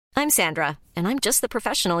I'm Sandra, and I'm just the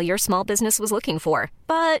professional your small business was looking for.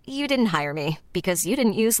 But you didn't hire me because you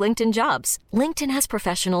didn't use LinkedIn Jobs. LinkedIn has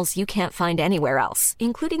professionals you can't find anywhere else,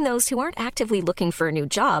 including those who aren't actively looking for a new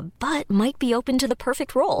job, but might be open to the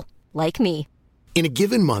perfect role, like me. In a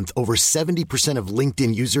given month, over 70% of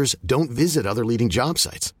LinkedIn users don't visit other leading job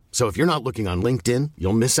sites. So if you're not looking on LinkedIn,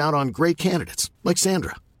 you'll miss out on great candidates like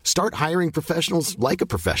Sandra. Start hiring professionals like a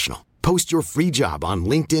professional. Post your free job on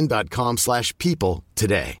linkedin.com/people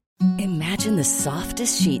today. Imagine the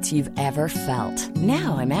softest sheets you've ever felt.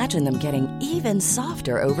 Now imagine them getting even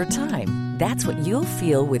softer over time. That's what you'll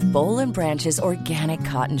feel with Boll & Branch's organic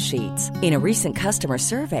cotton sheets. In a recent customer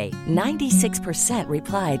survey, 96%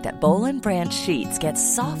 replied that Boll & Branch sheets get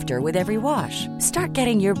softer with every wash. Start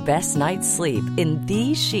getting your best night's sleep in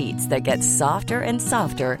these sheets that get softer and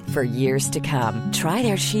softer for years to come. Try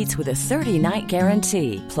their sheets with a 30-night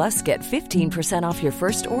guarantee. Plus, get 15% off your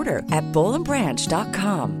first order at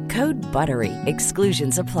bollandbranch.com. Code BUTTERY.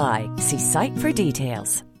 Exclusions apply. See site for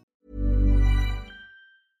details.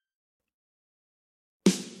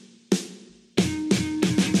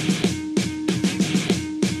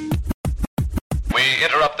 We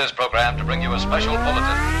interrupt this program to bring you a special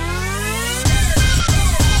bulletin.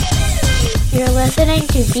 You're listening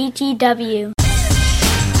to BTW.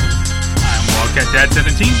 I'm Wildcat Dad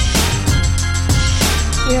 17.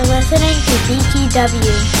 You're listening to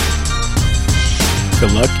BTW.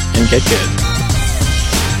 Good luck and get good.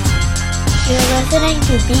 You're listening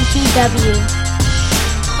to BTW.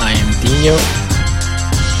 I am Dino.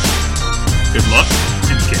 Good luck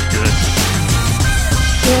and get good.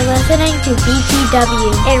 You're listening to BTW,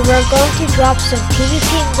 and we're going to drop some PvP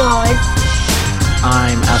knowledge.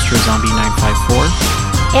 I'm Astro Zombie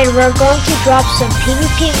 954. And we're going to drop some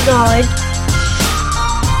PvP knowledge.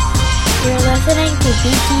 You're listening to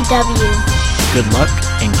BTW. Good luck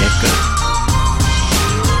and get good.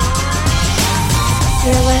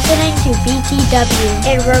 You're listening to BTW,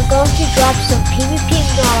 and we're going to drop some PvP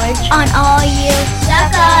knowledge on all you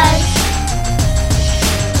suckers.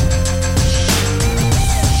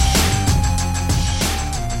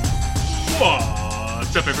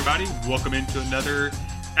 What's up, everybody? Welcome into another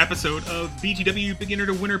episode of BTW Beginner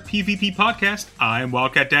to Winner PvP Podcast. I'm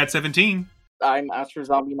Wildcat Dad 17. I'm Astro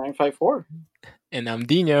Zombie 954. And I'm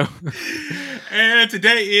Dino. And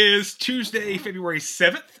today is Tuesday, February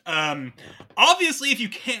 7th. Obviously, if you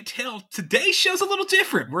can't tell, today's show's a little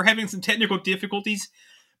different. We're having some technical difficulties,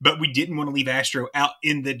 but we didn't want to leave Astro out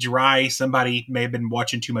in the dry. Somebody may have been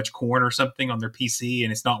watching too much Korn or something on their PC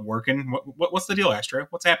and it's not working. What's the deal, Astro?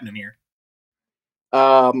 What's happening here?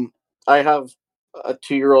 I have a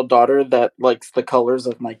 2-year-old daughter that likes the colors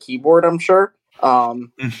of my keyboard, I'm sure.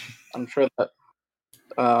 I'm sure that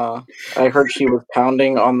I heard she was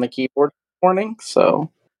pounding on the keyboard this morning,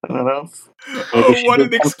 so I don't know. What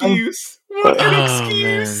an excuse! What an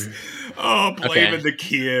excuse! Man. Oh, blaming Okay. the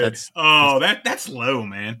kid. That's low,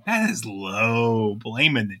 man. That is low.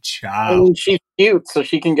 Blaming the I child. mean, she's cute, so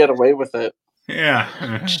she can get away with it. Yeah.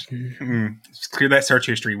 Clear that search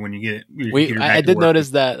history when you get it. I did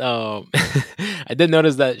notice that. I did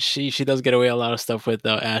notice that she does get away a lot of stuff with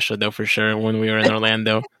Asha though, for sure, when we were in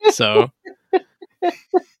Orlando. So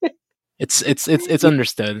it's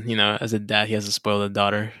understood, you know, as a dad, he has to spoil the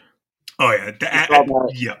daughter. Oh yeah,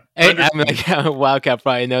 yeah. Hey, I'm like Wildcat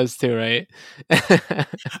probably knows too, right?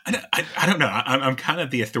 I don't know. I'm kind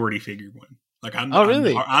of the authority figure one. Like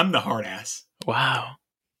really? I'm the hard ass. Wow.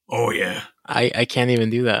 Oh yeah. I can't even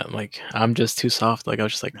do that. Like, I'm just too soft. Like, I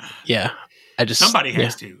was just like, yeah. Somebody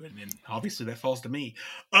has to, and obviously that falls to me.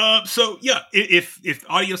 So yeah, if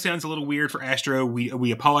audio sounds a little weird for Astro,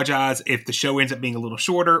 we apologize. If the show ends up being a little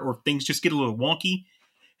shorter or things just get a little wonky,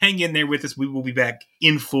 hang in there with us. We will be back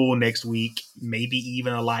in full next week, maybe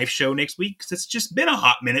even a live show next week, because it's just been a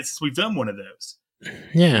hot minute since we've done one of those.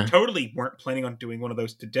 Yeah, we totally weren't planning on doing one of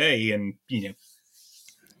those today, and you know,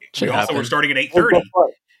 we're starting at 8:30.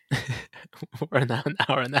 We're an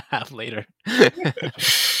hour and a half later.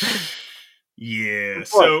 Yeah.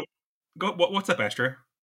 So, what's up, Astro?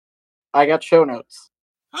 I got show notes.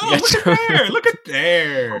 Oh, look at there! Look at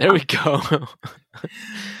there! There we go.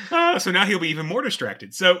 So now he'll be even more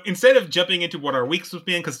distracted. So instead of jumping into what our weeks have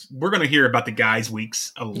been, because we're going to hear about the guys'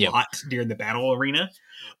 weeks a lot during the battle arena,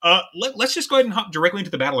 let's just go ahead and hop directly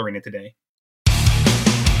into the battle arena today.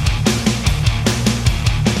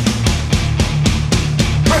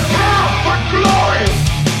 Prepare for glory!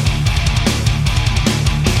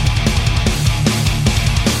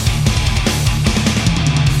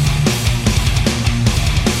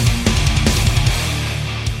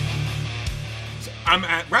 I'm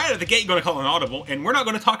right out of the gate going to call an audible, and we're not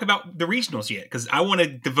going to talk about the regionals yet because I want to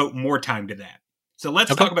devote more time to that. So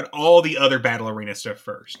let's Okay. talk about all the other Battle Arena stuff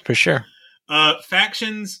first. For sure.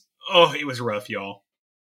 Factions. Oh, it was rough, y'all.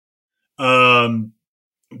 BTW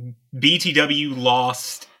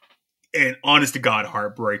lost an honest to God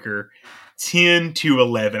heartbreaker,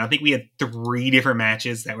 10-11. I think we had 3 different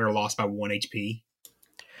matches that were lost by 1 HP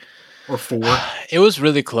or 4. It was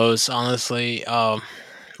really close, honestly.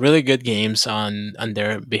 Really good games on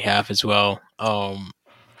their behalf as well.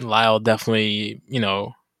 Lyle definitely,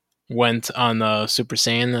 went on Super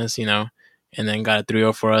Saiyan, as and then got a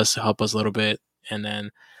 3-0 for us to help us a little bit. And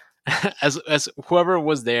then as whoever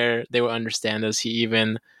was there, they would understand us. He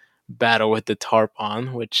even battled with the tarp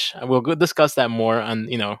on, which we'll discuss that more on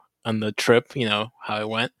on the trip, how it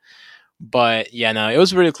went. But yeah, no, it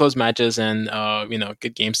was really close matches and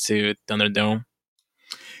good games to Thunderdome.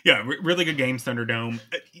 Yeah, really good games, Thunderdome.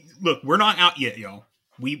 Look, we're not out yet, y'all.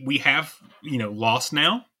 We have lost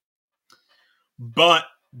now, but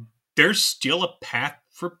there's still a path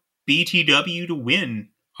for BTW to win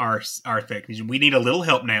our thing. We need a little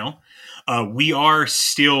help now. We are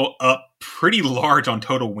still up pretty large on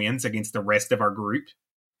total wins against the rest of our group.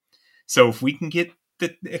 So if we can get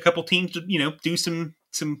a couple teams to do some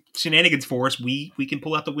shenanigans for us, we can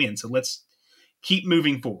pull out the win. So let's keep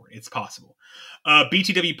moving forward. It's possible.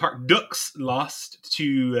 BTW Park Dukes lost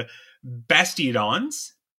to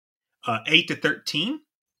Bastiodons 8-13.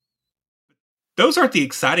 Those aren't the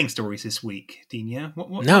exciting stories this week, Dina.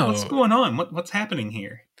 No. What's going on? What's happening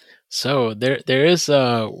here? So there is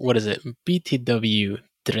what is it? BTW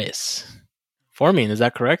 3 forming. Is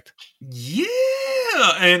that correct? Yeah,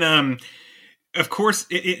 and of course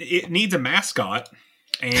it needs a mascot,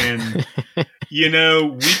 and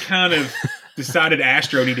we kind of decided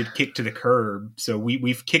Astro needed kicked to the curb, so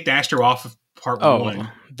we've kicked Astro off of part 1.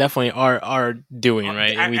 Definitely our doing,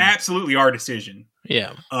 right? Absolutely our decision.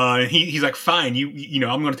 Yeah. He's like, fine,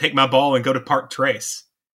 I'm going to take my ball and go to Park Trace.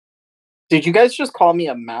 Did you guys just call me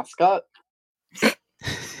a mascot? I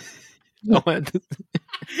love that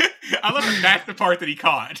that's the part that he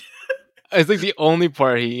caught. It's like the only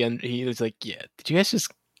part he was like, yeah. Did you guys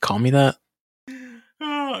just call me that?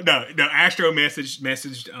 Oh, no. Astro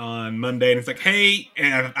messaged on Monday, and it's like, hey,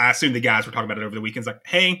 and I assume the guys were talking about it over the weekend. It's like,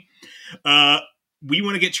 hey, we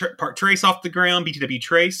want to get Park Trace off the ground, BTW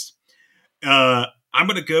Trace. I'm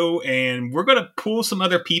going to go and we're going to pull some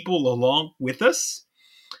other people along with us.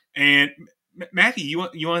 And Matthew, you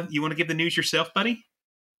want to give the news yourself, buddy?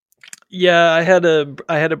 Yeah, I had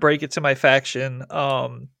to break it to my faction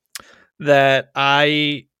that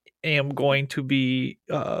I am going to be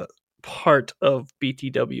part of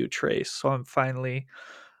BTW Trace. So I'm finally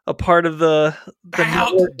a part of the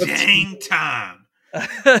About dang time.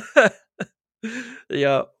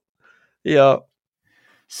 Yeah.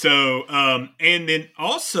 So, and then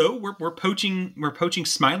also we're poaching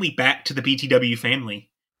Smiley back to the BTW family.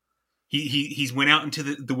 He's went out into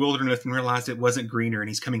the wilderness and realized it wasn't greener, and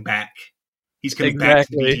he's coming back. He's coming back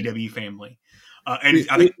to the BTW family. And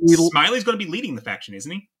I think Smiley's going to be leading the faction,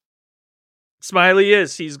 isn't he? Smiley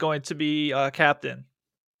is. He's going to be captain.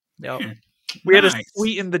 Yep. Yeah. We had to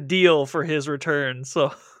sweeten the deal for his return.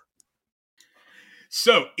 So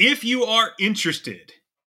if you are interested,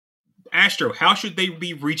 Astro, how should they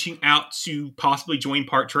be reaching out to possibly join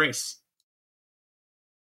Park Trace?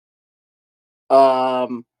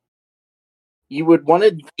 You would want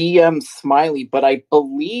to DM Smiley, but I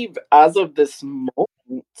believe as of this moment,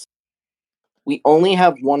 we only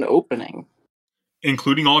have one opening.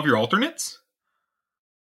 Including all of your alternates?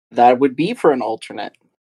 That would be for an alternate.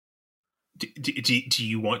 Do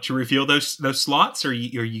you want to reveal those slots, or are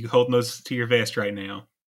you holding those to your vest right now?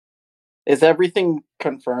 Is everything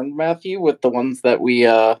confirmed, Matthew, with the ones that we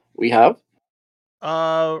have?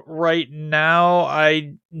 Right now,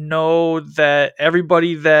 I know that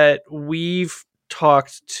everybody that we've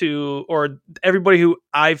talked to, or everybody who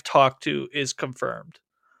I've talked to, is confirmed.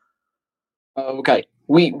 Okay.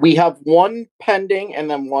 We have one pending and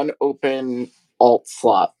then one open alt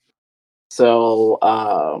slot. So,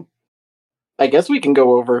 I guess we can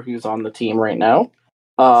go over who's on the team right now.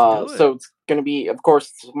 So it's going to be, of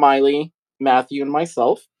course, Smiley, Matthew, and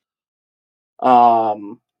myself.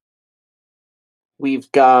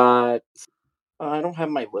 We've got... I don't have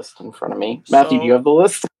my list in front of me. Matthew, do you have the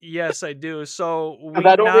list? Yes, I do. So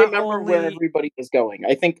I don't remember where everybody is going.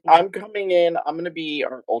 I think I'm coming in. I'm going to be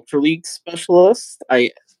our Ultra League specialist.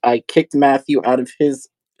 I kicked Matthew out of his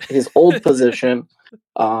old position,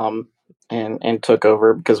 and took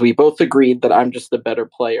over because we both agreed that I'm just a better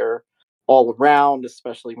player all around,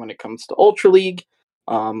 especially when it comes to Ultra League.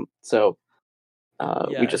 We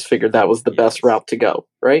just figured that was the best route to go,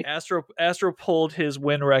 right? Astro pulled his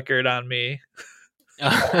win record on me.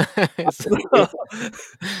 that's so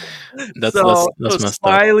messed up.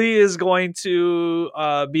 Smiley is going to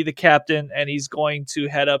be the captain, and he's going to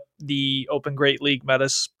head up the Open Great League meta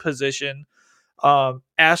position.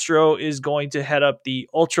 Astro is going to head up the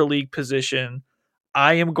Ultra League position.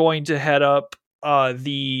 I am going to head up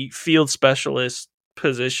the field specialist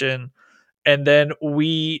position. And then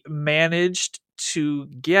we managed to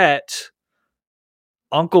get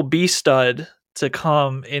Uncle B Stud to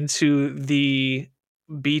come into the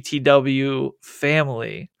BTW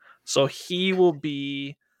family. So he will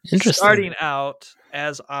be starting out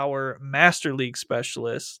as our Master League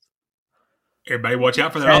specialist. Everybody watch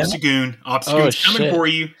out for that Obstagoon. Obstagoon's coming for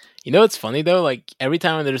you. You know what's funny though? Like every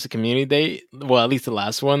time there's a community day, well, at least the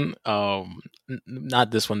last one,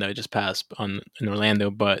 not this one that I just passed in Orlando,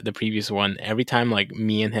 but the previous one. Every time, like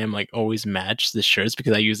me and him, like always match the shirts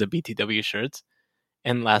because I use the BTW shirts.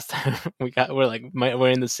 And last time we're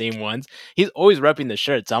wearing the same ones. He's always repping the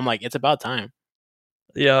shirts. So I'm like, it's about time.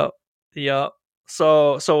 Yeah.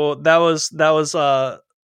 So that was a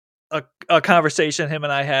conversation him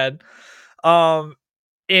and I had.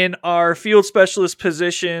 In our field specialist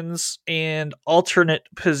positions and alternate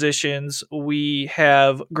positions, we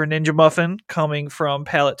have Greninja Muffin coming from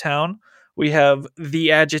Pallet Town. We have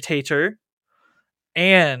the Agitator,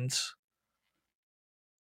 and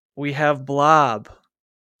we have Blob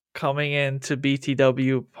coming into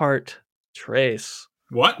BTW part Trace.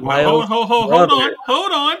 What?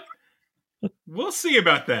 Hold on. We'll see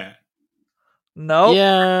about that. No.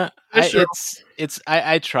 Yeah, I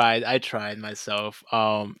tried myself.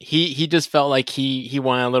 He just felt like he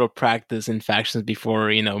wanted a little practice in factions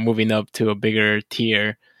before, moving up to a bigger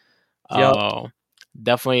tier.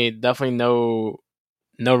 Definitely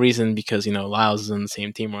no reason because Lyles is on the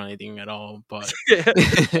same team or anything at all. But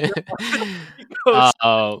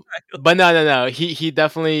but no. He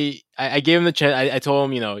definitely. I gave him the chance. I told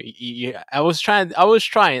him, I was trying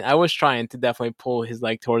to definitely pull his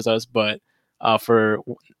leg towards us, but. For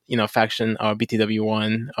faction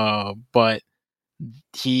BTW1, but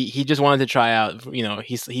he just wanted to try out.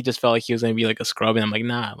 He just felt like he was gonna be like a scrub, and I'm like,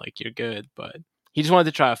 nah, like you're good. But he just wanted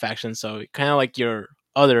to try out faction, so kind of like your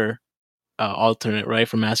other alternate, right,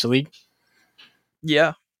 for Master League.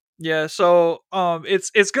 Yeah. So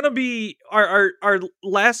it's gonna be our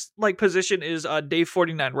last position is Day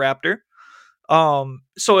 49 Raptor.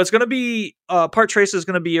 So it's going to be part Trace is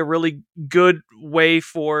going to be a really good way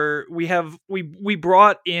for we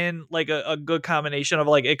brought in a good combination of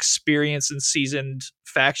experienced and seasoned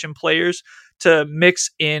faction players to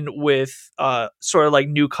mix in with sort of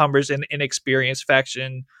newcomers and inexperienced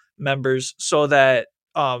faction members so that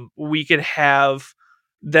we could have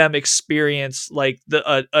them experience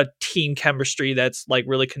a team chemistry that's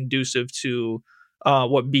really conducive to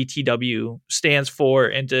what BTW stands for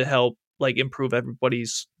and to help improve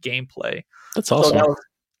everybody's gameplay. That's awesome. So that was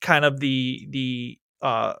kind of the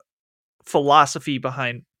philosophy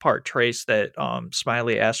behind part Trace that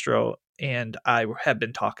Smiley, Astro, and I have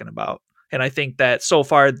been talking about. And I think that so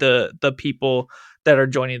far the people that are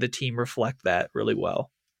joining the team reflect that really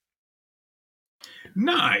well.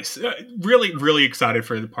 Nice. Really, really excited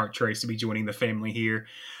for the part Trace to be joining the family here.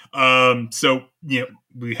 So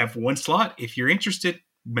we have one slot. If you're interested,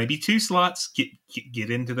 maybe 2 slots.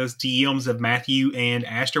 Get into those DMs of Matthew and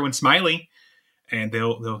Astro and Smiley, and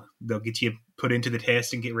they'll get you put into the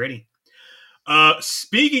test and get ready.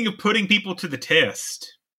 Speaking of putting people to the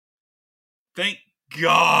test, thank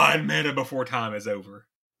God Meta Before Time is over.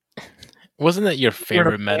 Wasn't that your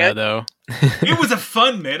favorite meta though? It was a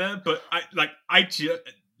fun meta, but I just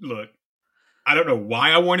look. I don't know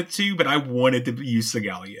why I wanted to, but I wanted to use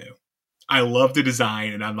Sigaleo. I love the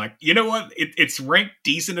design, and I'm like, you know what? It's ranked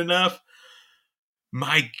decent enough.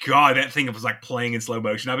 My God, that thing was like playing in slow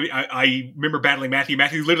motion. I remember battling Matthew.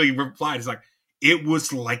 Matthew literally replied, "It's like it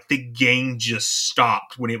was like the game just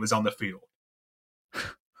stopped when it was on the field.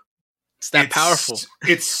 It's that powerful.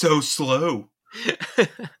 It's so slow.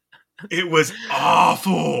 It was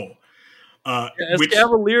awful."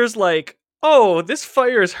 Cavalier's like, oh, this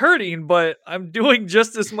fire is hurting, but I'm doing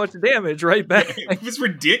just as much damage right back. It was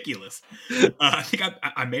ridiculous. I think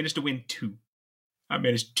I managed to win 2. I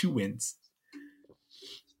managed 2 wins.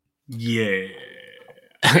 Yeah,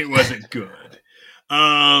 it wasn't good.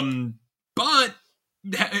 But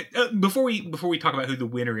before we talk about who the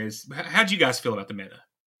winner is, how'd you guys feel about the meta?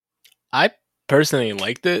 I personally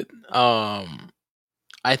liked it.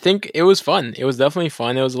 I think it was fun. It was definitely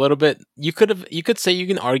fun. It was a little bit. You could say you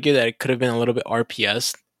can argue that it could have been a little bit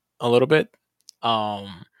RPS, a little bit. I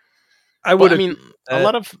would. I mean, a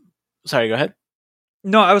lot of. Sorry, go ahead.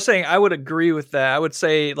 No, I was saying I would agree with that. I would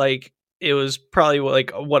say it was probably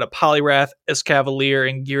like what a Poliwrath, Escavalier,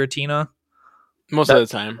 and Giratina Most of the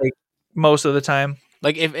time. like, most of the time.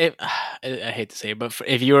 Like if I hate to say it, but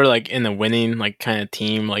if you were like in a winning like kind of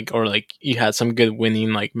team, like or like you had some good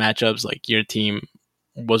winning like matchups, like your team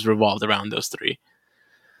was revolved around those three.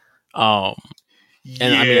 And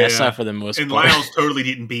I mean I saw it for the most and part. Lyles totally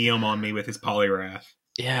didn't BM on me with his Poliwrath.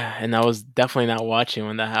 Yeah, and I was definitely not watching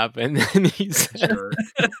when that happened. And he said, Jerk.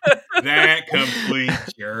 That complete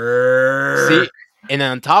jerk. See, and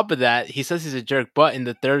on top of that, he says he's a jerk, but in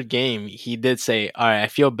the third game, he did say, all right, I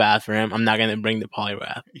feel bad for him. I'm not going to bring the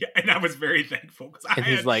Poliwrath. Yeah, and I was very thankful. And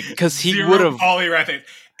he's like, because he would have... Poliwrath.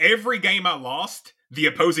 Every game I lost, the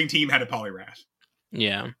opposing team had a Poliwrath.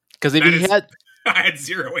 Yeah, because if he had... I had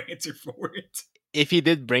zero answer for it. If he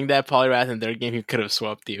did bring that Poliwrath in their game, he could have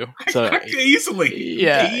swept you. So easily.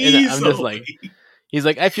 Yeah, and I'm just like... He's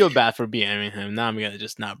like, I feel bad for BMing him. Now I'm going to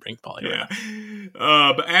just not bring Poliwrath.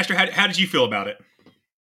 Yeah. But Astor, how did you feel about it?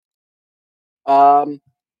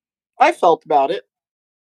 I felt about it.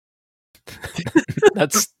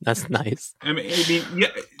 That's nice. I mean, yeah,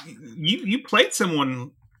 you played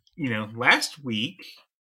someone, last week.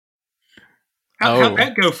 How'd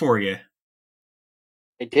that go for you?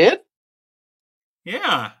 It did?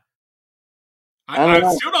 Yeah.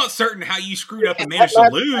 I'm still not certain how you screwed up and managed to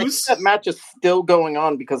lose. That match is still going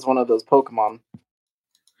on because one of those Pokemon.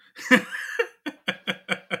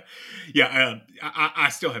 Yeah, I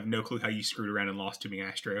still have no clue how you screwed around and lost to me,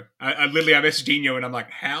 Astro. I literally, I messaged Dino and I'm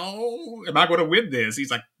like, how am I going to win this?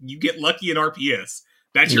 He's like, you get lucky in RPS.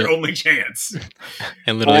 That's your only chance.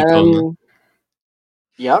 And literally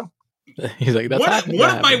yeah. He's like, that's one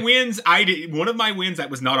of my wins. One of my wins that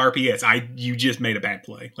was not RPS. You just made a bad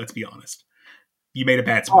play. Let's be honest. You made a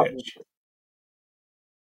bad switch.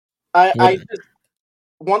 I just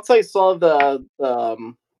once I saw the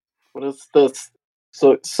what is this?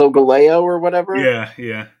 Solgaleo or whatever.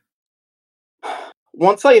 Yeah.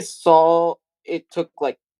 Once I saw it took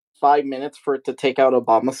like 5 minutes for it to take out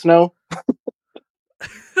Abomasnow.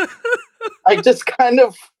 I just kind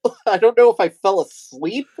of, I don't know if I fell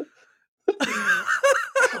asleep.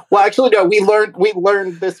 Well, actually, no. We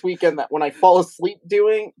learned this weekend that when I fall asleep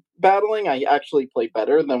battling, I actually play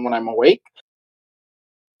better than when I'm awake.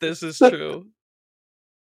 This is true.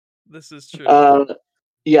 This is true.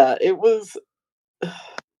 Yeah, it was.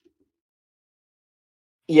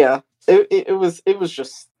 Yeah, it was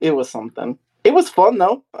something. It was fun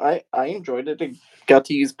though. I enjoyed it. I got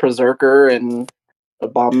to use Berserker and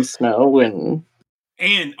Abomasnow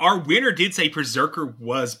And our winner did say Berserker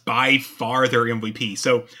was by far their MVP.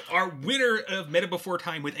 So our winner of Meta Before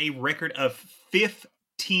Time with a record of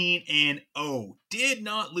 15-0 did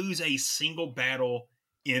not lose a single battle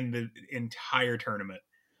in the entire tournament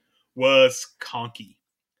was Conky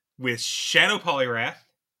with Shadow Poliwrath,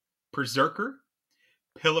 Berserker,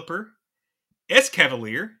 Pelipper,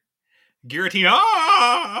 Escavalier, Giratina,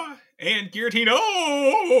 and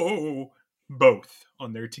Giratino, both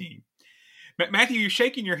on their team. Matthew, you're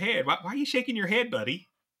shaking your head. Why are you shaking your head, buddy?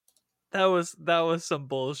 That was some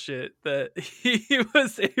bullshit that he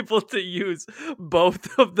was able to use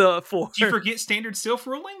both of the forms. Did you forget standard Sylph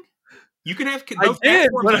ruling? You can have both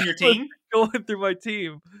forms on your team. Going through my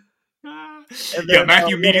team. Yeah,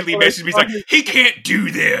 Matthew immediately messaged me. He's like, he can't do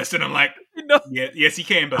this. And I'm like, yes, he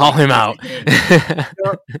can. But call him out.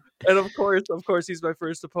 And of course, he's my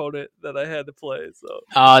first opponent that I had to play. So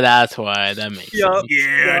that's why that makes sense.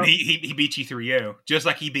 Yeah, and he beat you 3-0, just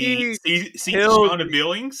like he beat Sean of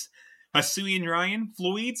Billings, Hisuian Ryan,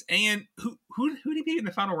 Floyd's, and who did he beat in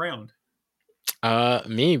the final round?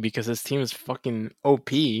 Me, because his team is fucking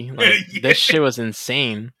OP. Like this shit was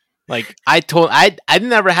insane. Like I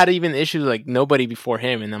never had even issues like nobody before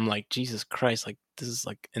him, and I'm like, Jesus Christ, like this is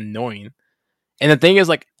like annoying. And the thing is,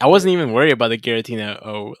 like, I wasn't even worried about the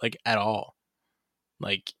Giratina like at all.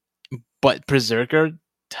 Like, but Berserker,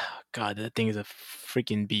 God, that thing is a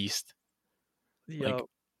freaking beast. Yeah. Like,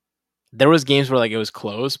 there was games where like it was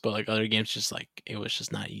close, but like other games just like it was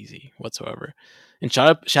just not easy whatsoever. And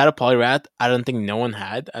Shadow Poliwrath, I don't think no one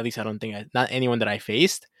had. At least I don't think not anyone that I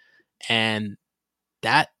faced. And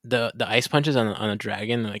that the ice punches on a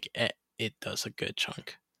dragon, like it does a good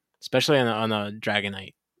chunk, especially on a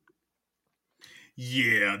Dragonite.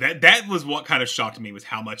 Yeah, that was what kind of shocked me was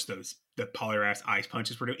how much the Poliwrath's ice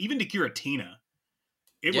punches were doing. Even to Giratina,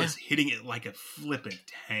 it was hitting it like a flippin'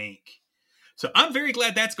 tank. So I'm very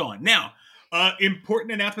glad that's gone. Now,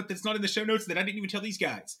 important announcement that's not in the show notes that I didn't even tell these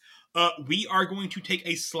guys. We are going to take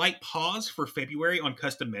a slight pause for February on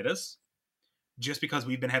custom metas, just because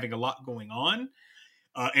we've been having a lot going on.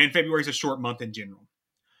 And February is a short month in general.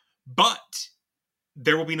 But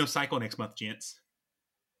there will be no cycle next month, gents.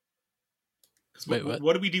 Wait, what?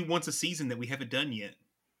 What do we do once a season that we haven't done yet?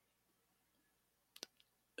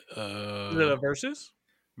 Is it a versus?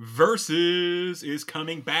 Versus is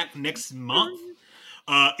coming back next month.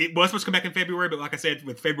 It was supposed to come back in February, but like I said,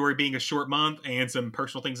 with February being a short month and some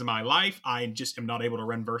personal things in my life, I just am not able to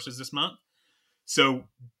run versus this month. So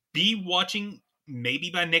be watching. Maybe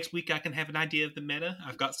by next week I can have an idea of the meta.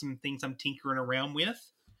 I've got some things I'm tinkering around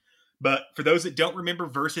with. But for those that don't remember,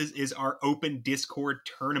 Versus is our open Discord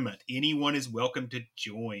tournament. Anyone is welcome to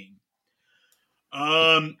join.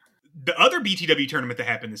 The other BTW tournament that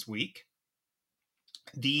happened this week,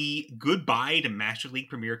 the Goodbye to Master League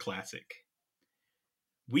Premier Classic.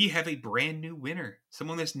 We have a brand new winner.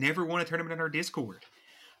 Someone that's never won a tournament on our Discord,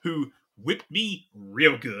 who whipped me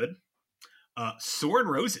real good. Soren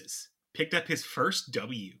Roses picked up his first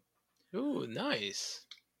W. Ooh, nice.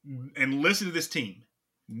 And listen to this team.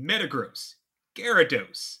 Metagross,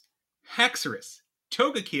 Gyarados, Haxorus,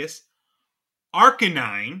 Togekiss,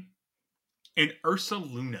 Arcanine, and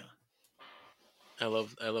Ursaluna. I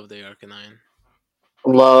love the Arcanine.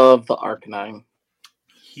 Love the Arcanine.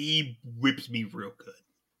 He whips me real good.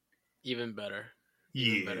 Even better.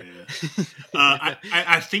 Even better.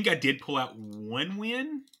 I think I did pull out one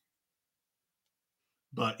win,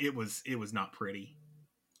 but it was not pretty.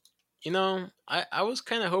 You know, I was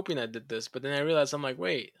kind of hoping I did this, but then I realized I'm like,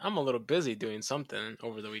 wait, I'm a little busy doing something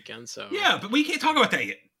over the weekend, so... Yeah, but we can't talk about that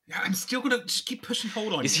yet. I'm still going to just keep pushing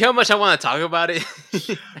hold on you. See how much I want to talk about it?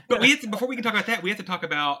 But before we can talk about that, we have to talk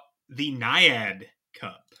about the Naiad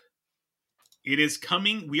Cup. It is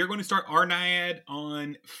coming. We are going to start our Naiad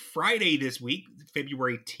on Friday this week,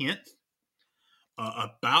 February 10th,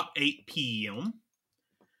 about 8 p.m.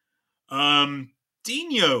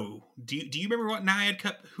 Dino, do you remember what Naiad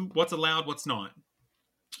Cup? What's allowed? What's not?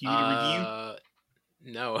 Do you need a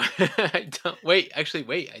review? No, I don't. Wait, I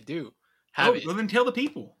do have it. Well, then tell the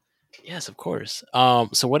people. Yes, of course.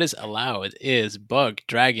 So what is allowed is Bug,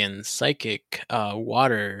 Dragon, Psychic,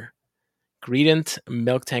 Water, Greedent,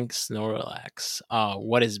 Miltank, Snorlax.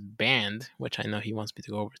 What is banned, which I know he wants me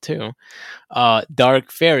to go over too.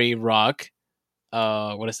 Dark Fairy, Rock.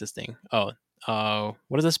 What is this thing? What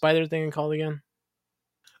is the spider thing called again?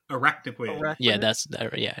 Arachnid.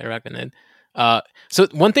 Yeah, Arachnid. So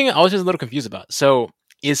one thing I was just a little confused about. So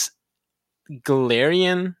is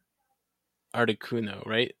Galarian Articuno,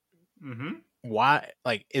 right? Mm-hmm. Why?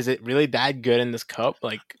 Like, is it really that good in this cup?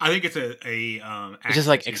 Like, I think it's a it's just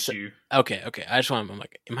like issue. Okay. I'm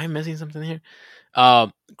like, am I missing something here?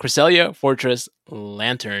 Cresselia, Fortress,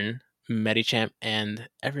 Lantern, Medicham, and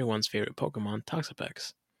everyone's favorite Pokemon,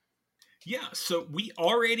 Toxapex. Yeah, so we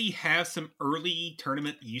already have some early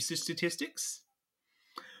tournament usage statistics.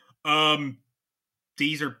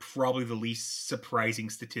 These are probably the least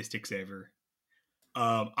surprising statistics ever.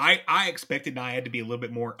 I expected Naiad to be a little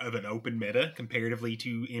bit more of an open meta comparatively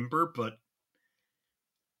to Ember, but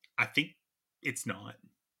I think it's not.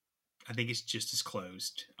 I think it's just as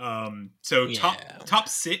closed. Top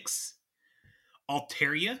 6: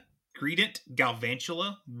 Altaria, Greedent,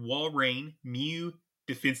 Galvantula, Walrein, Mew,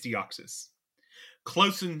 Defense Deoxys.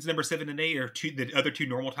 Close ones number 7 and 8 are the other two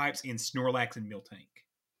normal types in Snorlax and Miltank.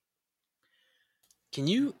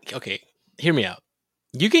 Hear me out.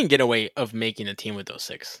 You can get away of making a team with those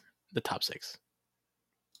 6, the top 6.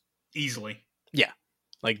 Easily. Yeah.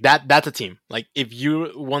 Like that's a team. Like if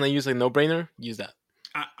you want to use a no-brainer, use that.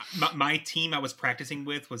 My team I was practicing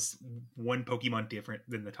with was one Pokemon different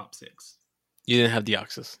than the top 6. You didn't have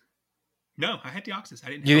Deoxys. No, I had Deoxys.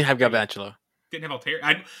 You didn't have Galvantula. Didn't have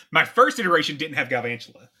Altaria. My first iteration didn't have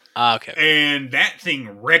Galvantula. Okay. And that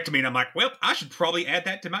thing wrecked me, and I'm like, well, I should probably add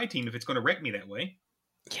that to my team if it's going to wreck me that way.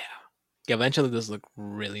 Yeah. Galvantula does look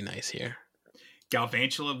really nice here.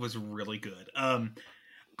 Galvantula was really good. I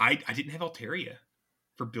didn't have Altaria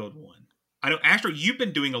for build 1. I know, Astro, you've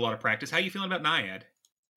been doing a lot of practice. How are you feeling about Naiad?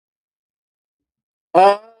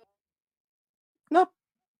 Not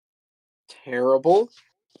terrible.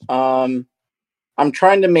 I'm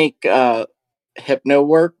trying to make Hypno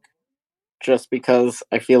work just because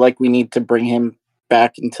I feel like we need to bring him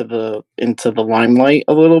back into the limelight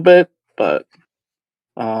a little bit, but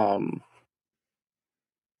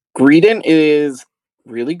Greedent is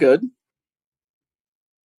really good.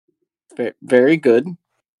 Very good.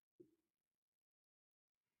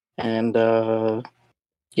 And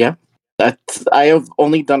yeah, I have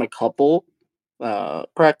only done a couple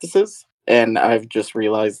practices, and I've just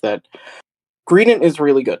realized that Greedent is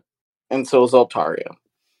really good, and so is Altaria.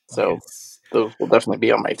 So those will definitely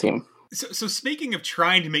be on my team. So speaking of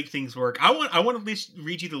trying to make things work, I want to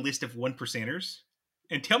read you the list of 1%ers,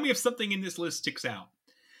 and tell me if something in this list sticks out.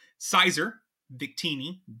 Sizer,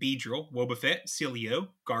 Victini, Beedrill, Wobbuffet, Celio,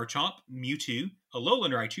 Garchomp, Mewtwo,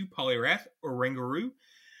 Alolan Raichu, Poliwrath, Oranguru,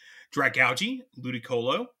 Dragalge,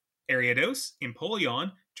 Ludicolo, Ariados,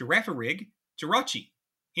 Empoleon, Girafarig, Jirachi.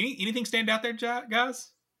 Anything stand out there,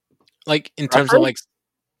 guys? Like in terms of like,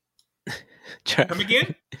 come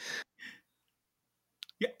again?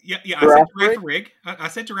 Yeah. I said Girafarig. I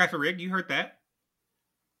said Girafarig. You heard that?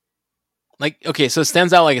 Like, okay, so it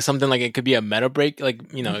stands out like something like it could be a meta break,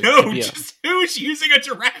 like, you know. No, just who's using a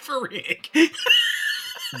Girafarig?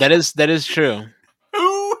 That is true.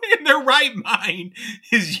 Who in their right mind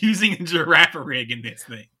is using a Girafarig in this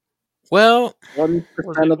thing? Well, 1%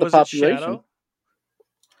 of the population.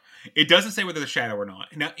 It doesn't say whether they're Shadow or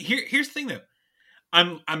not. Now, here's the thing though.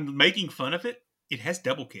 I'm making fun of it. It has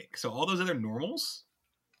double kick, so all those other normals,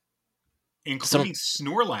 including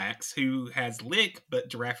Snorlax, who has Lick but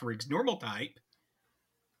Girafarig's normal type,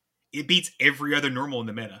 it beats every other normal in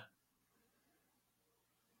the meta.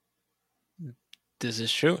 This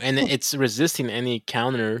is true, and it's resisting any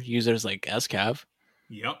counter users like Escav.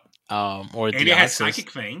 Yep. Or and it has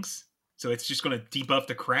Psychic Fangs, so it's just going to debuff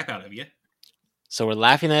the crap out of you. So we're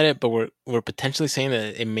laughing at it, but we're potentially saying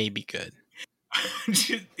that it may be good.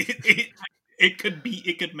 it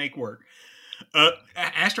could make work.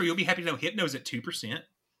 Astro, you'll be happy to know Hypno's at 2%.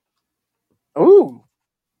 Ooh.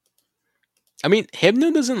 I mean,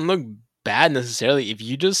 Hypno doesn't look bad necessarily. If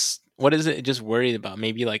you just, what is it? Just worried about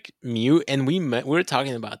maybe like Mew, and we were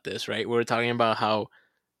talking about this, right? We were talking about how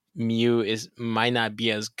Mew might not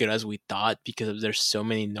be as good as we thought because there's so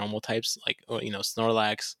many normal types, like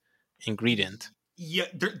Snorlax and Greedent. Yeah,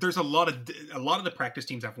 there's a lot of the practice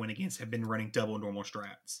teams I've went against have been running double normal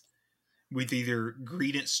strats with either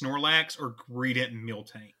Greedent Snorlax or Greedent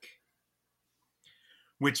Miltank,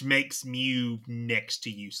 which makes Mew next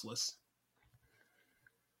to useless.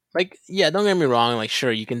 Like, yeah, don't get me wrong. Like,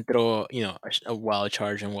 sure, you can throw a wild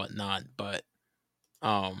charge and whatnot, but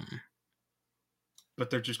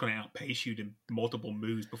they're just going to outpace you to multiple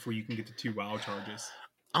moves before you can get the 2 wild charges.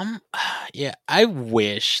 Yeah, I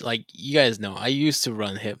wish, like, you guys know, I used to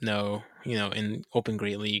run Hypno, in Open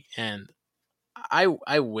Great League, and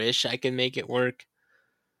I wish I could make it work,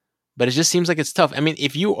 but it just seems like it's tough. I mean,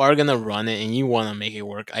 if you are gonna run it and you want to make it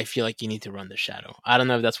work, I feel like you need to run the Shadow. I don't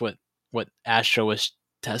know if that's what Astro was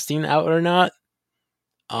testing out or not.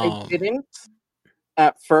 I didn't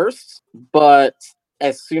at first, but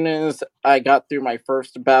as soon as I got through my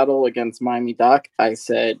first battle against Miami Doc, I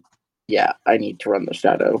said, yeah, I need to run the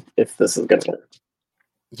Shadow if this is gonna work.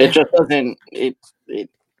 Yeah. It just doesn't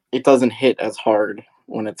it doesn't hit as hard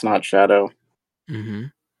when it's not Shadow. Mm-hmm.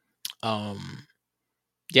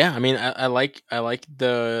 Yeah, I mean, I like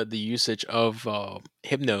the usage of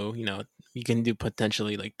Hypno. You can do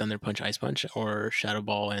potentially like Thunder Punch, Ice Punch, or Shadow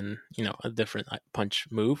Ball, and a different punch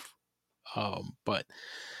move. But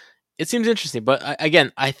it seems interesting. But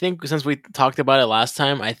again, I think since we talked about it last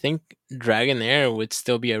time, I think Dragonair would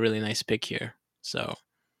still be a really nice pick here. So,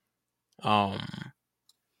 I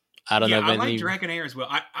don't know. I like Dragonair as well.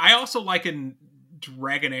 I also like a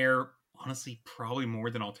Dragonair, honestly, probably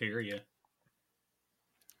more than Altaria.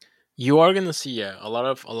 You are gonna see a lot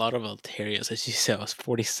of Altarias, as you said, was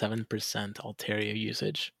 47% Altaria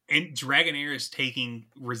usage. And Dragonair is taking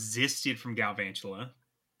resisted from Galvantula.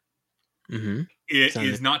 Mm-hmm. It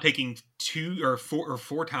is not taking 2 or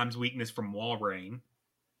 4 times weakness from Walrein.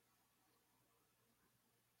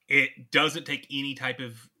 It doesn't take any type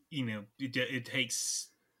of it takes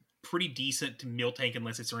pretty decent to Miltank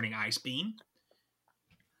unless it's running Ice Beam.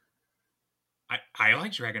 I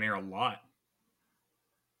like Dragonair a lot.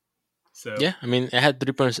 So yeah, I mean, it had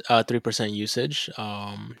 3% usage.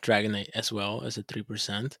 Dragonite as well as a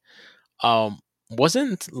 3%.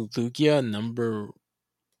 Wasn't Lugia number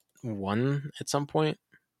 1 at some point?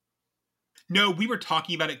 No, we were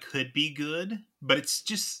talking about it could be good, but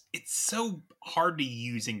it's so hard to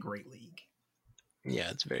use in Great League. Yeah,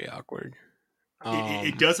 it's very awkward.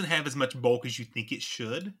 It doesn't have as much bulk as you think it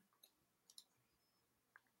should.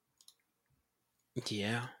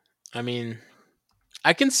 Yeah, I mean,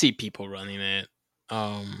 I can see people running it,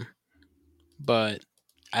 but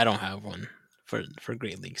I don't have one for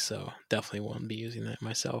Great League, so definitely won't be using it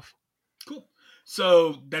myself. Cool.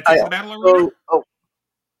 So that's it for the battle arena?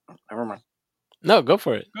 Never mind. No, go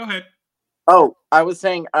for it. Go ahead. Oh, I was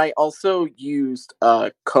saying I also used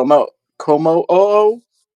Como-Oh.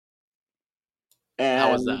 And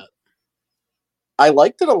how was that? I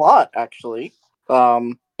liked it a lot, actually.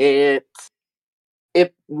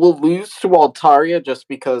 It will lose to Altaria just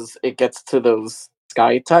because it gets to those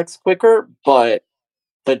sky attacks quicker, but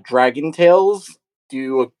the Dragon Tails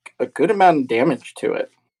do a good amount of damage to it.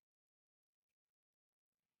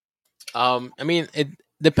 I mean, it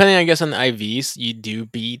depending, I guess, on the IVs, you do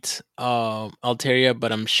beat Altaria,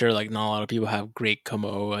 but I'm sure like not a lot of people have great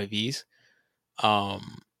combo IVs.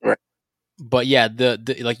 Um, Right. but yeah, the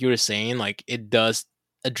like you were saying, like it does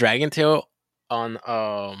a Dragon Tail on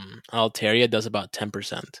Altaria does about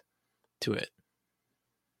 10% to it,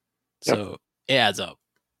 Yep. so it adds up.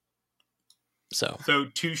 So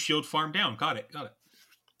 2 shield farm down. Got it.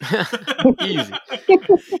 easy.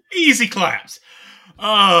 Easy claps.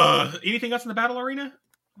 Anything else in the battle arena?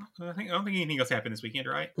 I don't think anything else happened this weekend,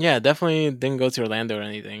 right? Yeah, definitely didn't go to Orlando or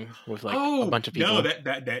anything with like a bunch of people. No,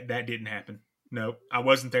 that didn't happen. No, I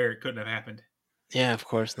wasn't there. It couldn't have happened. Yeah, of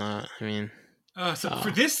course not. I mean,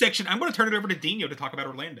 for this section, I'm going to turn it over to Dino to talk about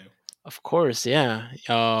Orlando. Of course, yeah.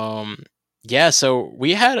 Yeah, so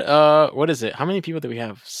we had what is it? How many people do we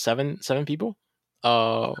have? Seven people?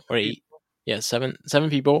 Or 8? Yeah, seven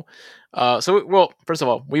people. Well, first of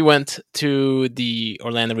all, we went to the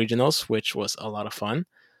Orlando Regionals, which was a lot of fun.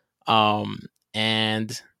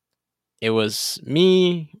 And it was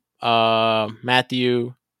me,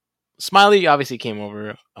 Matthew, Smiley obviously came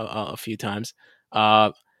over a few times.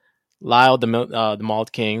 Lyle, the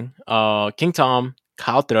Malt King, King Tom,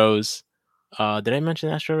 Kyle Throws. Did I mention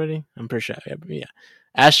Astro already? I'm pretty sure. Yeah,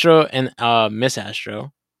 Astro and Miss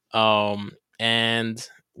Astro. And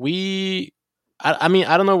I mean,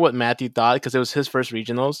 I don't know what Matthew thought because it was his first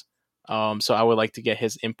regionals. So I would like to get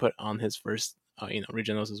his input on his first,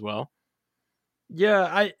 regionals as well.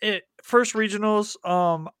 Yeah, first regionals.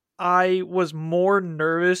 I was more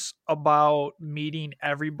nervous about meeting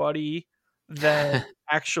everybody than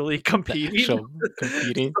actually competing. So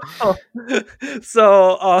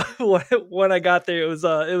when I got there,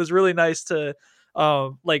 it was really nice to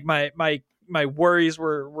like my worries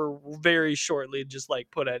were very shortly just like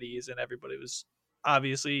put at ease, and everybody was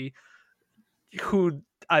obviously who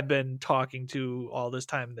I've been talking to all this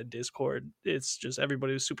time in the Discord. It's just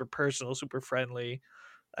everybody was super personal, super friendly,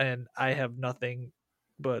 and I have nothing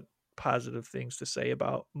but positive things to say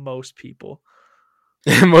about most people.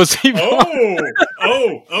 Most people.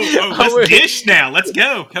 Let's dish now. Let's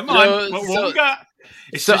go. Come on. What we got?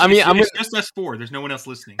 It's just us 4. There's no one else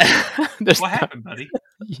listening. What happened, buddy?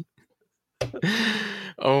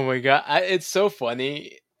 Oh my god, it's so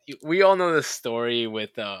funny. We all know the story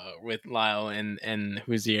with Lyle and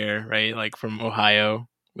Hoosier, right? Like from Ohio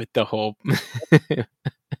with the whole the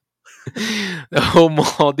whole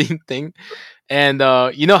molding thing. And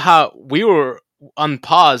you know how we were on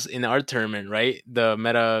pause in our tournament, right? The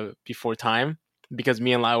meta before time, because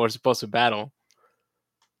me and Lyle were supposed to battle,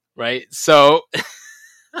 right? So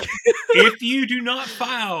if you do not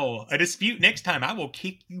file a dispute next time, I will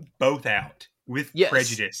kick you both out with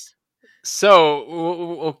prejudice.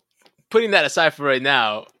 So putting that aside for right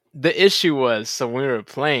now, the issue was, so when we were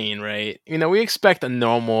playing, right? We expect a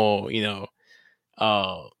normal,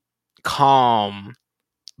 calm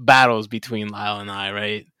battles between Lyle and I,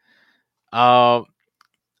 right?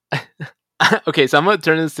 Okay, so I'm gonna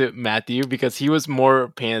turn this to Matthew because he was more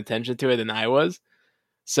paying attention to it than I was.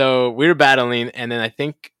 So we were battling, and then I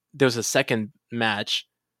think there was a second match.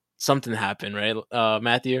 Something happened, right,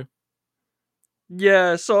 Matthew?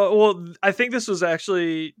 Yeah. So, I think this was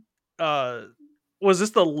actually. Was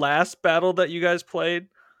this the last battle that you guys played?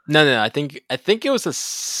 No. I think it was the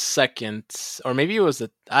second, or maybe it was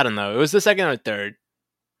I don't know. It was the second or third.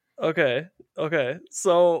 Okay.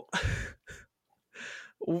 So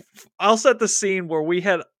I'll set the scene where we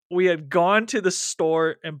had gone to the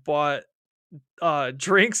store and bought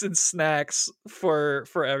drinks and snacks for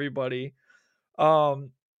everybody.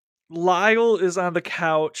 Lyle is on the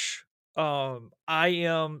couch. I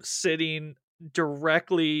am sitting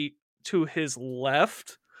directly to his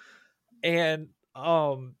left, and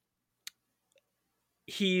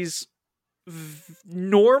he's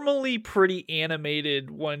normally pretty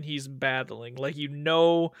animated when he's battling. Like,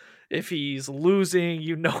 if he's losing,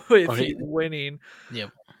 if he's winning.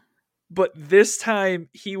 Yep. But this time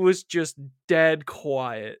he was just dead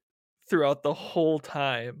quiet throughout the whole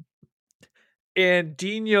time. And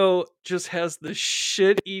Dino just has the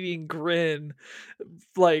shit-eating grin,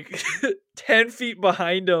 like 10 feet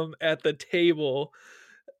behind him at the table.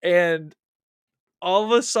 And all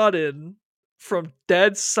of a sudden, from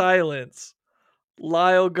dead silence,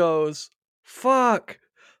 Lyle goes, fuck,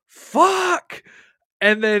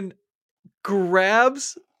 and then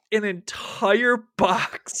grabs an entire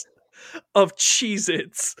box of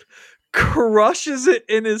Cheez-Its, crushes it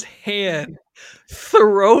in his hand,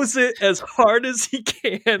 throws it as hard as he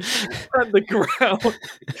can on the ground.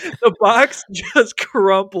 The box just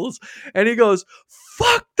crumples, and he goes,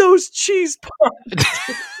 fuck those cheese puffs.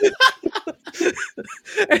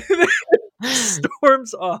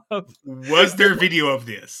 storms off. Was there video of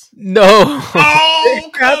this? No.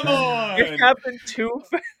 Oh, come It on! happened too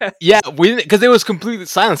fast. Yeah, we didn't, because it was completely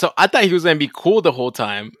silent. So I thought he was gonna be cool the whole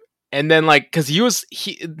time, and then like, because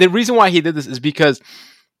the reason why he did this is because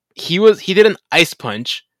he did an ice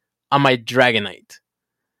punch on my Dragonite,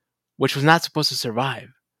 which was not supposed to survive.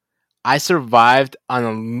 I survived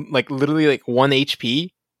on literally like 1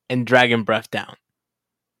 HP and Dragon Breath down,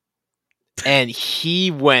 and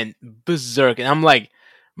he went berserk. And I'm like,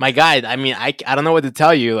 my guy. I mean, I don't know what to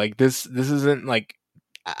tell you. Like this isn't like.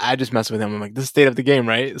 I just mess with him. I'm like, this is the state of the game,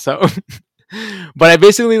 right? So, but I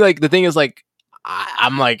basically like, the thing is like,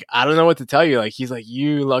 I'm like, I don't know what to tell you. Like, he's like,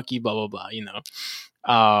 you lucky, blah blah blah, you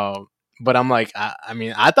know. But I'm like, I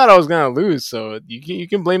mean, I thought I was gonna lose, so you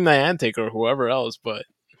can blame Niantic or whoever else, but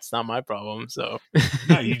it's not my problem. So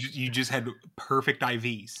No, you just had perfect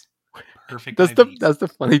IVs. Perfect. that's IVs. the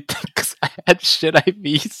funny thing, because I had shit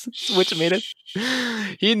IVs, which made it.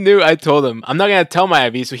 He knew. I told him I'm not gonna tell my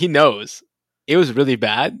IV, so he knows it was really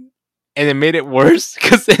bad, and it made it worse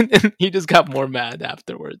because then he just got more mad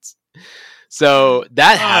afterwards. So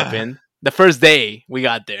that happened the first day we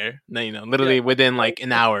got there. You know, literally within like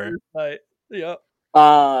an hour. Yeah.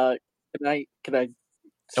 Can I?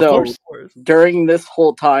 So Of course. during this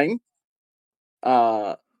whole time,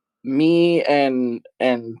 me and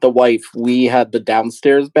the wife, we had the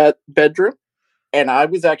downstairs bedroom, and I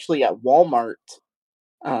was actually at Walmart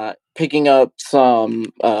picking up some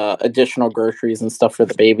additional groceries and stuff for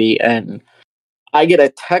the baby, and I get a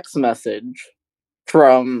text message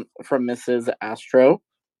from Mrs. Astro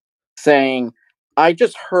saying, "I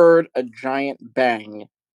just heard a giant bang.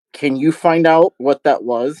 Can you find out what that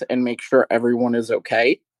was and make sure everyone is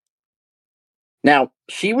okay?" Now,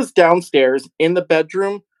 she was downstairs in the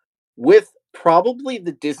bedroom with probably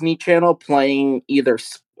the Disney Channel playing either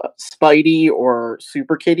Spidey or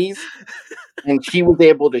Super Kitties, and she was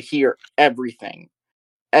able to hear everything.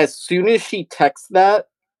 As soon as she texts that,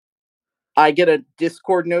 I get a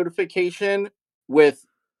Discord notification with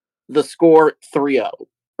the score 3-0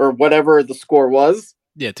 or whatever the score was.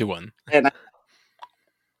 Yeah, 2-1.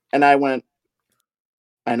 And I went,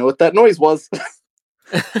 I know what that noise was.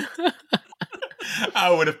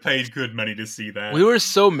 I would have paid good money to see that. We were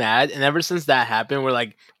so mad, and ever since that happened, we're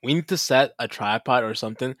like, we need to set a tripod or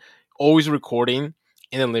something, always recording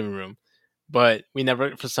in the living room. But we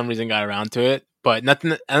never, for some reason, got around to it. But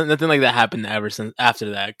nothing like that happened ever since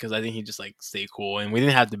after that, because I think he just like stayed cool, and we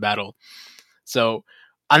didn't have to battle. So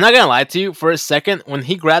I'm not gonna lie to you. For a second, when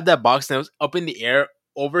he grabbed that box and it was up in the air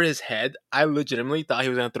over his head, I legitimately thought he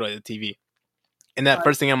was gonna throw it at the TV. And that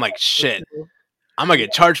first thing, I'm like, shit, I'm gonna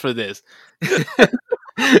get charged for this.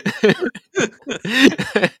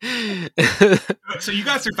 So you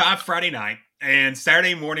guys survived Friday night, and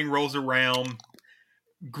Saturday morning rolls around.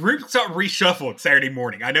 Groups got reshuffled Saturday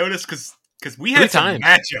morning. I noticed because we had some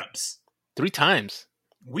matchups. 3 times.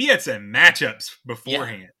 We had some matchups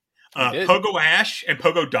beforehand. Pogo Ash and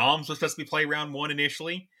Pogo Doms was supposed to be play round 1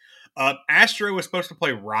 initially. Astro was supposed to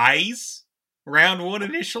play Rise round 1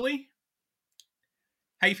 initially.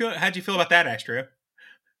 How you feel? How'd you feel about that, Astro?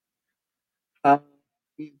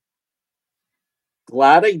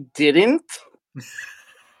 Glad I didn't.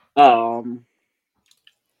 But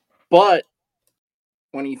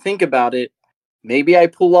when you think about it, maybe I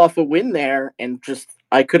pull off a win there, and just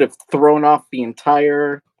I could have thrown off the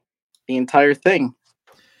entire thing.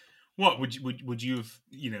 What would you have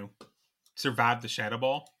survived the Shadow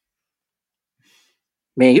Ball?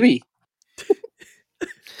 Maybe.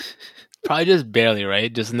 Probably just barely,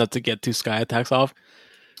 right? Just enough to get 2 sky attacks off.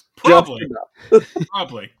 Probably.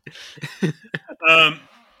 Probably.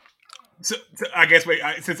 So I guess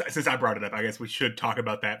since I brought it up, I guess we should talk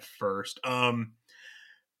about that first.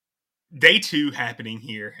 Day 2 happening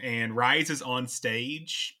here, and Rise is on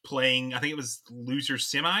stage playing. I think it was Loser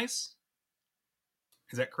Semis.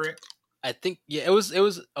 Is that correct? I think it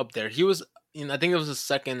was up there. He was, I think it was the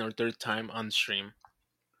second or third time on stream.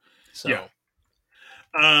 So yeah.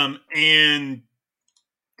 And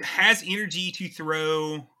has energy to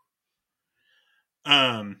throw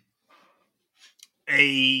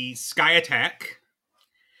a sky attack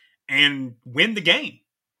and win the game.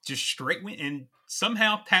 Just straight win, and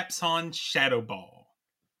somehow taps on Shadow Ball,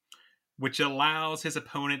 which allows his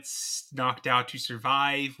opponents knocked out to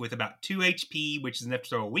survive with about 2 HP, which is enough to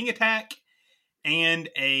throw a wing attack and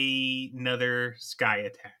another sky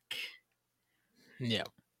attack. Yeah.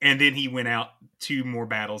 And then he went out 2 more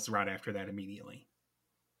battles right after that immediately.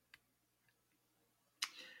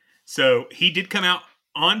 So he did come out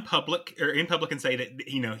in public and say that,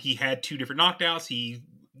 he had 2 different knockouts. He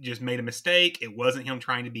just made a mistake. It wasn't him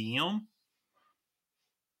trying to be him.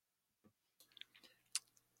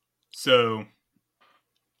 So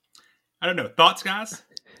I don't know. Thoughts, guys?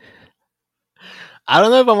 I don't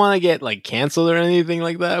know if I want to get like canceled or anything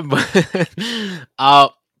like that, but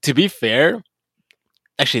to be fair,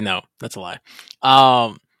 actually no, that's a lie.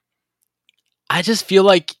 I just feel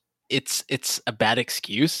like it's a bad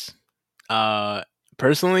excuse,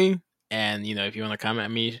 personally. And if you want to comment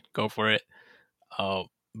at me, go for it.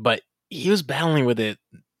 But he was battling with it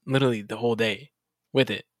literally the whole day with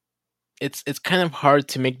it. It's kind of hard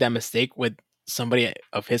to make that mistake with somebody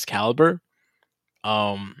of his caliber.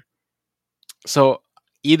 So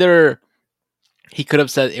either he could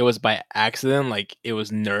have said it was by accident, like it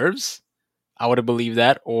was nerves. I would have believed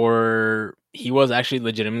that, or he was actually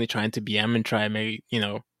legitimately trying to BM and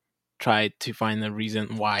try to find the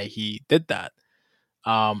reason why he did that.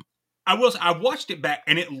 I watched it back,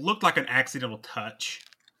 and it looked like an accidental touch.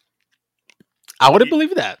 I would have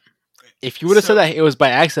believed that. If you would have said that it was by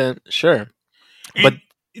accident, sure. But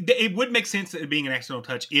it would make sense that it being an accidental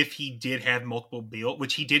touch if he did have multiple build,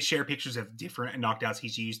 which he did share pictures of different knockdowns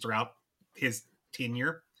he's used throughout his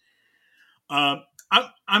tenure.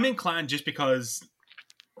 I'm inclined just because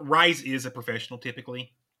Rise is a professional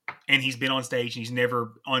typically, and he's been on stage, and he's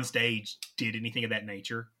never on stage did anything of that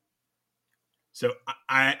nature. So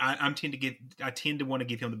I tend to want to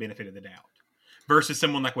give him the benefit of the doubt versus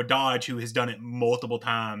someone like Wadaj who has done it multiple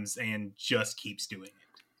times and just keeps doing it.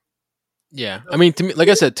 Yeah, I mean, to me, like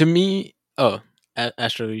I said,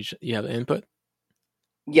 Astro, you have input?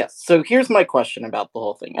 Yes. So here's my question about the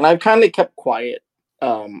whole thing, and I've kind of kept quiet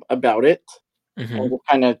about it. Mm-hmm. I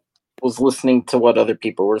kind of was listening to what other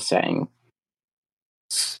people were saying.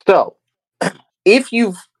 So, if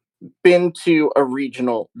you've been to a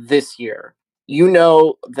regional this year, you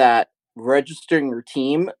know that registering your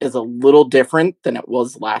team is a little different than it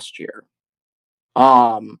was last year.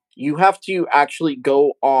 You have to actually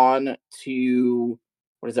go on to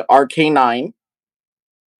RK9,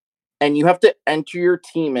 and you have to enter your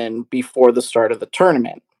team in before the start of the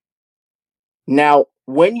tournament. Now,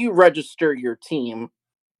 when you register your team,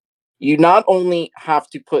 you not only have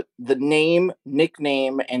to put the name,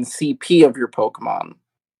 nickname, and CP of your Pokemon,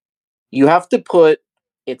 you have to put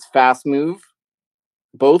its fast move,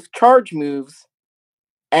 both charge moves,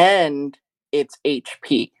 and its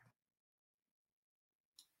HP.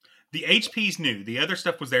 The HP's new. The other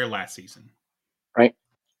stuff was there last season. Right?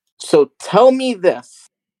 So tell me this.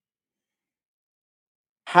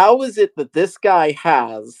 How is it that this guy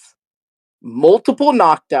has multiple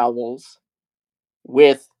Noctowls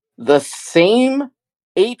with the same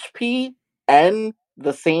HP and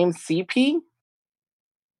the same CP?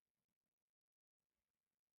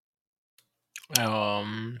 I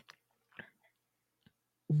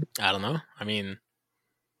don't know. I mean,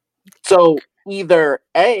 so either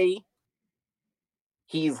A,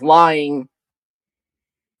 he's lying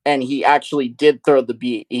and he actually did throw the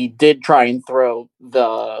beat. He did try and throw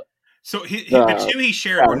the. So the two he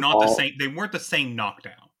shared were not the same. They weren't the same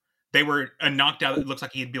knockdown. They were a knockdown that looks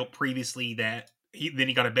like he had built previously. Then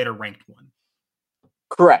he got a better ranked one.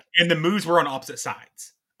 Correct. And the moves were on opposite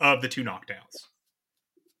sides of the two knockdowns.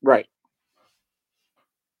 Right.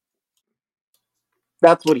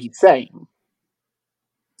 That's what he's saying.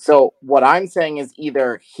 So what I'm saying is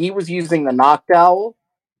either he was using the Noctowl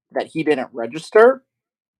that he didn't register,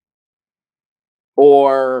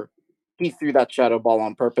 or he threw that Shadow Ball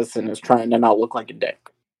on purpose and is trying to not look like a dick.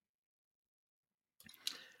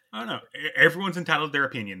 I don't know. Everyone's entitled to their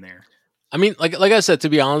opinion there. I mean, like I said, to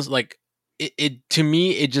be honest, like it to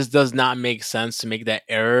me, it just does not make sense to make that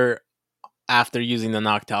error after using the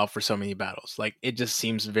Noctowl for so many battles. Like, it just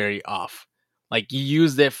seems very off. Like, you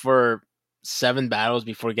used it for 7 battles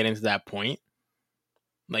before getting to that point.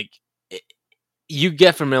 Like, you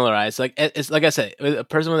get familiarized. Like, it's like I said, a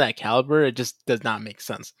person with that caliber, it just does not make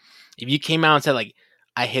sense. If you came out and said, like,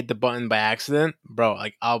 I hit the button by accident, bro,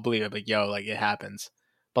 like, I'll believe it. Like, yo, like, it happens.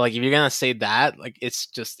 But, like, if you're gonna say that, like, it's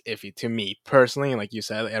just iffy to me personally. Like you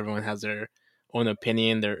said, everyone has their own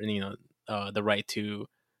opinion. Their, the right to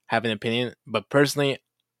have an opinion. But personally,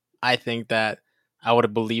 I think that I would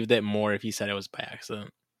have believed it more if he said it was by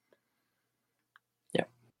accident. Yeah.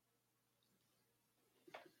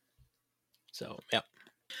 So, yeah.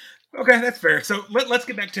 Okay, that's fair. So let's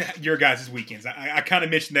get back to your guys' weekends. I kind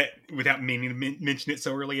of mentioned that without meaning to mention it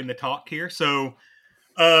so early in the talk here. So,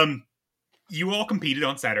 you all competed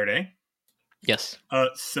on Saturday. Yes.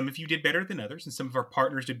 Some of you did better than others, and some of our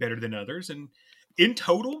partners did better than others. And in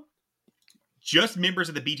total, just members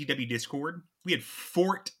of the BTW Discord, we had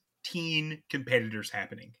 14 competitors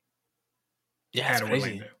happening. Yeah, that's crazy.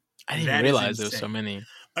 Orlando. I didn't even realize there was so many.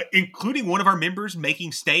 including one of our members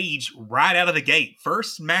making stage right out of the gate.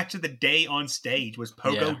 First match of the day on stage was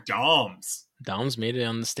Pogo Doms. Doms made it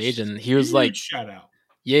on the stage, and he was like, shout out.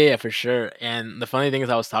 Yeah, for sure. And the funny thing is,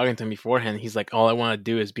 I was talking to him beforehand. He's like, all I want to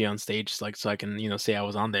do is be on stage, like, so I can, say I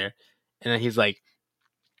was on there. And then he's like,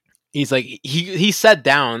 he sat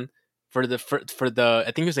down for the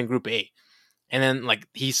I think he was in Group A, and then like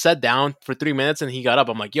he sat down for 3 minutes and he got up.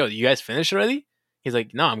 I'm like, yo, you guys finished already? He's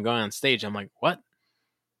like, no, I'm going on stage. I'm like, what?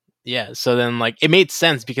 Yeah. So then like it made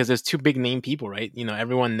sense because there's two big name people, right?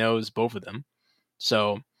 Everyone knows both of them.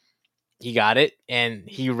 So he got it, and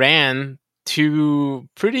he ran two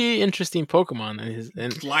pretty interesting Pokemon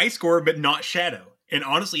and Gliscor, but not Shadow. And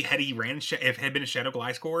honestly, had he if had been a Shadow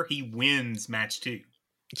Gliscor, he wins match 2.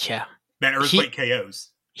 Yeah, that Earthquake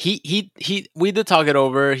KOs. We did talk it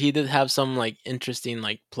over. He did have some like interesting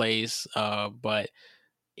like plays, but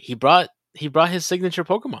he brought his signature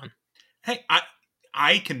Pokemon. Hey,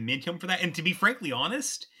 I commend him for that. And to be frankly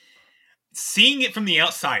honest, seeing it from the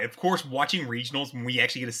outside, of course, watching regionals when we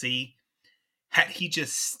actually get to see, had he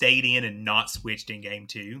just stayed in and not switched in game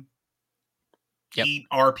 2, he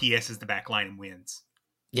RPSs the back line and wins.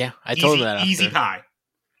 Yeah, I told him that after. Easy pie.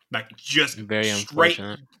 Like, just very straight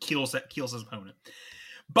kills his opponent.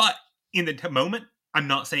 But in the moment, I'm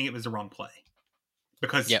not saying it was the wrong play.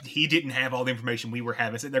 Because he didn't have all the information we were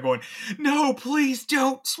having. Sitting there going, no, please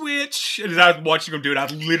don't switch. And as I was watching him do it, I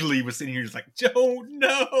literally was sitting here just like, don't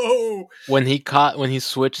know. When he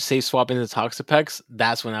switched Safe Swap into Toxapex,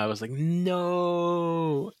 that's when I was like,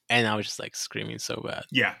 no. And I was just like screaming so bad.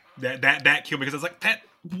 Yeah, that killed me because I was like, that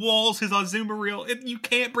walls his Azumarill. You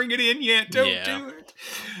can't bring it in yet. Don't do it.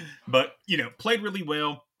 But, played really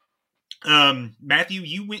well. Matthew,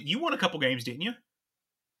 you won a couple games, didn't you?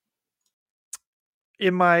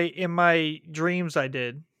 In my dreams, I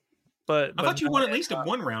did, but I thought you won at least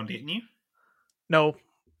one round, didn't you? No,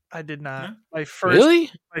 I did not. No? My first,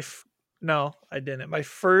 really? No, I didn't. My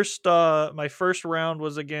first round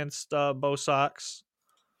was against Bosox.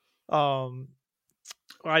 I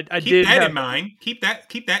keep that in mind. Keep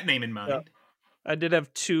that name in mind. Yeah. I did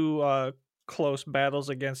have two close battles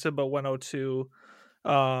against him, but 102.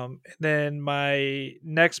 And then my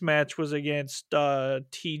next match was against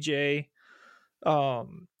TJ.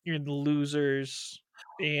 In the losers.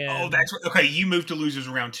 And that's okay. You moved to losers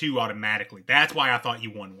round 2 automatically. That's why I thought you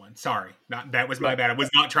won one. Sorry, that was my bad. I was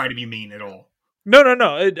not trying to be mean at all. No.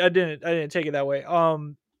 I didn't take it that way.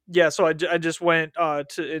 Yeah. So I just went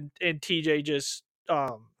to and TJ just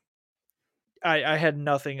I had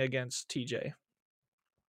nothing against TJ.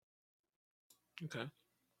 Okay.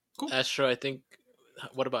 Cool. Astro, I think.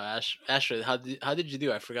 What about Astro? How did you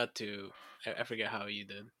do? I forget how you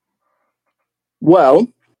did. Well,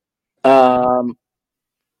 how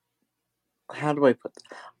do I put this?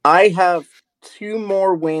 I have 2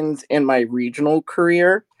 more wins in my regional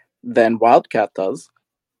career than Wildcat does.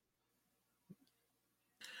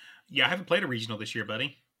 Yeah, I haven't played a regional this year,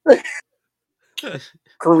 buddy.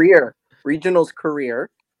 Regionals career.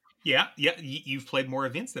 Yeah, you've played more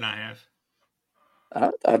events than I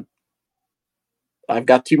have. I've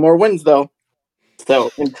got 2 more wins though.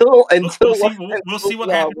 So until we'll see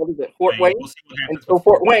what happens. What is it? Fort Wayne. Until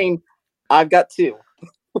Fort Wayne, I've got 2.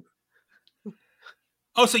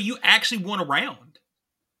 Oh, so you actually won a round?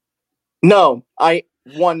 No, I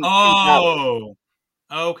won. Oh,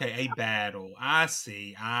 okay, a battle. I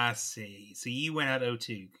see. So you went out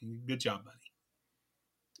 0-2. Good job,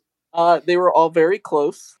 buddy. They were all very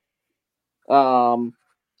close.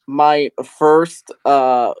 My first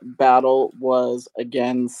battle was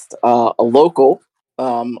against a local.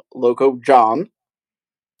 Loco John,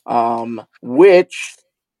 which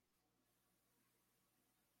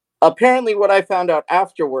apparently what I found out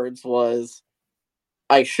afterwards was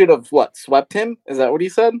I should have swept him? Is that what he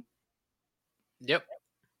said? Yep.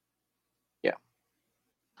 Yeah.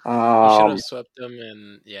 You should have swept him,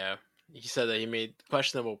 and he said that he made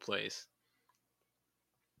questionable plays.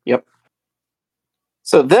 Yep.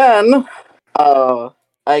 So then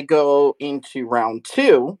I go into round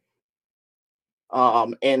 2.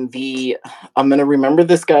 And I'm going to remember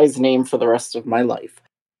this guy's name for the rest of my life.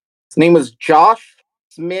 His name was Josh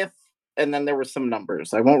Smith, and then there were some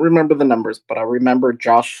numbers. I won't remember the numbers, but I remember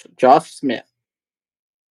Josh Smith.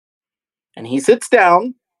 And he sits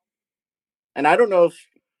down, and I don't know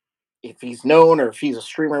if he's known or if he's a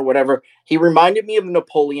streamer or whatever. He reminded me of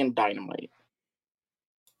Napoleon Dynamite.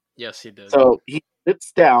 Yes, he did. So he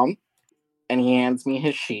sits down, and he hands me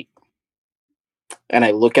his sheet. And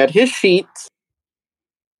I look at his sheet,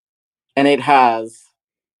 and it has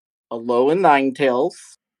a low and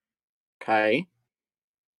Ninetales. Okay.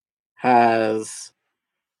 Has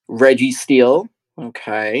Reggie Steele.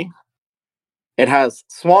 Okay. It has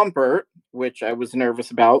Swampert, which I was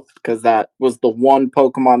nervous about because that was the one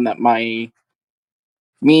Pokemon that me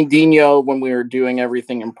and Dino, when we were doing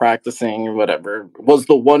everything and practicing or whatever, was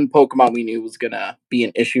the one Pokemon we knew was gonna be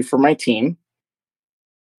an issue for my team.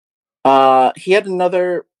 He had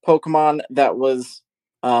another Pokemon that was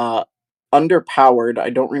uh underpowered. I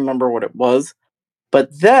don't remember what it was,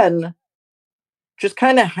 but then just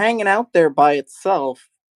kind of hanging out there by itself,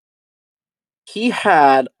 he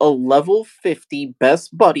had a level 50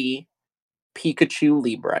 best buddy Pikachu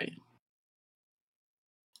Libre.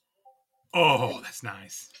 Oh, that's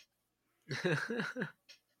nice.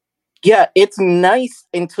 Yeah, it's nice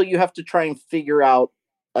until you have to try and figure out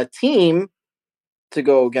a team to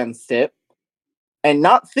go against it, and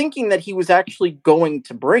not thinking that he was actually going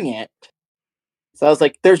to bring it. So I was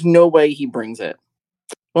like, there's no way he brings it.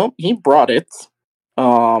 Well, he brought it.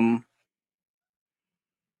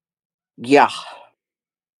 Yeah.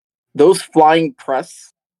 Those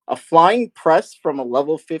a flying press from a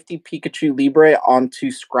level 50 Pikachu Libre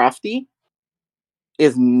onto Scrafty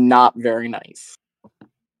is not very nice.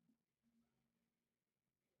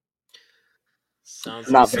 Sounds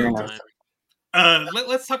Not like very a nice. time.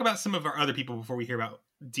 Let's talk about some of our other people before we hear about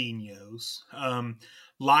Dino's.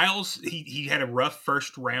 Lyles, he had a rough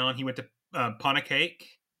first round. He went to Ponacake,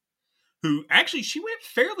 who actually she went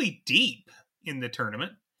fairly deep in the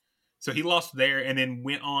tournament. So he lost there and then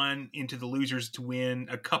went on into the losers to win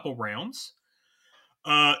a couple rounds.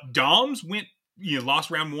 Doms lost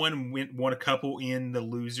round one and won a couple in the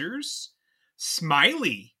losers.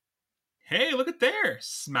 Smiley, hey, look at there.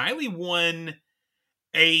 Smiley won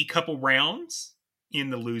a couple rounds in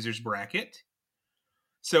the losers bracket.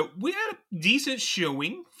 So we had a decent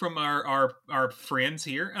showing from our friends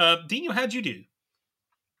here. Dino, how'd you do?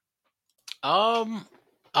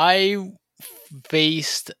 I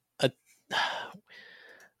faced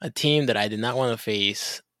a team that I did not want to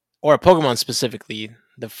face, or a Pokemon specifically,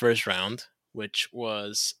 the first round, which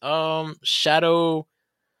was Shadow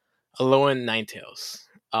Alolan Ninetales.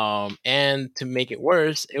 And to make it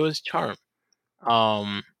worse, it was Charm.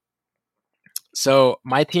 Um, so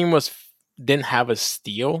my team didn't have a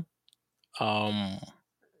steal. Um,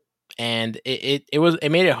 and it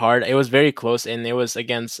made it hard. It was very close, and it was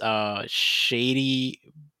against Shady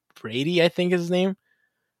Brady, I think is his name.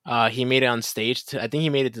 He made it on stage. I think he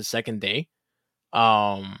made it the second day.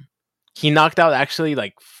 Um, he knocked out actually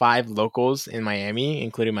like 5 locals in Miami,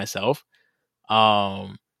 including myself.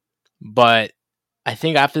 But I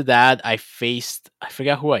think after that, I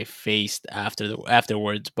forgot who I faced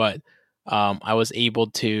afterwards, but I was able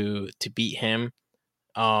to beat him.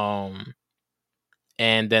 And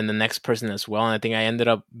then the next person as well. And I think I ended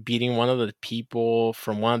up beating one of the people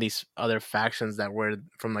from one of these other factions that were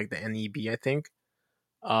from like the NEB, I think.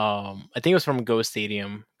 I think it was from Ghost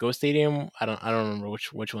Stadium. Ghost Stadium. I don't remember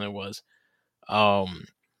which one it was.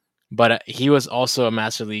 But he was also a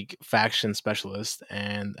Master League faction specialist,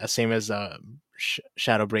 and same as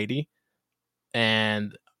Shadow Brady.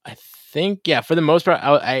 And I think, yeah, for the most part,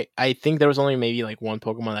 I think there was only maybe like one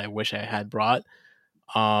Pokemon that I wish I had brought.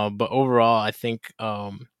 But overall, I think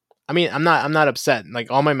I mean, I'm not upset.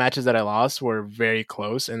 Like all my matches that I lost were very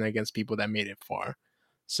close and against people that made it far.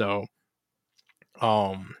 So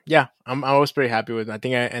yeah, I was pretty happy with it. I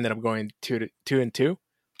think I ended up going 2-2.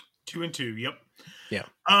 2-2, yep. Yeah.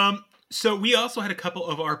 So we also had a couple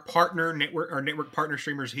of our network partner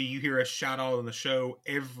streamers who you hear us shout out on the show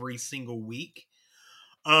every single week.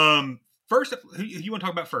 First, who you want to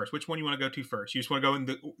talk about first? Which one you want to go to first? You just want to go in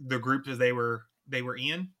the groups as they were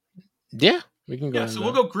in? Yeah, we can go. Yeah, so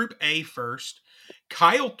we'll go Group A first.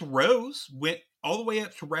 Kyle Throws went all the way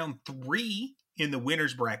up to round 3 in the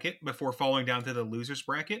winners bracket before falling down to the losers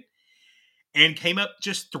bracket, and came up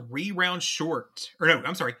just 3 rounds short. Or no,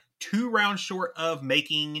 I'm sorry, 2 rounds short of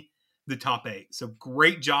making the top 8. So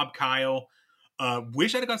great job, Kyle.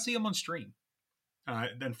 Wish I'd got to see him on stream.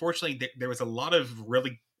 Unfortunately, there was a lot of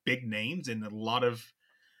really big names and a lot of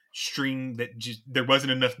stream that just there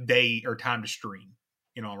wasn't enough day or time to stream.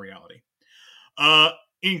 In all reality,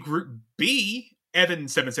 in Group B, Evan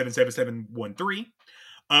 777713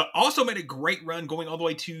 also made a great run, going all the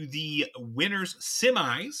way to the winners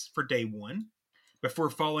semis for day 1 before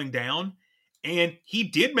falling down, and he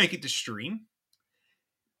did make it to stream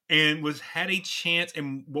and had a chance.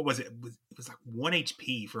 And what was it? It was like 1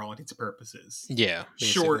 HP for all intents and purposes. Yeah,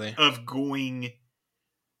 basically. Short of going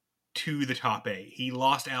to the top 8. He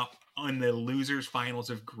lost out on the losers finals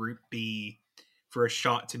of Group B for a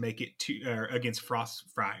shot to make it to against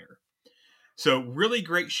Frostfire. So really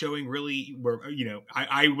great showing. Really,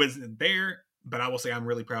 I wasn't there, but I will say I'm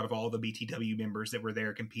really proud of all the BTW members that were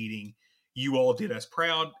there competing. you all did us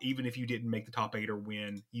proud. Even if you didn't make the top 8 or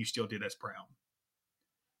win, you still did us proud.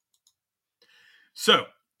 So,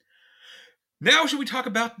 now should we talk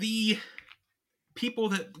about the people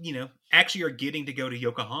that, actually are getting to go to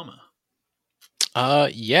Yokohama?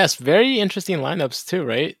 Yes, very interesting lineups too,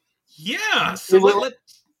 right? Yeah. So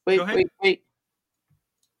wait.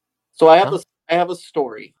 So I have a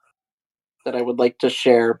story that I would like to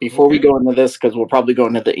share before we go into this, because we'll probably go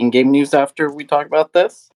into the in-game news after we talk about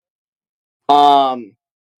this.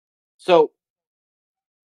 So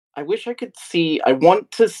I wish I could see. I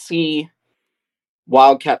want to see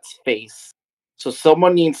Wildcat's face. So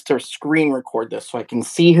someone needs to screen record this so I can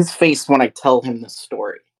see his face when I tell him this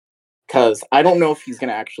story, because I don't know if he's going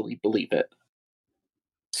to actually believe it.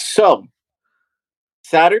 So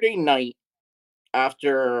Saturday night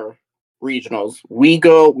after regionals, we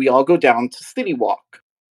all go down to City Walk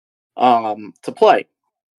to play.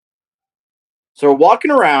 So we're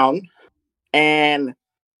walking around, and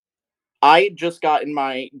I had just gotten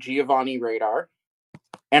my Giovanni radar,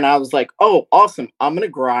 and I was like, oh, awesome, I'm going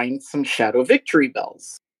to grind some Shadow Victory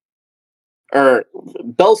bells. Or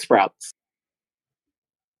bell sprouts.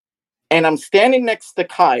 And I'm standing next to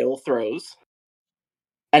Kyle Throws,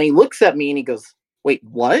 and he looks at me and he goes, wait,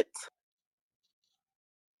 what?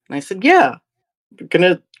 And I said, yeah, we're going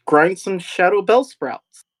to grind some Shadow Bell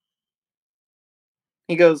Sprouts.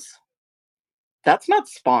 He goes, that's not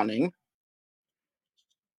spawning.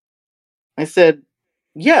 I said,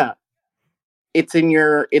 yeah, it's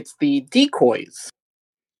the decoys.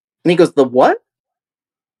 And he goes, the what?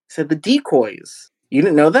 I said, the decoys. You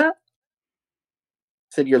didn't know that?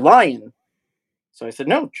 I said, you're lying. So I said,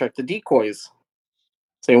 no, check the decoys.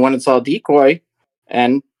 So he went and saw a decoy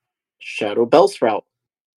and Shadow Bell Sprout.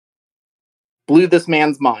 Blew this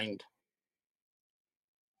man's mind.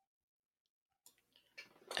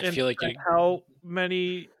 I feel like how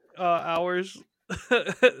many hours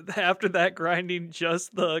after that grinding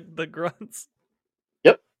just the grunts?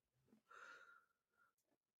 Yep.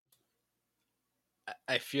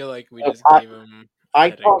 I feel like we just gave him.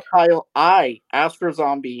 I taught Kyle. Astro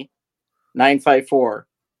Zombie 954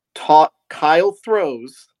 taught Kyle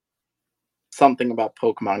Throws something about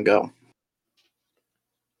Pokemon Go.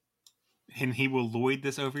 And he will lloyd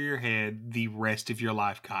this over your head the rest of your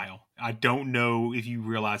life, Kyle. I don't know if you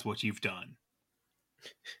realize what you've done.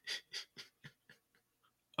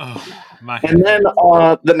 Oh, my head. And then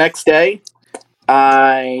the next day,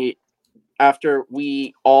 after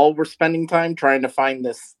we all were spending time trying to find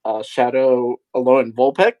this Shadow Alolan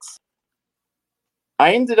Vulpix,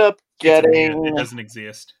 I ended up getting... It doesn't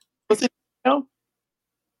exist. Was it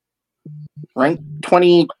rank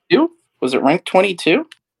 22? Was it rank 22?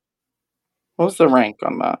 What was the rank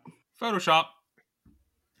on that? Photoshop.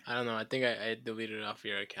 I don't know. I think I deleted it off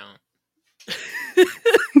your account.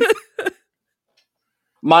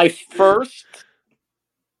 My first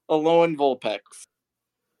Alolan Vulpix.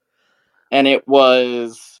 And it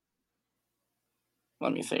was...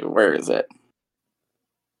 Let me see. Where is it?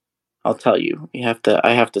 I'll tell you. I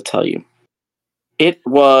have to tell you. It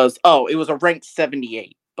was... Oh, it was a rank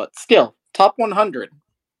 78. But still, top 100.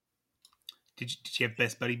 Did you have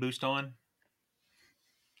Best Buddy boost on?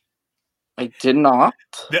 I did not.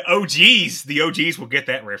 The OGs will get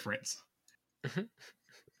that reference.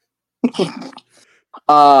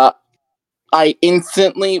 I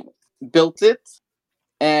instantly built it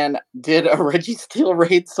and did a Registeel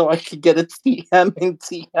raid so I could get a TM and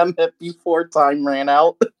TM it before time ran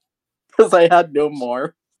out because I had no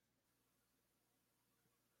more.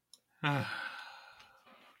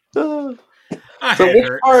 So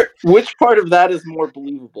which part of that is more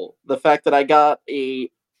believable? The fact that I got a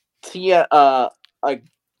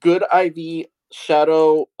good IV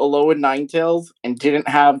Shadow Alolan Ninetales and didn't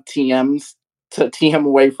have TMs to TM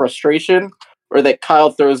away frustration, or that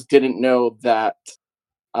Kyle Throws didn't know that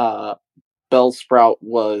Bellsprout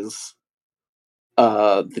was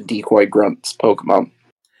the decoy grunts Pokemon.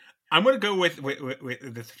 I'm going to go with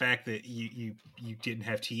the fact that you didn't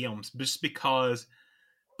have TMs just because.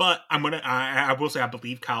 But I will say I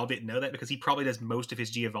believe Kyle didn't know that because he probably does most of his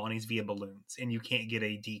Giovannis via balloons, and you can't get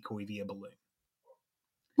a decoy via balloon.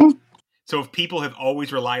 So if people have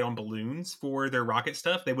always relied on balloons for their rocket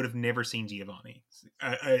stuff, they would have never seen Giovanni,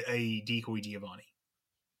 a decoy Giovanni.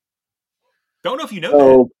 Don't know if you know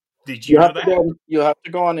that. Did you know that? You have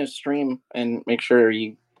to go on his stream and make sure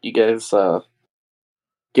you guys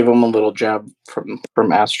give him a little jab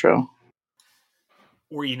from Astro.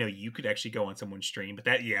 Or, you could actually go on someone's stream, but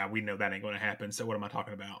we know that ain't going to happen. So what am I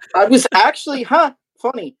talking about? I was actually,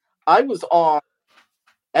 funny. I was on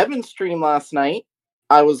Evan's stream last night.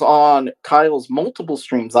 I was on Kyle's multiple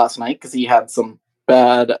streams last night because he had some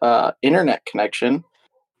bad internet connection.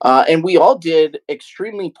 And we all did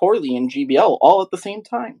extremely poorly in GBL all at the same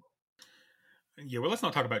time. Yeah, well, let's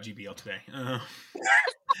not talk about GBL today.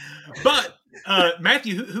 But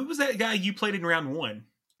Matthew, who was that guy you played in round 1?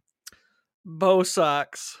 Bo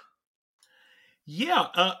Sox. Yeah.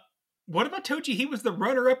 What about Tochi? He was the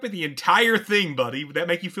runner-up of the entire thing, buddy. Would that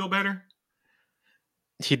make you feel better?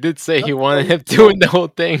 He did say he wanted him doing the whole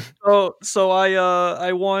thing. So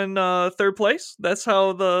I won 3rd place. That's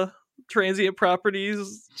how the transient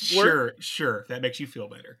properties work. Sure. That makes you feel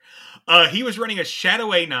better. He was running a Shadow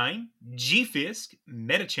A9, G-Fisk,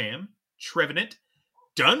 Metacham, Trevenant,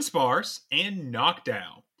 Dunsparce, and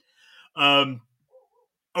Knockdown.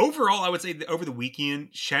 Overall, I would say that over the weekend,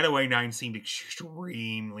 Shadow A9 seemed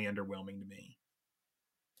extremely underwhelming to me.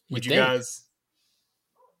 Would you guys?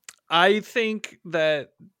 I think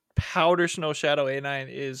that Powder Snow Shadow A9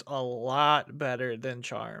 is a lot better than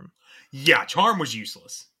Charm. Yeah, Charm was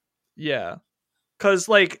useless. Yeah. Because,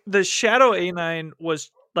 like, the Shadow A9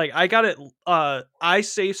 was, like, I got it, I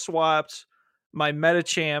safe swapped my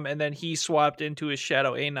Metacham, and then he swapped into his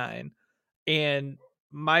Shadow A9. And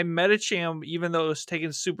my Metacham, even though it was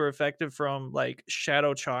taken super effective from, like,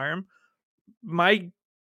 Shadow Charm, my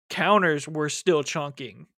counters were still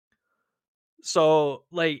chunking. So,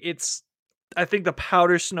 like, I think the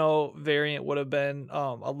Powder Snow variant would have been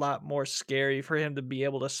a lot more scary for him to be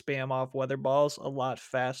able to spam off Weather Balls a lot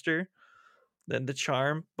faster than the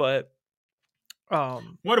Charm. But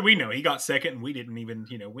what do we know? He got second, and we didn't even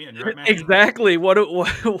win, right, Matthew? Exactly. What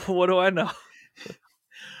do I know?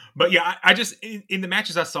 But yeah, I just in the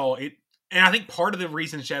matches I saw it, and I think part of the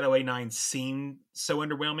reason Shadow A9 seemed so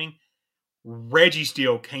underwhelming,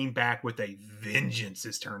 Registeel came back with a vengeance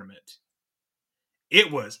this tournament.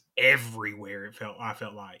 It was everywhere. I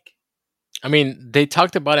felt like. I mean, they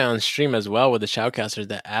talked about it on stream as well with the Shoutcasters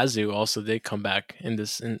that Azu also did come back in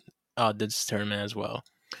this tournament as well.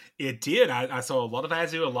 It did. I saw a lot of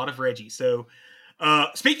Azu, a lot of Reggie. So,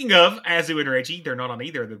 speaking of Azu and Reggie, they're not on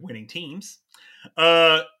either of the winning teams.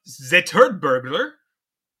 Zetterburglar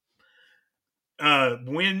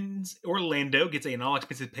wins Orlando, gets an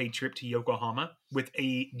all-expenses paid trip to Yokohama with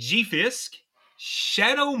a G-Fisk,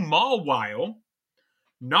 Shadow Mawile,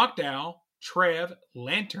 Knockdown, Trev,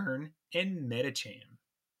 Lantern, and Metacham.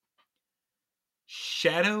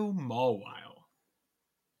 Shadow Mawile.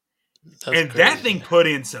 And crazy. That thing put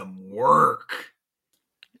in some work.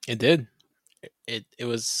 It did. It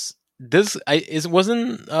was this. It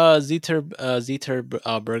wasn't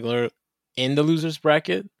Zeter Burglar in the losers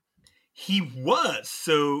bracket. He was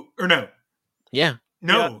or no? Yeah.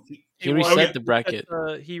 No. Yeah. He reset the bracket.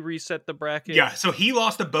 He reset the bracket. Yeah, so he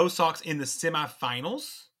lost to Bo Sox in the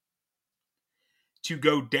semifinals to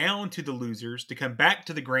go down to the losers, to come back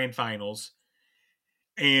to the grand finals,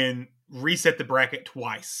 and reset the bracket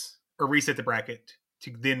twice. Or reset the bracket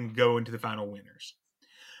to then go into the final winners.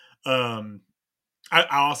 I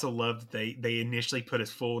also love that they initially put his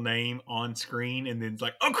full name on screen and then it's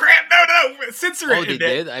like, oh crap, no, censor it. Oh, they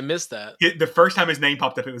did? I missed that. The first time his name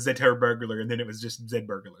popped up, it was Zetterburglar, and then it was just Zed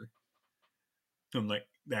Burglar. I'm like,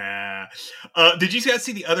 nah. Did you guys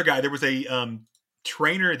see the other guy? There was a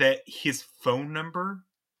trainer that his phone number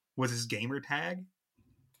was his gamer tag.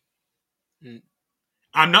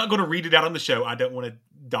 I'm not going to read it out on the show. I don't want to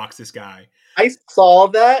dox this guy. I saw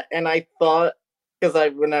that, and I thought, because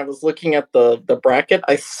when I was looking at the bracket,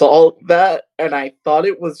 I saw that, and I thought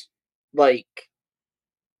it was like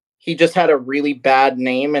he just had a really bad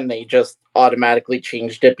name, and they just automatically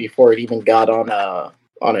changed it before it even got on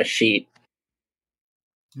a sheet.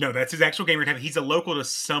 No, that's his actual gamer tag. He's a local to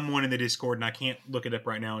someone in the Discord, and I can't look it up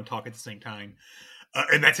right now and talk at the same time.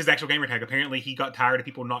 And that's his actual gamer tag. Apparently, he got tired of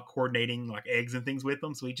people not coordinating like eggs and things with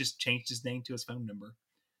him, so he just changed his name to his phone number.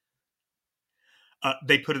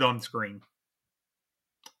 They put it on the screen.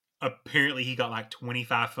 Apparently, he got like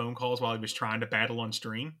 25 phone calls while he was trying to battle on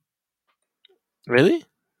stream. Really?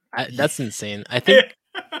 That's insane. I think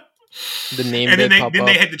the name and then pop up.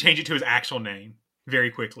 They had to change it to his actual name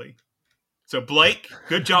very quickly. So Blake,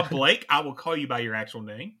 good job, Blake. I will call you by your actual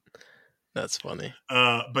name. That's funny.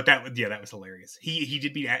 But that was hilarious. He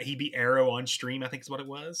beat Arrow on stream, I think is what it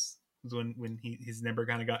was. It was when his number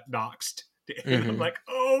kind of got doxed. Mm-hmm. I'm like,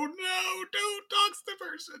 oh no, don't dox the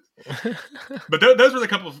person. But those were a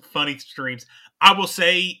couple of funny streams. I will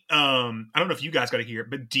say, I don't know if you guys got to hear it,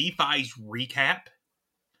 but DeFi's recap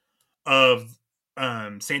of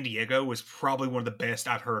San Diego was probably one of the best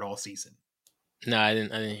I've heard all season. No, I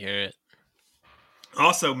didn't hear it.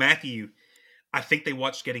 Also, Matthew, I think they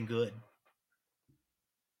watched Getting Good.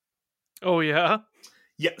 Oh, yeah?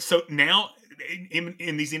 Yeah, so now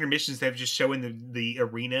in these intermissions, they've just showing the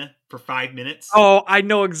arena for 5 minutes. Oh, I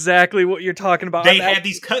know exactly what you're talking about. They have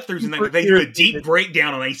these cut throughs and they do a deep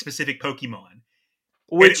breakdown on a specific Pokemon.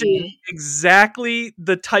 Which is exactly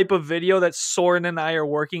the type of video that Soren and I are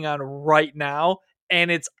working on right now,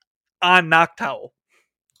 and it's on Noctowl.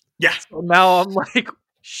 Yeah. So now I'm like,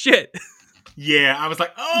 shit. Yeah, I was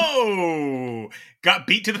like, oh, got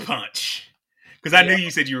beat to the punch. Because I knew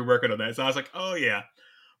you said you were working on that. So I was like, oh, yeah.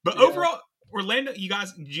 But overall, Orlando, you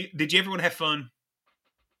guys, did you everyone have fun?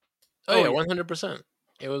 Oh, yeah, 100%.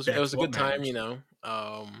 It was a good time, matters.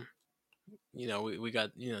 We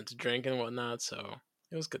got, to drink and whatnot, so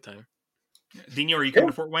it was a good time. Dino, are you coming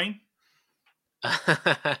to Fort Wayne?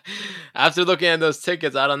 After looking at those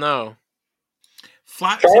tickets, I don't know.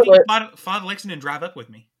 Fly to Lexington and drive up with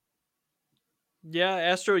me. Yeah,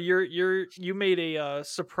 Astro, you made a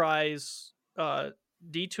surprise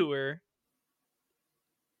detour.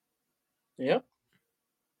 Yep.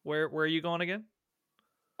 Where are you going again?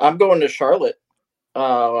 I'm going to Charlotte.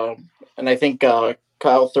 And I think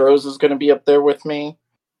Kyle Throws is going to be up there with me.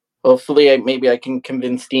 Hopefully, maybe I can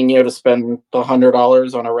convince Dino to spend the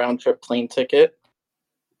 $100 on a round-trip plane ticket.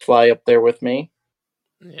 Fly up there with me.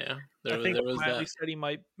 Yeah. I think Matthew said he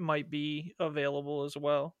might be available as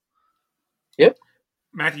well. Yep.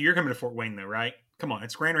 Matthew, you're coming to Fort Wayne, though, right? Come on,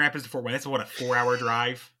 it's Grand Rapids to Fort Wayne. That's, what, a 4-hour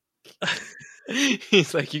drive?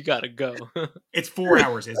 He's like, you gotta go. It's 4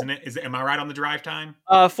 hours, isn't it? Am I right on the drive time?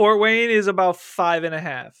 Fort Wayne is about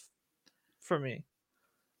 5.5 for me.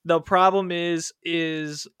 The problem is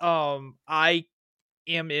I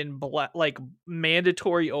am in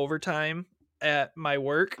mandatory overtime at my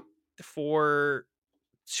work to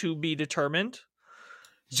be determined.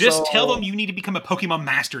 Just tell them you need to become a Pokemon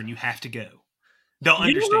master and you have to go. They'll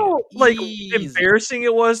understand. Embarrassing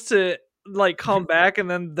it was to come back and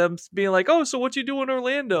then them being like, oh, so what you do in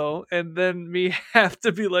Orlando? And then me have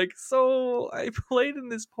to be like, so I played in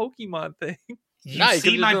this Pokemon thing.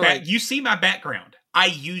 You see my background. I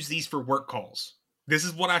use these for work calls. This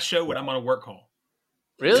is what I show when I'm on a work call.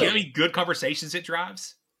 Really? See how many good conversations it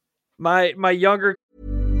drives? My younger...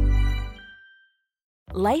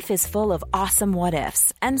 Life is full of awesome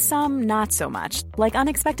what-ifs, and some not so much, like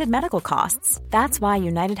unexpected medical costs. That's why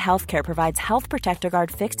United Healthcare provides Health Protector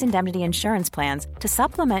Guard fixed indemnity insurance plans to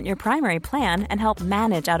supplement your primary plan and help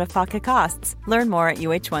manage out-of-pocket costs. Learn more at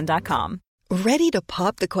uh1.com. Ready to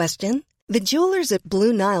pop the question? The jewelers at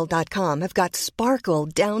BlueNile.com have got sparkle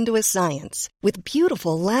down to a science with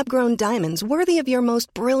beautiful lab-grown diamonds worthy of your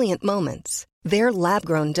most brilliant moments. Their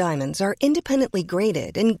lab-grown diamonds are independently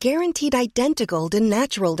graded and guaranteed identical to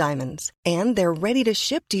natural diamonds, and they're ready to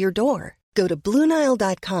ship to your door. Go to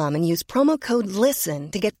BlueNile.com and use promo code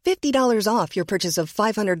LISTEN to get $50 off your purchase of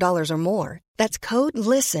 $500 or more. That's code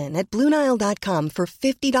LISTEN at BlueNile.com for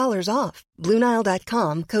 $50 off.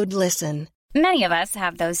 BlueNile.com, code LISTEN. Many of us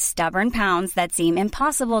have those stubborn pounds that seem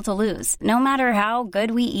impossible to lose, no matter how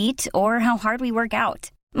good we eat or how hard we work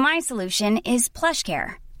out. My solution is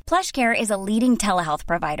PlushCare. PlushCare is a leading telehealth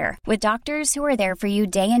provider with doctors who are there for you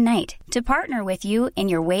day and night to partner with you in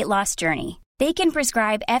your weight loss journey. They can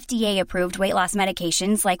prescribe FDA-approved weight loss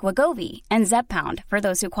medications like Wegovy and Zepbound for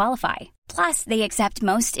those who qualify. Plus, they accept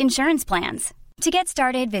most insurance plans. To get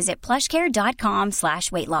started, visit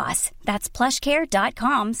plushcare.com/weightloss. That's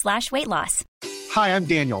plushcare.com/weightloss. Hi, I'm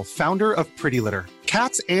Daniel, founder of Pretty Litter.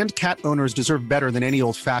 Cats and cat owners deserve better than any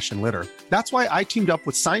old-fashioned litter. That's why I teamed up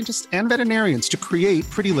with scientists and veterinarians to create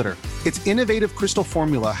Pretty Litter. Its innovative crystal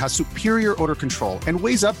formula has superior odor control and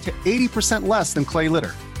weighs up to 80% less than clay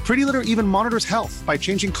litter. Pretty Litter even monitors health by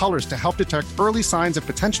changing colors to help detect early signs of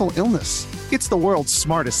potential illness. It's the world's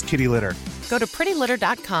smartest kitty litter. Go to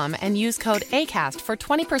prettylitter.com and use code ACAST for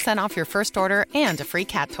 20% off your first order and a free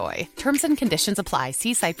cat toy. Terms and conditions apply.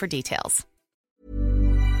 See site for details.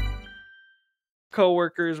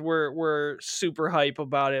 Coworkers were super hype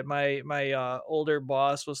about it. My older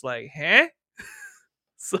boss was like, huh?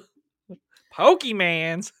 So,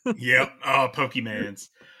 Pokemans. Yep. Oh, Pokemans.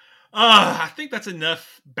 I think that's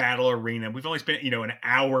enough Battle Arena. We've only spent, an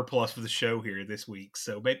hour plus for the show here this week.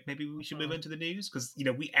 So maybe we should move into the news because,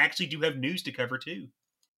 we actually do have news to cover too.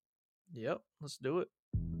 Yep. Let's do it.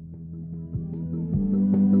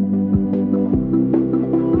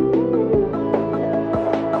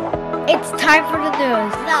 It's time for the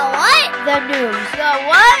news. The what? The news. The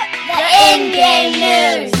what? The in-game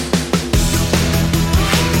news.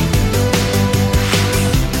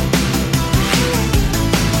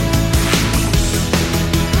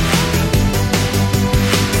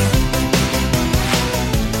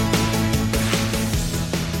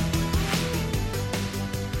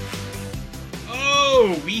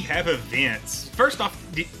 Oh, we have events. First off,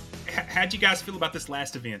 how'd you guys feel about this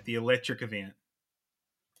last event, the electric event?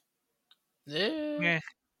 Yeah.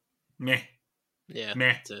 Meh. Yeah.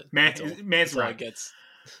 Meh. That's it. Meh. That's all. Meh's That's all right. it gets.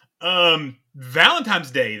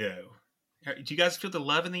 Valentine's Day, though. Do you guys feel the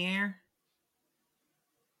love in the air?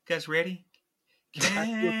 You guys ready?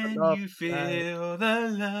 Can you feel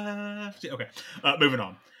the love? Okay, moving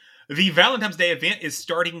on. The Valentine's Day event is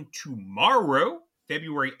starting tomorrow,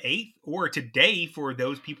 February 8th, or today for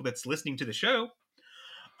those people that's listening to the show,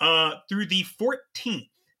 through the 14th.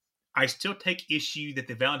 I still take issue that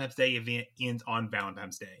the Valentine's Day event ends on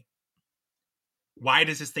Valentine's Day. Why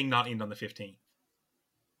does this thing not end on the 15th?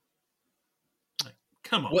 Like,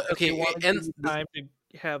 come on. What, okay, it ends time to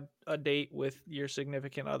have a date with your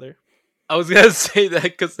significant other. I was gonna say that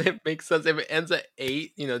because it makes sense. If it ends at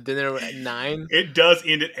 8, dinner at 9. It does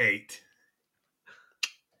end at 8.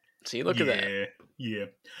 See, look at that. Yeah.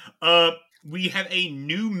 We have a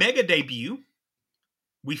new Mega debut.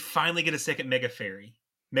 We finally get a second Mega Fairy.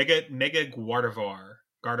 Mega Gardevoir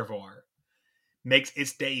makes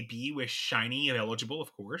its debut with Shiny eligible,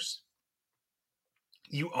 of course.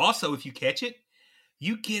 You also, if you catch it,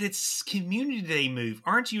 you get its Community Day move.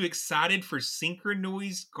 Aren't you excited for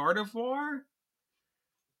Synchronoise Gardevoir?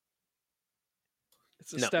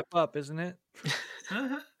 It's a step up, isn't it?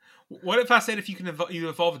 Uh-huh. What if I said if you can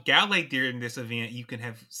evolve Gallade during this event, you can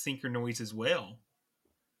have Synchronoise as well?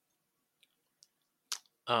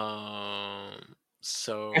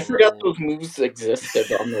 So I forgot those moves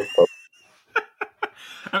existed on their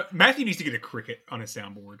Matthew needs to get a cricket on his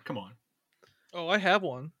soundboard. Come on. Oh, I have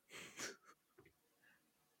one.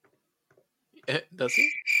 Does he?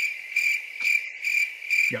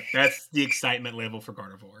 Yep, that's the excitement level for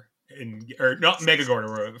Gardevoir. Or not Mega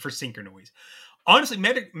Gardevoir, for Synchronoise. Honestly,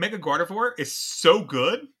 Mega Gardevoir is so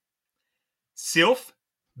good. Sylph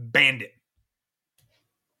banned it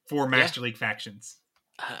for Master League factions.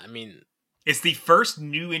 I mean, it's the first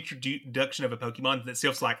new introduction of a Pokemon that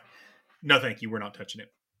Sylph's like, no, thank you, we're not touching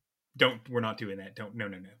it. We're not doing that. No.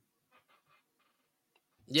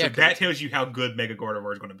 Yeah, so that tells you how good Mega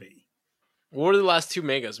Gardevoir is going to be. What were the last two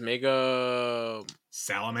Megas? Mega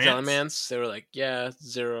Salamence. They were like,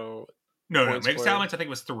 0. No. Mega Salamence, I think it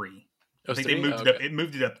was 3. I think 3? They moved it up. It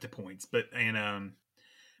moved it up to points, but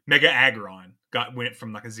Mega Aggron went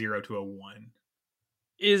from like a 0 to a 1.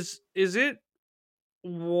 Is it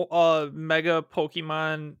Mega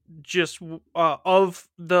Pokemon just of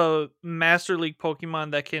the Master League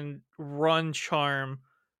Pokemon that can run Charm?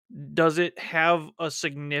 Does it have a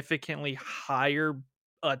significantly higher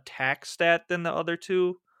attack stat than the other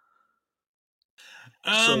two?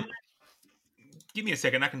 Give me a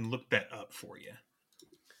second. I can look that up for you.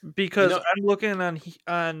 Because I'm looking on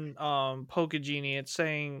Pokegenie, it's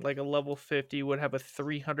saying like a level 50 would have a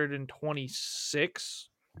 326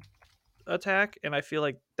 attack, and I feel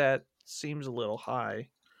like that seems a little high.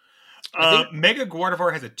 Mega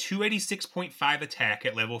Gardevoir has a 286.5 attack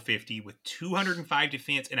at level 50 with 205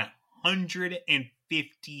 defense and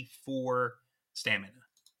 154 stamina.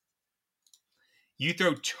 You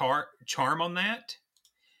throw Charm on that,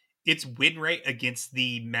 its win rate against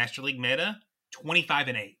the Master League meta,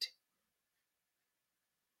 25-8.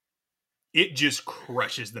 It just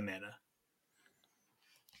crushes the meta.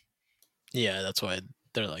 Yeah, that's why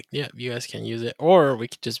they're like, yeah, you guys can use it. Or we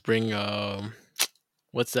could just bring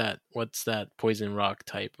what's that poison rock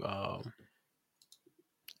type?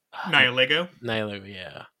 Nihilego,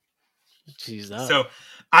 yeah. Jeez, that. So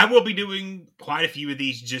I will be doing quite a few of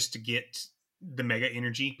these just to get the Mega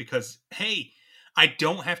Energy because, hey, I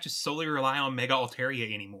don't have to solely rely on Mega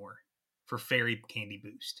Altaria anymore for Fairy Candy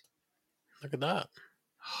Boost. Look at that.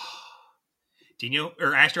 Dino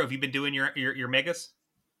or Astro, have you been doing your Megas?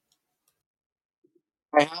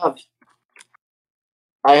 I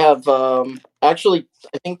have actually,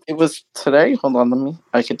 I think it was today. Hold on,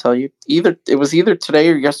 I can tell you. It was either today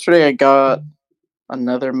or yesterday I got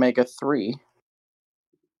another Mega 3.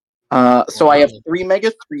 So I have 3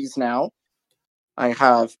 Mega 3s now. I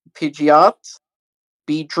have Pidgeot,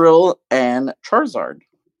 Beedrill, and Charizard.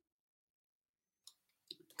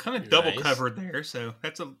 Kind of double covered there, so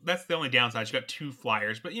that's the only downside. You got 2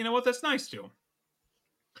 flyers, but you know what? That's nice too.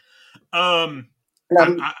 I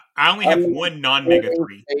only have 1 non-Mega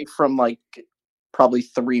 3 from like probably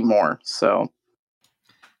 3 more. So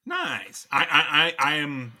nice. I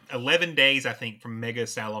am 11 days, I think, from Mega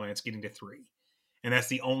Salamence getting to 3, and that's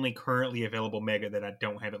the only currently available Mega that I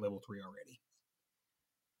don't have at level 3 already.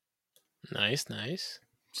 Nice.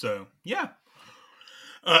 So yeah.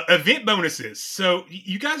 Event bonuses. So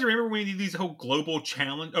you guys remember when we did these whole global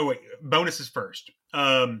challenge? Oh wait, bonuses first.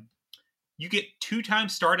 You get 2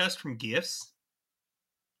 times Stardust from gifts,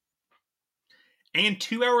 and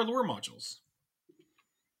 2-hour lure modules.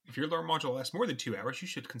 If your lure module lasts more than 2 hours, you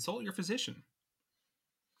should consult your physician.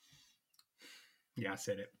 Yeah, I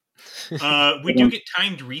said it. We do get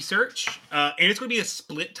timed research, and it's going to be a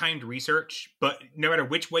split timed research, but no matter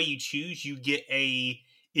which way you choose, you get a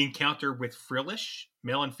encounter with Frillish,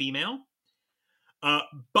 male and female.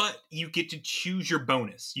 But you get to choose your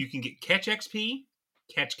bonus. You can get catch XP,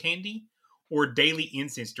 catch candy, or daily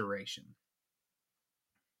incense duration.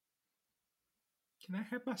 Can I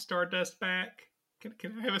have my Stardust back? Can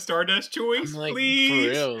I have a Stardust choice, I'm like, please? for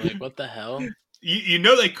real, like what the hell? You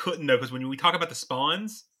know they couldn't though, because when we talk about the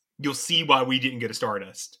spawns, you'll see why we didn't get a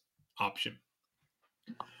Stardust option.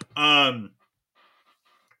 Oh,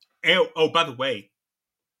 by the way,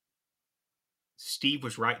 Steve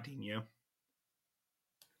was right, Dino.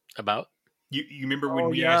 About? You remember when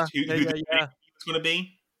we asked who the yeah. was going to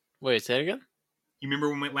be? Wait, say it again? You remember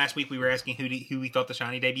when last week we were asking who we thought the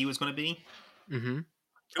shiny debut was going to be? Mm-hmm.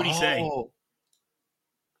 Who did he say?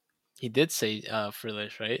 He did say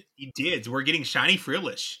Frillish, right? He did. We're getting shiny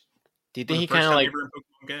Frillish. Do you think he kind of like... ever in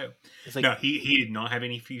Pokemon Go. Like, no, he did not have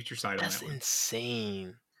any future sight on that one. That's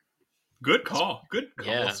insane. Good call. Good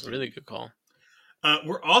call. Yeah, really good call.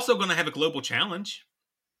 We're also going to have a global challenge.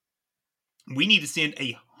 We need to send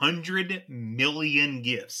 100 million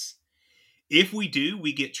gifts. If we do,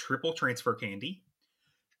 we get triple transfer candy,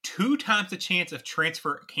 2 times the chance of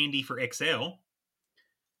transfer candy for XL.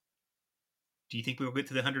 Do you think we'll get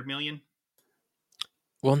to the 100 million?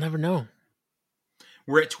 We'll never know.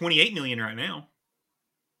 We're at 28 million right now.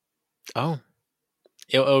 Oh.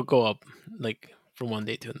 It'll go up like from one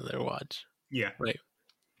day to another, watch. Yeah. Right.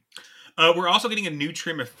 We're also getting a new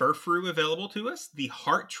trim of Furfrou available to us, the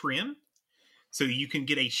Heart Trim. So you can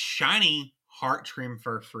get a shiny Heart Trim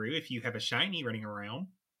Furfrou if you have a shiny running around.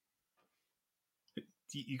 Do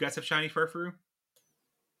you guys have shiny Furfrou?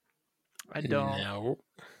 I don't.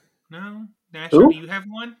 No? Nashor, do you have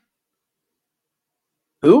one?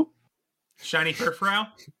 Who? Shiny Furfrou?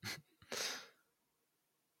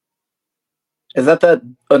 Is that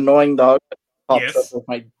annoying dog that pops Yes. up with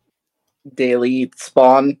my daily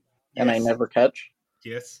spawn and I Yes. never catch?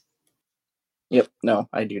 Yes. Yep. No,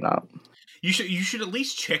 I do not. You should at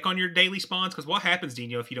least check on your daily spawns, because what happens,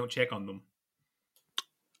 Dino, if you don't check on them?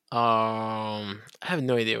 I have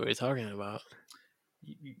no idea what you're talking about.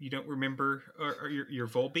 You don't remember or your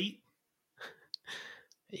Volbeat?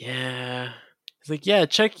 Yeah. It's like, yeah,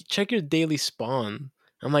 check your daily spawn.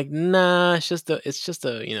 I'm like, nah, it's just a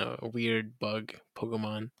a weird bug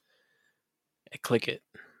Pokemon. I click it.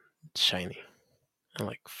 It's shiny. I'm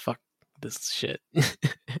like, fuck this shit.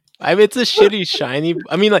 I mean, it's a shitty shiny.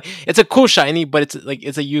 I mean, like, it's a cool shiny, but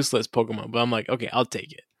it's a useless Pokemon. But I'm like, okay, I'll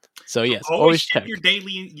take it. So yes, always check your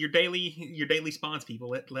daily spawns, people.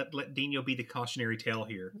 Let Dino be the cautionary tale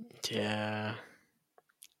here. Yeah,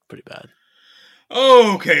 pretty bad.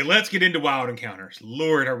 Okay, let's get into wild encounters.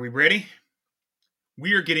 Lord, are we ready?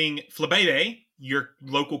 We are getting Flabebe, your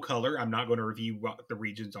local color. I'm not going to review what the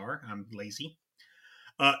regions are. I'm lazy.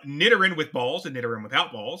 Nidoran with balls and Nidoran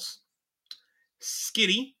without balls.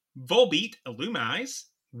 Skitty, Volbeat, Illumise,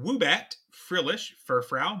 Woobat, Frillish,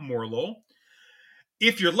 Furfrou, Morlul.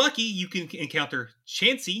 If you're lucky, you can encounter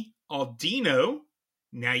Chansey, Aldino.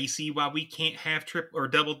 Now you see why we can't have triple or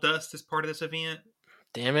double dust as part of this event.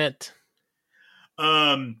 Damn it.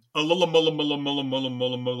 Alola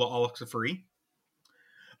Mola Oxifree.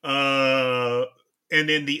 And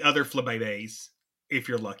then the other Flabebes, if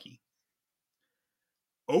you're lucky.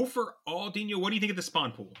 Overall, Dino, what do you think of the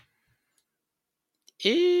spawn pool?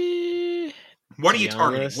 What are you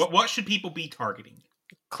targeting? What should people be targeting?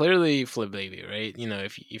 Clearly Flabebe, right? You know,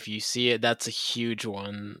 if you see it, that's a huge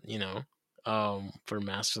one, you know, for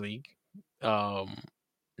Master League.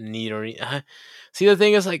 Nidoran. See, the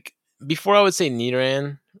thing is, like, before I would say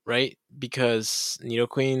Nidoran, right? Because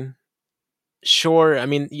Nidoqueen, sure, I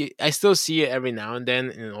mean, I still see it every now and then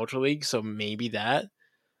in Ultra League, so maybe that.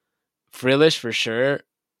 Frillish for sure.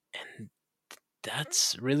 And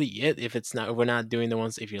that's really it. If we're not doing the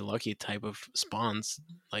ones if you're lucky type of spawns.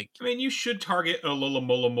 Like, I mean, you should target Alola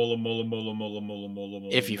Mola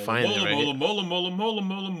if you find it, right?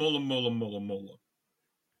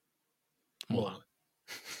 Mola.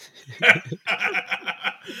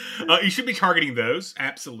 You should be targeting those,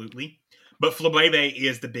 absolutely. But Flabebe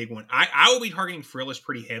is the big one. I will be targeting Frillish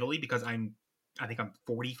pretty heavily because I think I'm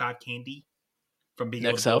 45 candy from being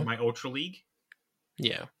able to build my Ultra League.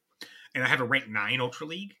 Yeah. And I have a rank 9 Ultra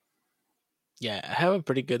League. Yeah, I have a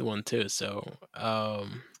pretty good one too. So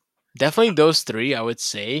definitely those 3, I would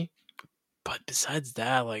say. But besides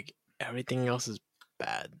that, like, everything else is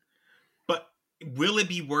bad. But will it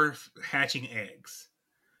be worth hatching eggs?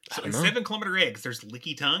 So in 7 kilometer eggs, there's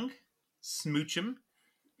Licky Tongue, Smoochum,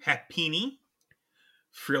 Happini,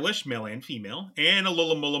 Frillish, male and female, and a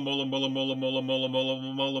Lola Mola Mola Mola Mola Mola Mola Mola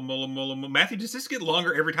Mola Mola Mola. Matthew, does this get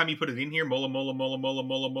longer every time you put it in here? Mola Mola Mola Mola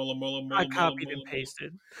Mola Mola Mola Mola. I copied and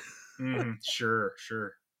pasted. Sure.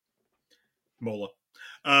 Mola.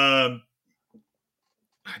 I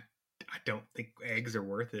don't think eggs are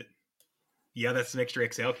worth it. Yeah, that's some extra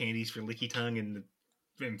XL candies for Licky Tongue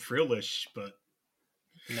and Frillish, but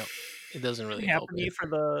no, it doesn't really help help me it. for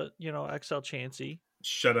the XL Chansey.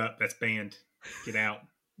 Shut up, that's banned. Get out.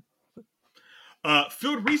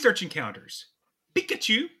 Field research encounters: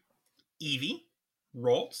 Pikachu, Eevee,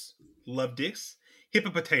 Ralts, Lovedix,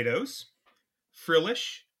 Hippopotatoes,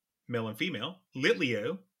 Frillish, male and female,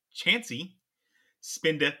 Litleo, Chansey,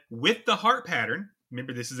 Spinda with the heart pattern.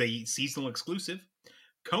 Remember, this is a seasonal exclusive.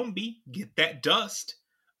 Combee, get that dust.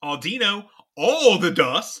 Aldino, all the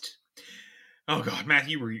dust. Oh God,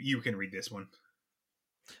 Matthew, you can read this one.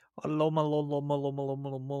 Mola.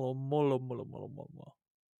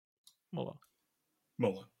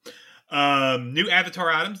 New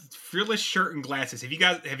avatar items: Frillish shirt and glasses. Have you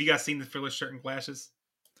guys seen the Frillish shirt and glasses?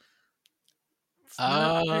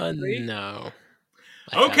 No.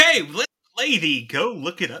 Okay, let's play the Go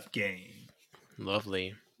Look It Up game.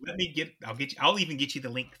 Lovely. I'll even get you the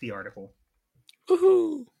link to the article.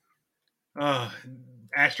 Woohoo!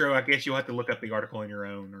 Astro, I guess you'll have to look up the article on your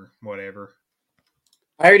own or whatever.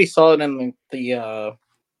 I already saw it in the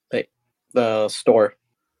store.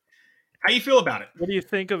 How you feel about it? What do you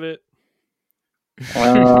think of it?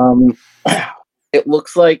 It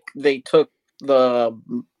looks like they took the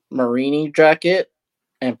Marini jacket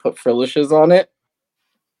and put frillishes on it,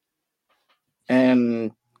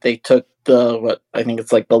 and they took I think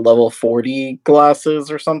it's like the level 40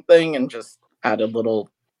 glasses or something, and just added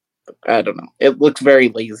little. I don't know. It looks very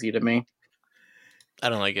lazy to me. I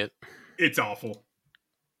don't like it. It's awful.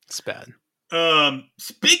 It's bad.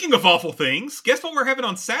 Speaking of awful things, guess what we're having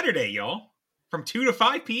on Saturday, y'all? From 2 to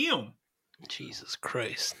 5 p.m. Jesus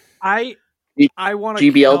Christ. I want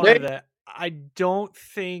to GBL counter Day? that. I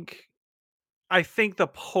think the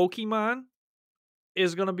Pokemon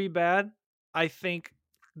is going to be bad. I think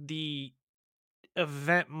the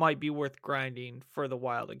event might be worth grinding for the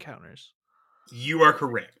wild encounters. You are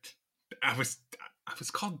correct. I was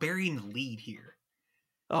called burying the lead here.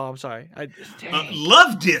 Oh, I'm sorry.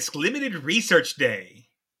 Love Disc Limited Research Day.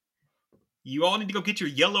 You all need to go get your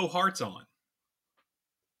yellow hearts on.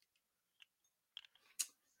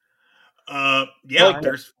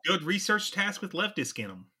 There's good research tasks with Love Disc in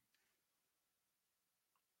them.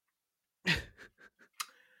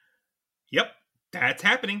 Yep, that's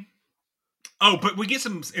happening. Oh, but we get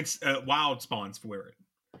some wild spawns for it.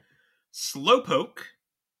 Slowpoke,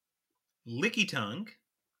 Licky Tongue,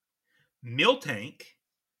 Miltank,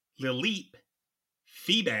 Lileep,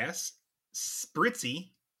 Feebas,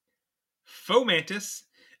 Spritzy, Fomantis,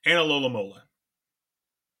 and Alola-Mola.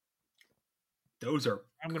 Those are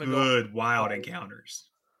good wild encounters.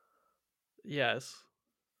 Yes.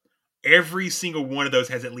 Every single one of those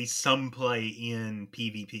has at least some play in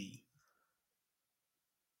PvP.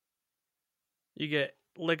 You get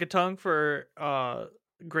Lickitung for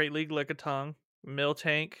Great League Lickitung,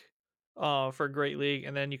 Miltank for Great League,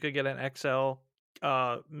 and then you could get an XL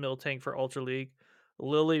Miltank for Ultra League.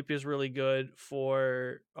 Lileep is really good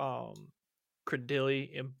for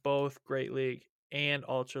Credilli in both Great League and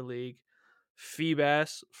Ultra League.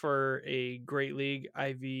 Feebas for a Great League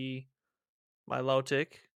IV Milotic.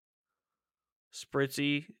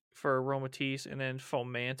 Spritzy for Aromatisse, and then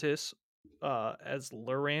Fomantis as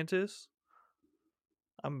Lurantis.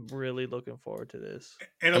 I'm really looking forward to this.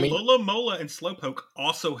 And Alola-Mola and Slowpoke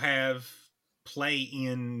also have play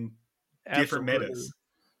in different metas.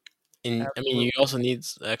 You also need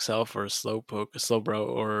XL for Slowpoke, Slowbro,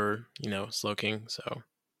 or Slowking. So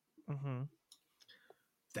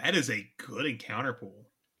that is a good encounter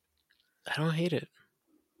pool. I don't hate it.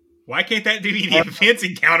 Why can't that be the events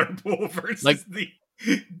encounter pool versus the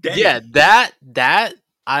day? Yeah, that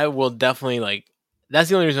I will definitely That's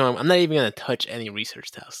the only reason I'm not even gonna touch any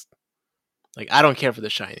research test. I don't care for the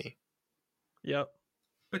shiny. Yep.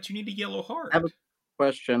 But you need a yellow heart. I have a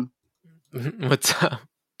question. What's up?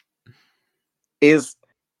 Is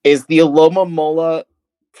the Alola-Mola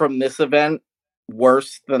from this event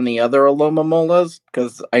worse than the other Alola-Molas?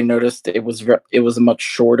 Because I noticed it was a much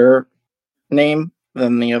shorter name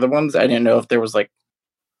than the other ones. I didn't know if there was the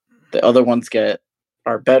other ones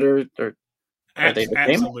are better, or are they the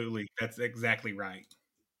same? Absolutely, that's exactly right.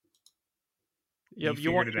 Yep,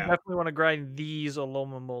 you definitely want to grind these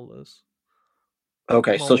Alola-Molas.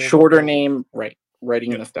 Okay, so shorter name, right?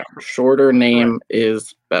 writing this down. Shorter name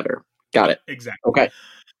is better. Got it. Exactly. Okay.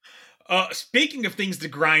 Speaking of things to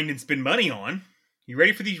grind and spend money on, you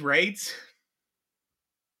ready for these raids?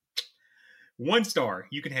 1 star.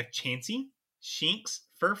 You can have Chansey, Shinx,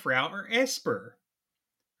 Furfrou, or Esper.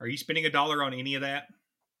 Are you spending $1 on any of that?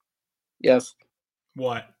 Yes.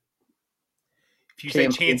 What? If you say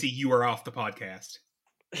Chansey, you are off the podcast.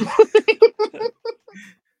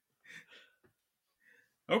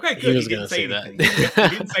 Okay, good. He was He didn't say anything. He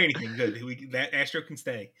didn't say anything. Good. That Astro can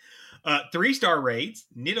stay. 3-star raids: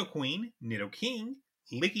 Nidoqueen, Nidoking,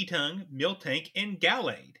 Lickitung, Miltank, and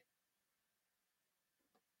Gallade.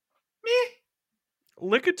 Meh.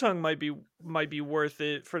 Lickitung might be worth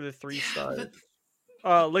it for the 3-star.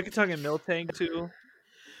 Lickitung and Miltank too.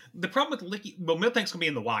 The problem with Miltank's gonna be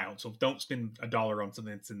in the wild, so don't spend $1 on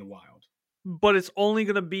something that's in the wild. But it's only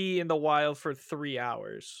gonna be in the wild for 3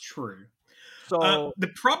 hours. True. So the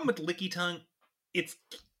problem with Lickitung, it's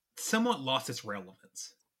somewhat lost its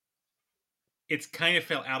relevance. It's kind of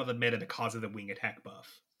fell out of the meta because of the wing attack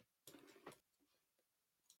buff.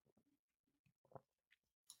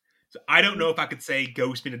 So I don't know if I could say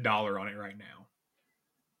go spend $1 on it right now.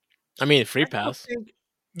 I mean, free pass.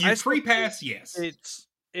 Free pass, yes.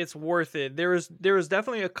 It's worth it. There was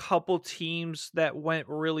definitely a couple teams that went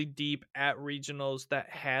really deep at regionals that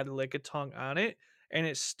had Lickitung on it, and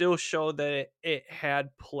it still showed that it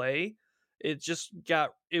had play. It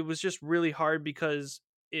was just really hard because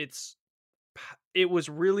it was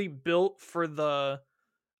really built for the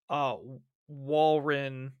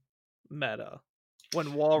Walrein meta. When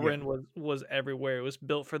Walrein was everywhere, it was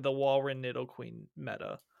built for the Walrein Nidoqueen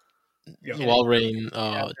meta. Yeah. Walrein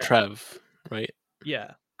Trev, right?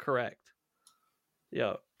 Yeah, correct.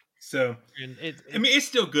 Yeah. So I mean, it's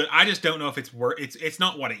still good. I just don't know if it's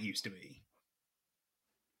not what it used to be.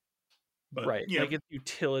 But, right. Like its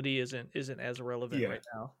utility isn't as relevant right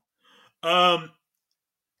now.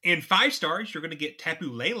 In 5 stars, you're going to get Tapu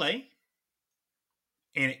Lele,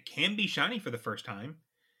 and it can be shiny for the first time.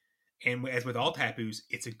 And as with all Tapus,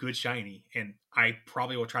 it's a good shiny, and I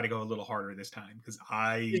probably will try to go a little harder this time because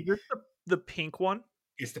Is this the pink one?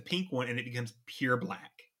 It's the pink one, and it becomes pure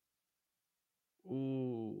black.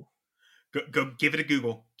 Ooh. Go give it a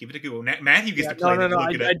Google. Give it a Google. Matthew gets to play. No.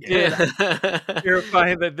 I did.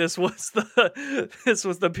 Verifying that this was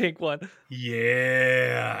the pink one.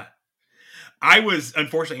 Yeah. I was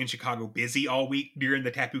unfortunately in Chicago busy all week during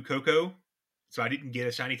the Tapu Koko, so I didn't get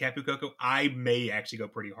a shiny Tapu Koko. I may actually go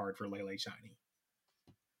pretty hard for Lele shiny.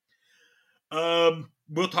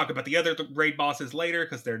 We'll talk about the other raid bosses later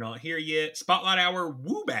because they're not here yet. Spotlight Hour,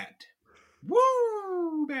 Woobat.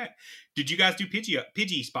 Woobat. Did you guys do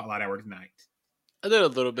Pidgey Spotlight Hour tonight? I did a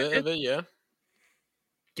little bit of it, yeah.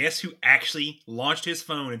 Guess who actually launched his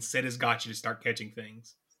phone and set his gotcha to start catching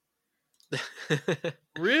things?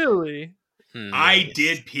 Really? Nice. I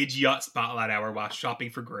did Pidgeot Spotlight Hour while shopping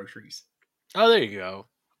for groceries. Oh, there you go.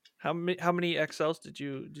 How many XLs did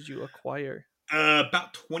you acquire?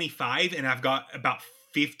 About 25, and I've got about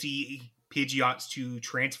 50 Pidgeots to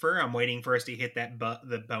transfer. I'm waiting for us to hit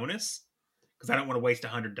the bonus because I don't want to waste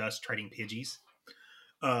 100 dust trading Pidgeys.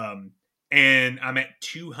 And I'm at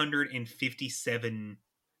 257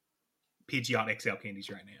 Pidgeot XL candies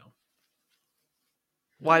right now.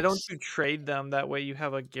 Why don't you trade them? That way you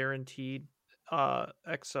have a guaranteed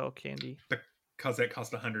XL candy. Because that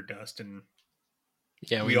costs 100 dust, and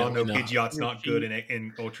yeah, we all know Pidgeot's not good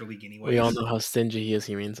in Ultra League anyway. We all know how stingy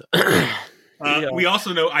he means. We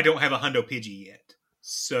also know I don't have a Hundo Pidgey yet,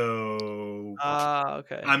 so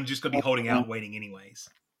okay. I'm just going to be holding out, waiting anyways.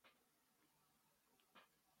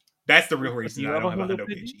 That's the real reason I don't have a Hundo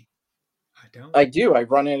Pidgey. I don't. I do. I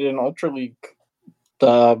run it in Ultra League.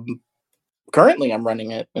 Currently, I'm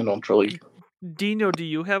running it in Ultra League. Dino, do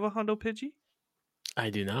you have a Hundo Pidgey? I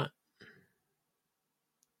do not.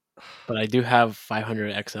 But I do have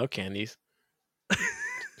 500 XL candies.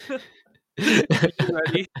 You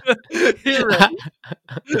ready? You're ready.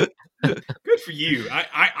 Good for you.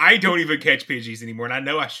 I don't even catch Pidgeys anymore, and I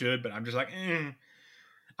know I should, but I'm just like,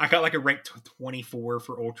 I got like a rank 24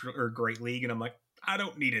 for Ultra or Great League, and I'm like, I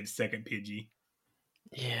don't need a second Pidgey.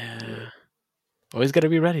 Yeah. Always got to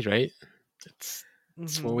be ready, right?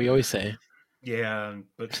 That's what we always say. Yeah,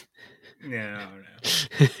 but no.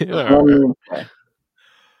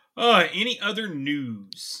 Any other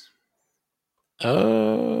news?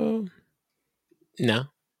 No. No.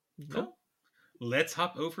 Let's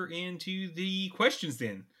hop over into the questions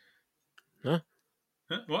then. Huh?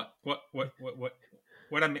 What?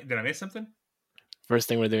 Did I miss something? First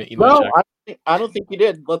thing we're doing. No, I don't think you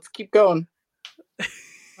did. Let's keep going.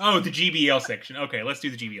 Oh, the GBL section. Okay, let's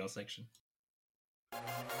do the GBL section.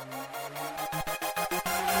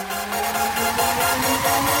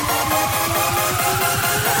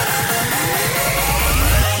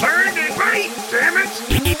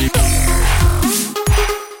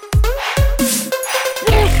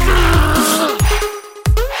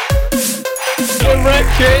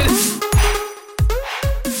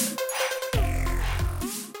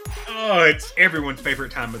 Oh, it's everyone's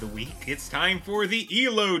favorite time of the week. It's time for the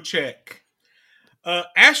ELO check.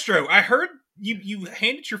 Astro, I heard you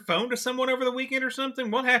handed your phone to someone over the weekend or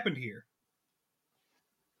something. What happened here?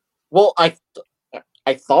 Well, I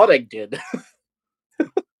thought I did.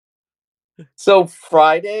 So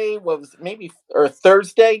Friday was or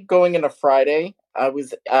Thursday going into Friday. I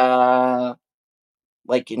was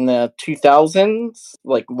like in the 2000s,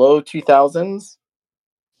 like low 2000s.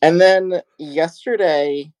 And then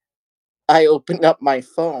yesterday I opened up my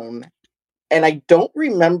phone and I don't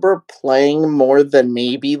remember playing more than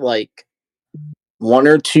maybe like 1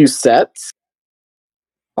 or 2 sets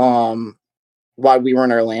while we were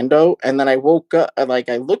in Orlando, and then I woke up, like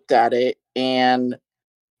I looked at it and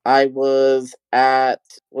I was at,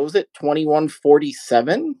 what was it,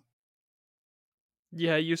 2147?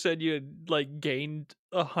 Yeah, you said you had like gained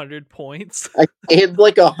 100 points. I had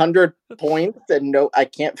like 100 points, and no, I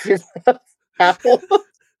can't figure that out.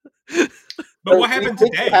 But what happened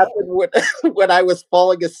today? What happened when I was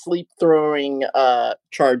falling asleep throwing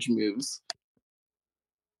charge moves.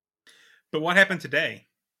 But what happened today?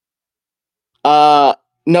 No,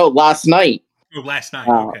 last night. Oh, last night.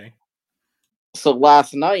 Okay. So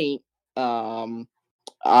last night, I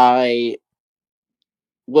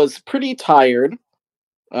was pretty tired.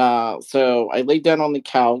 So I laid down on the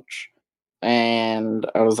couch and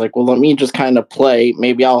I was like, well, let me just kind of play.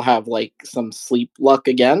 Maybe I'll have like some sleep luck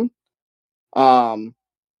again. And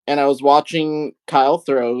I was watching Kyle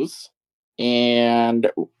throws, and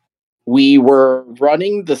we were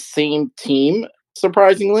running the same team,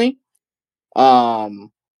 surprisingly.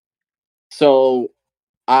 So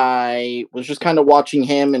I was just kind of watching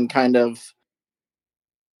him and kind of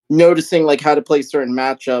noticing like how to play certain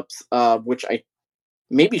matchups, which I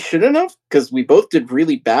maybe shouldn't have, because we both did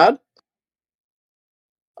really bad.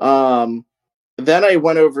 Then I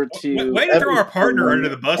went over to way to throw our partner under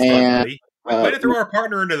the bus, buddy. Way to throw our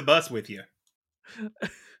partner under the bus with you.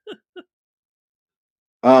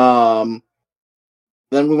 Then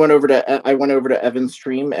I went over to Evan's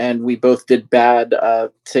stream, and we both did bad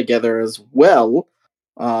together as well.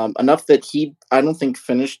 Enough that I don't think,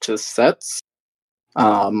 finished his sets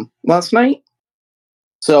last night.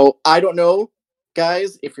 So I don't know,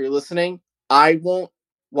 guys, if you're listening. I won't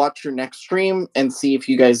watch your next stream and see if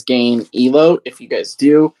you guys gain ELO. If you guys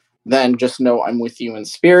do, then just know I'm with you in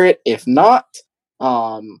spirit. If not,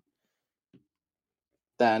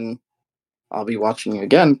 then I'll be watching you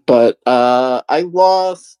again. But I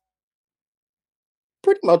lost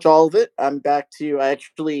pretty much all of it. I'm back to, I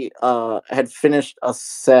actually had finished a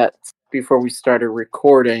set before we started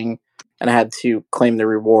recording, and I had to claim the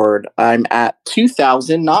reward. I'm at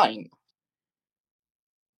 2009.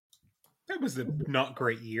 That was a not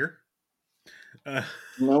great year.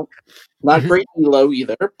 Nope. Not great ELO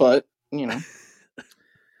either, but, you know.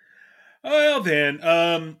 Well then,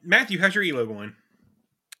 Matthew, how's your ELO going?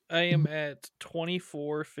 I am at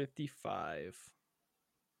 2455.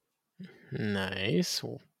 Nice.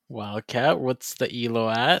 Wildcat, what's the ELO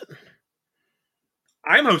at?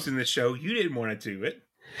 I'm hosting this show. You didn't want to do it.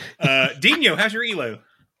 Dino, how's your ELO?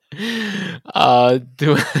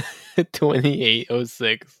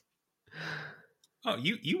 2806. Oh,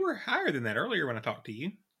 you were higher than that earlier when I talked to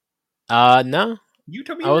you. No. You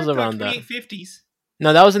told me I was around that 2850s.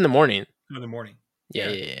 No, that was in the morning. In the morning.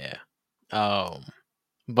 Yeah.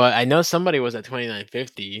 But I know somebody was at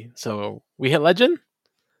 2950. So we hit legend.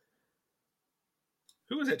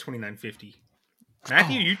 Who was at 2950?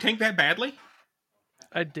 Matthew, you tank that badly?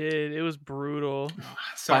 I did. It was brutal. Oh,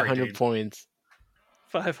 sorry, 500 dude. points.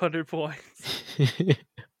 500 points.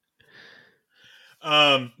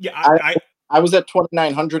 I was at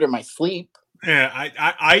 2900 in my sleep. Yeah,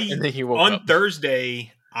 and then he woke on up.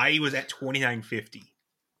 Thursday, I was at 2950.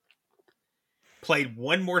 Played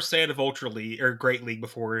one more set of Ultra League or Great League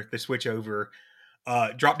before the switch over.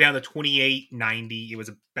 Dropped down to 2890. It was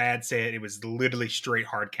a bad set. It was literally straight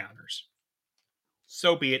hard counters.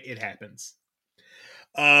 So be it. It happens.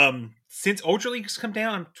 Since Ultra League's come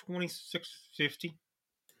down, I'm 2650.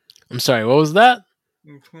 I'm sorry, what was that?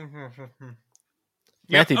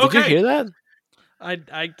 Matthew, okay. Did you hear that?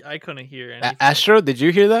 I couldn't hear anything. Astro, did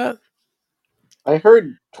you hear that? I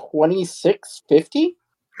heard 2650.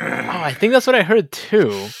 Oh, I think that's what I heard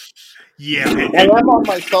too. Yeah, and I'm on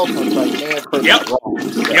my cell phone, so I may have heard that wrong.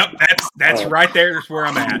 So. Yep, that's right there. That's where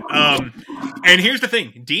I'm at. And here's the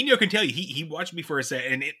thing: Dino can tell you he watched me for a set,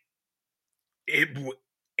 and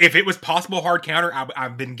if it was possible hard counter,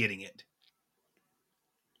 I've been getting it.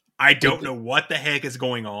 I don't know what the heck is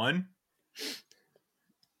going on,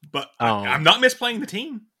 but I'm not misplaying the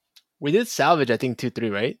team. We did salvage, I think,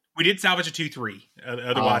 2-3, right? We did salvage a 2-3.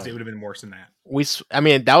 Otherwise, it would have been worse than that. I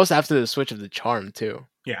mean, that was after the switch of the charm too.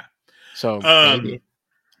 Yeah. So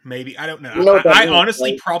maybe I don't know. You know what that I means,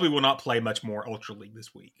 honestly right? probably will not play much more Ultra League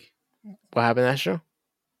this week. What happened, Astro?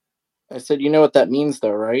 I said, you know what that means,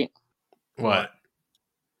 though, right? What?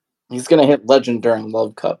 He's gonna hit Legend during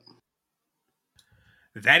Love Cup.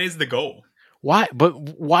 That is the goal. Why?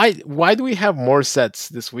 But why? Why do we have more sets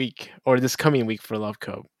this week or this coming week for Love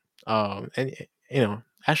Cup? And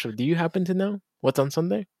Astro, do you happen to know what's on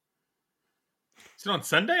Sunday? Is it on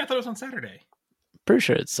Sunday? I thought it was on Saturday. Pretty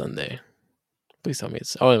sure it's Sunday. Please tell me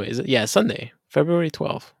it's. Oh, wait, is it? Yeah, Sunday, February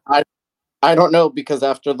 12th. I don't know, because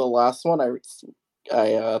after the last one, I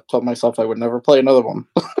told myself I would never play another one.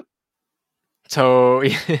 So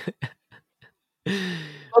It's just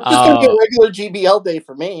gonna be a regular GBL day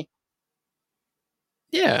for me.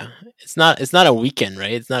 yeah, it's not a weekend,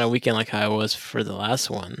 right? It's not a weekend like how it was for the last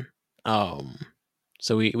one.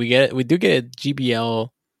 So we do get a GBL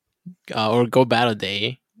or Go Battle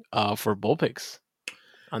Day for Bull Picks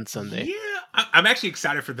on Sunday. Yeah, I'm actually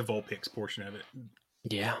excited for the Vulpix portion of it.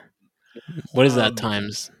 Yeah. What is that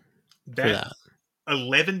times for that?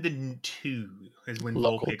 11 to 2 is when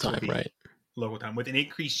Local Vulpix time, will be. right? Local time, with an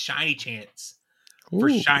increased shiny chance for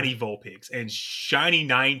Ooh. shiny Vulpix, and shiny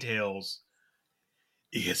Ninetales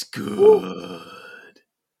is good.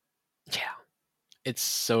 Yeah, it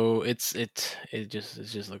just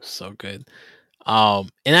looks so good.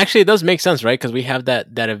 And actually, it does make sense, right? Because we have that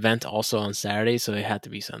event also on Saturday, so it had to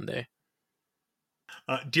be Sunday.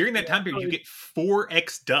 During that time period, you get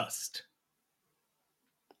 4x dust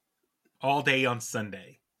all day on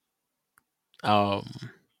Sunday.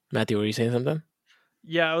 Matthew, were you saying something?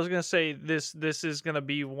 Yeah, I was gonna say this is gonna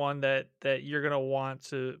be one that you're gonna want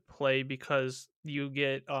to play because you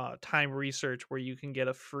get time research where you can get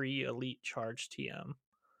a free elite charge TM.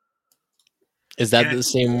 Is that the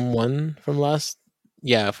same one from last?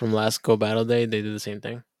 Yeah, from last Go Battle Day, they did the same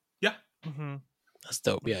thing. Yeah, that's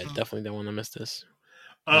dope. Yeah, definitely don't want to miss this.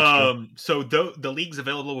 So the leagues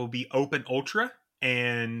available will be Open Ultra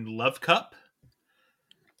and Love Cup.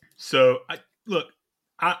 So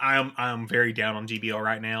I'm very down on GBL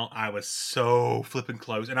right now. I was so flipping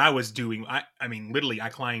close, and I was doing. I mean, literally, I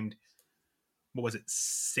climbed. What was it?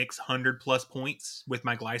 600 plus points with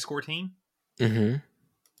my Gliscor team. Mm-hmm.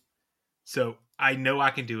 So I know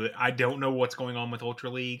I can do it. I don't know what's going on with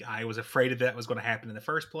Ultra League. I was afraid of that was going to happen in the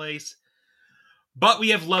first place. But we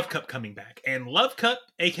have Love Cup coming back, and Love Cup,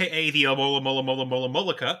 aka the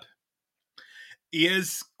Mola Cup,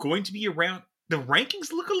 is going to be around. The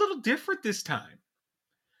rankings look a little different this time.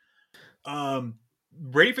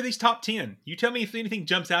 Ready for these top 10. You tell me if anything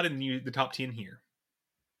jumps out in the top 10 here.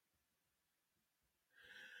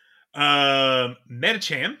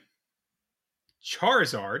 Medicham,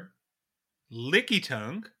 Charizard,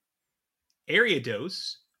 Lickitung,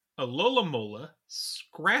 Ariados, Alola,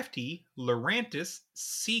 Scrafty, Lurantis,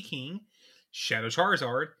 Seaking, Shadow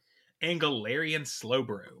Charizard, and Galarian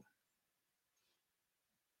Slowbro.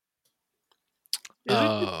 Is it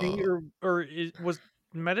the thing, or was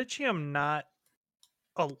Medicham not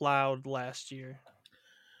allowed last year?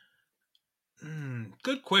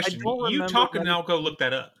 Good question. You talk and I'll go look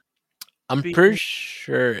that up. I'm pretty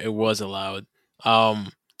sure it was allowed.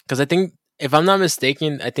 Because I think, if I'm not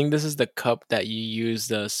mistaken, I think this is the cup that you use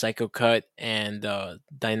the Psycho Cut and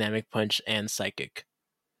Dynamic Punch and Psychic.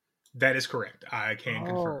 That is correct. I can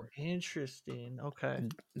confirm. Interesting. Okay.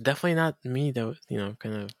 Definitely not me that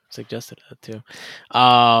kind of suggested that too.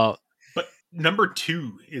 But number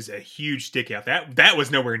 2 is a huge stick out. That was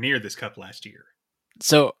nowhere near this cup last year.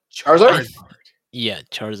 So Charizard? Yeah,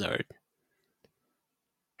 Charizard.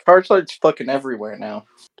 Charizard's fucking everywhere now.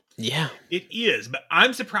 Yeah. It is, but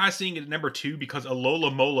I'm surprised seeing it at number 2 because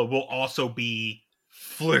Alola Mola will also be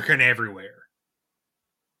flicking everywhere.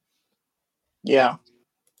 Yeah.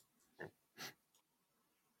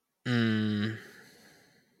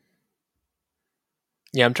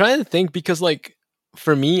 Yeah, I'm trying to think because, like,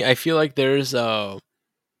 for me, I feel like there's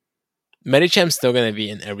Medicham's still going to be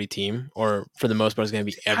in every team, or for the most part, it's going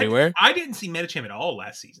to be everywhere. I didn't see Medicham at all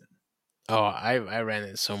last season. Oh, I ran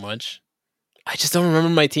it so much. I just don't remember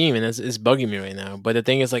my team, and it's bugging me right now. But the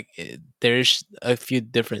thing is, like, there's a few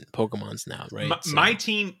different Pokemons now, right? My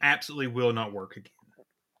team absolutely will not work again.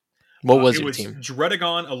 What was your team? It was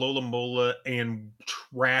Druddigon, Alola Mola, and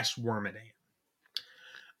Trash Wormadam.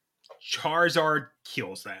 Charizard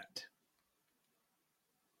kills that.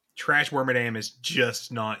 Trash Wormadam is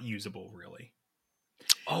just not usable, really.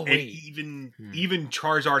 Oh, wait. And even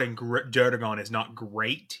Charizard and Druddigon is not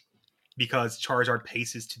great because Charizard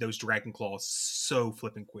paces to those Dragon Claws so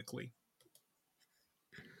flipping quickly.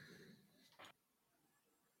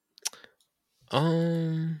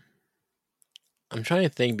 Um, I'm trying to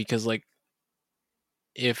think because like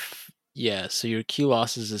so your key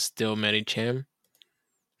losses is still Medicham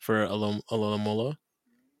for Alomola.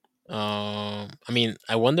 I mean,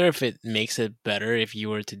 I wonder if it makes it better if you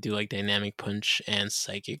were to do like Dynamic Punch and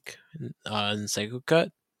Psychic, and Psycho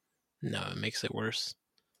Cut. No, it makes it worse.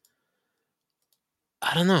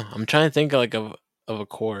 I don't know. I'm trying to think like of a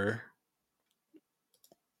core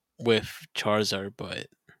with Charizard, but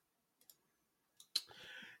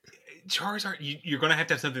Charizard, you're going to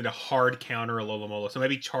have something to hard counter a Alomola. So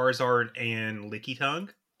maybe Charizard and Lickitung.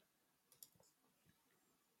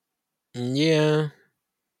 yeah.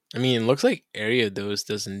 I mean, it looks like Ariados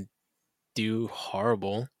doesn't do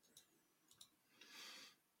horrible.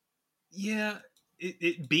 Yeah,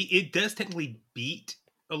 it does technically beat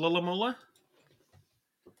a Alomola.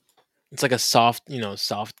 It's like a soft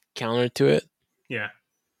counter to it. Yeah.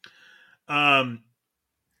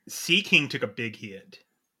 Seaking took a big hit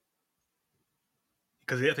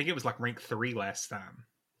because I think it was like rank 3 last time.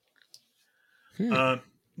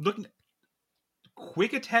 Looking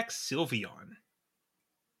Quick Attack Sylveon.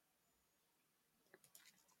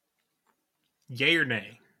 Yay or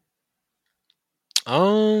nay?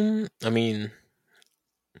 I mean,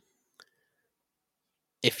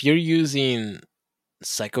 if you're using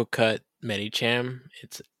Psycho Cut Medicham,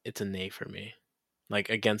 it's a nay for me. Like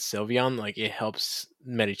against Sylveon, like it helps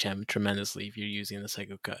Medicham tremendously if you're using the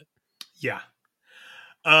Psycho Cut. Yeah.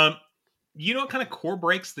 You know what kind of core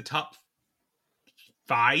breaks the top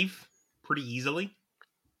 5 pretty easily?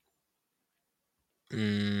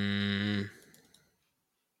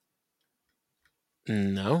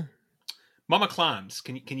 No. Mama Climbs.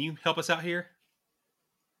 Can you help us out here?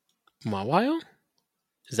 Mawile?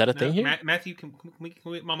 Is that a thing here? Matthew, can we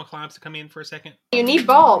get Mama Climbs to come in for a second? You need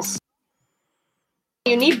balls.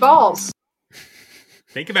 You need balls.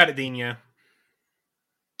 Think about it, Dina.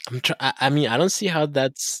 I mean, I don't see how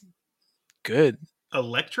that's good.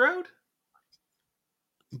 Electrode?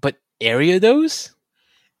 But Ariados?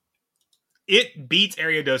 It beats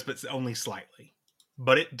Ariados, but only slightly.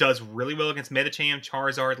 But it does really well against Medicham,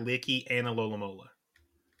 Charizard, Licky, and Alomola.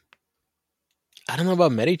 I don't know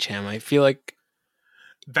about Medicham. I feel like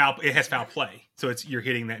it has foul play, so you're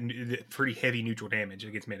hitting that pretty heavy neutral damage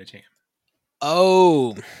against Medicham.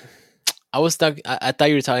 Oh, I thought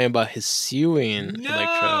you were talking about Hisuian No,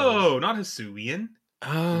 Electrode. not Hisuian.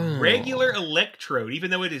 Oh, Regular Electrode, even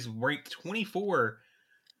though it is ranked 24,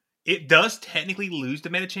 it does technically lose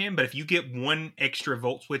to Medicham, but if you get one extra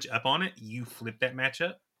Volt Switch up on it, you flip that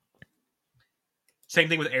matchup. Same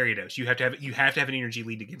thing with Ariados. You have to have an energy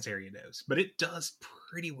lead against Ariados, but it does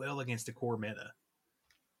pretty well against the core meta.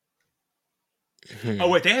 Oh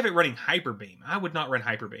wait, they have it running Hyper Beam. I would not run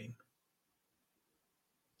Hyper Beam.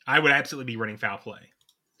 I would absolutely be running Foul Play.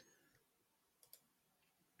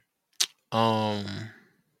 I'm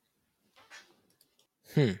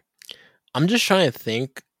just trying to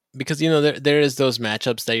think because there is those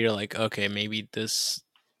matchups that you're like, okay, maybe this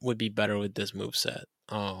would be better with this moveset.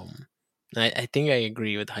 I think I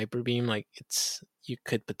agree with Hyper Beam. Like you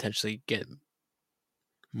could potentially get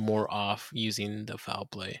more off using the Foul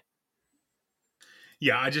Play.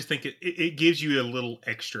 Yeah, I just think it gives you a little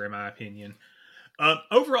extra, in my opinion.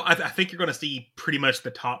 Overall, I think you're going to see pretty much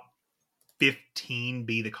the top 15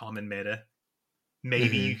 be the common meta.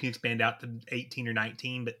 Maybe you can expand out to 18 or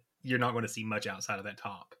 19, but you're not going to see much outside of that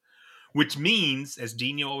top. Which means, as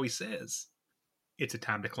Gino always says, it's a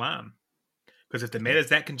time to climb. Because if the meta is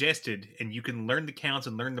that congested and you can learn the counts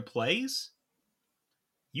and learn the plays,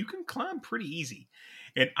 you can climb pretty easy.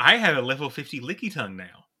 And I have a level 50 Lickitung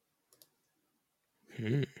now.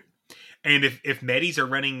 And if Medis are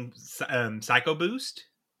running Psycho Boost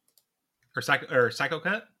or Psycho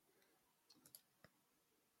Cut,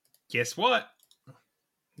 guess what?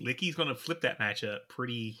 Licky's going to flip that matchup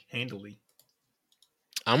pretty handily.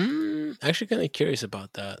 I'm actually kind of curious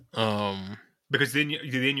about that. Because then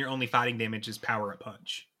your only fighting damage is Power Up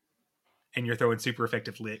Punch, and you're throwing super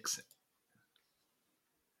effective licks.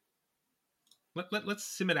 Let's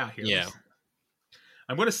sim it out here. Yeah.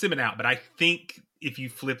 I'm going to sim it out, but I think if you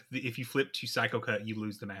flip to Psycho Cut, you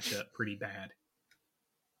lose the matchup pretty bad.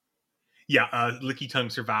 Yeah,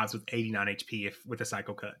 Lickitung survives with 89 HP with a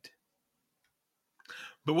Psycho Cut.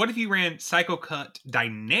 But what if you ran Psycho Cut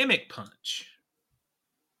Dynamic Punch?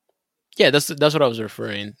 Yeah, that's what I was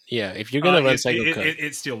referring. Yeah, if you're gonna run Psycho Cut,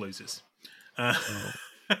 it still loses.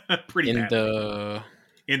 Pretty bad.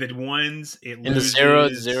 In the ones, it loses. In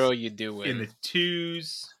the 0, you do win. In the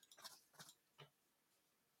 2s,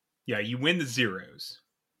 yeah, you win the 0s.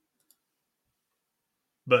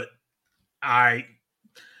 But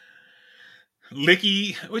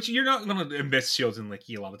Licky, which you're not going to invest shields in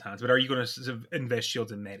Licky a lot of times, but are you going to invest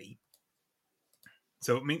shields in Medi?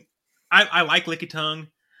 So, I mean, I like Lickitung.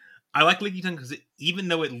 I like Lickitung because even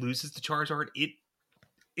though it loses to Charizard,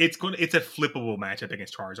 it's a flippable matchup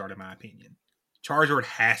against Charizard, in my opinion. Charizard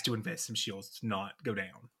has to invest some shields to not go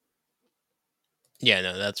down. Yeah,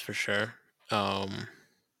 no, that's for sure.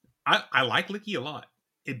 I like Licky a lot.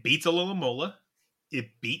 It beats Alomomola.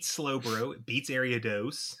 It beats Slowbro. It beats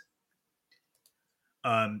Ariados.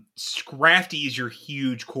 Scrafty is your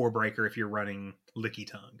huge core breaker if you're running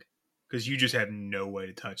Lickitung, because you just have no way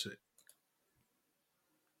to touch it.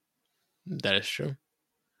 That is true.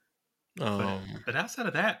 But outside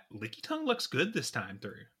of that, Lickitung looks good this time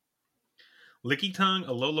through. Lickitung,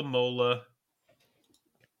 Alomomola,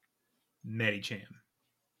 Medicham.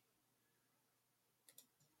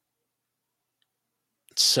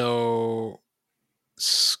 So,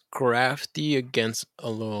 Scrafty against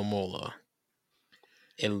Alomomola.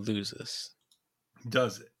 It loses.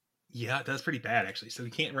 Does it? Yeah, it does pretty bad, actually. So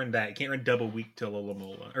you can't run that. You can't run double weak to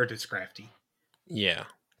Alomomola, or to Scrafty. Yeah.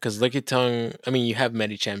 Because Lickitung, I mean, you have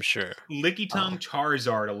Medicham, sure. Lickitung,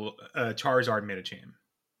 Charizard, Medicham.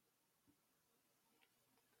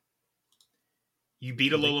 You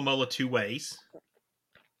beat Alomomola 2 ways.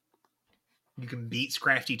 You can beat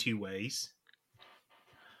Scrafty 2 ways.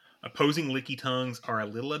 Opposing Lickitungs are a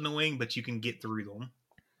little annoying, but you can get through them.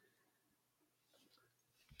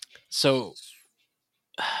 So,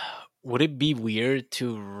 would it be weird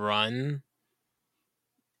to run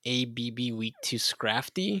ABB weak to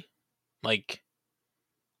Scrafty? Like,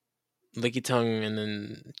 Lickitung and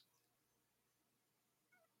then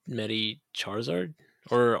Medi Charizard?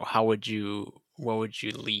 Or what would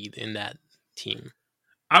you lead in that team?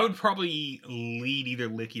 I would probably lead either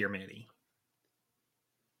Licky or Medi.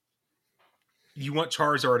 You want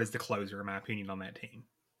Charizard as the closer, in my opinion, on that team.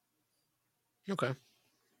 Okay.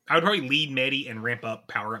 I would probably lead Medi and ramp up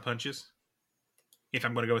power-up punches, if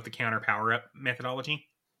I'm going to go with the counter power-up methodology.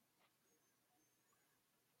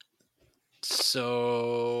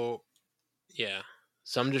 So, yeah.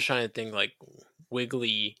 So I'm just trying to think, like,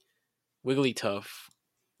 Wigglytuff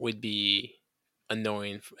would be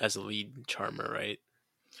annoying as a lead charmer, right?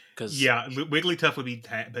 Yeah, Wigglytuff would be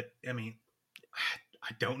that, but, I mean,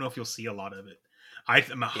 I don't know if you'll see a lot of it.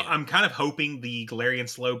 I'm kind of hoping the Galarian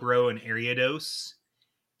Slowbro and Ariados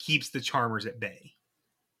keeps the Charmers at bay.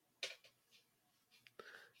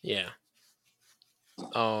 Yeah.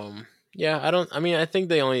 Yeah, I think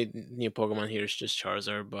the only new Pokemon here is just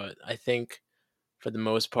Charizard, but I think for the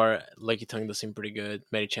most part, Lickitung does seem pretty good.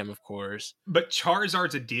 Medicham, of course. But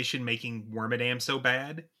Charizard's addition making Wormadam so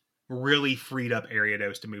bad really freed up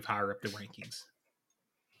Ariados to move higher up the rankings.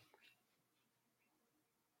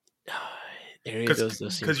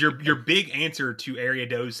 Because your big answer to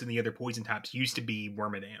Ariados and the other poison types used to be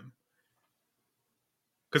Wormadam.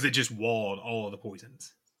 Because it just walled all of the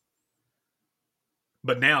poisons.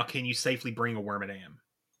 But now, can you safely bring a Wormadam?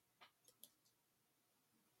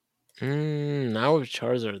 Now with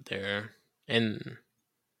Charizard there. And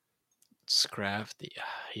Scrafty.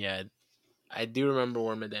 Yeah, I do remember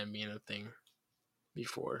Wormadam being a thing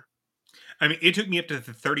before. I mean, it took me up to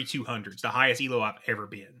the 3200s, the highest elo I've ever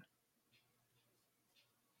been.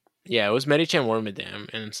 Yeah, it was Medicham,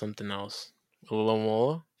 Wormadam, and something else.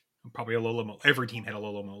 Alomomola? Probably Alomomola. Every team had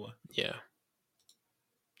Alomomola. Yeah.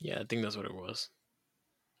 Yeah, I think that's what it was.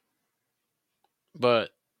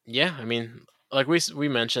 But, yeah, I mean, like we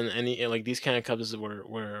mentioned, these kind of cups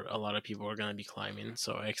where a lot of people are going to be climbing,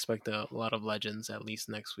 so I expect a lot of legends at least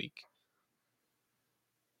next week.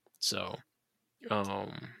 So,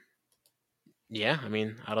 yeah, I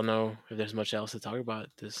mean, I don't know if there's much else to talk about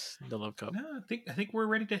the Love Cup. No, I think we're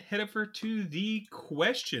ready to head over to the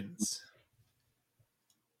questions.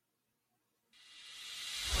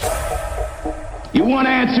 You want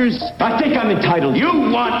answers? I think I'm entitled. You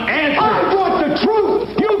want answers? I want the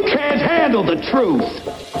truth! You can't handle the truth!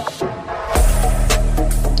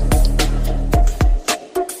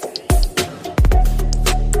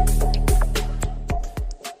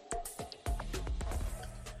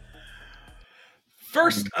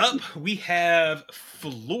 First up, we have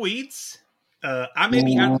Floyd's. I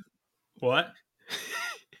maybe have... What?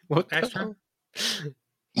 What? Astro?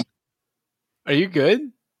 Are you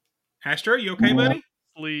good? Astro, you okay, buddy?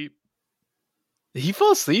 Sleep. Did he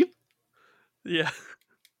fall asleep? Yeah.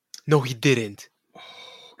 No, he didn't. Oh,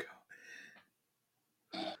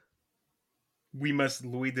 God. We must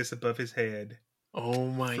Lloyd this above his head. Oh,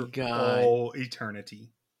 my God. All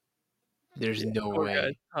eternity. There's no way.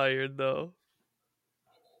 I'm tired, though.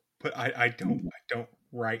 But I don't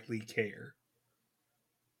rightly care.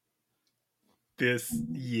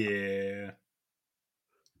 Yeah.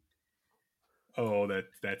 Oh,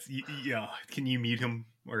 that's yeah. Can you mute him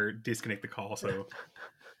or disconnect the call? So,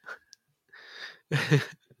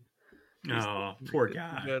 oh, poor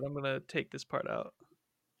guy. Good. I'm gonna take this part out.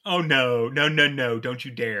 Oh no! Don't you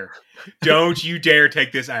dare! Don't you dare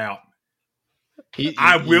take this out!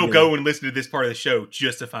 I will go and listen to this part of the show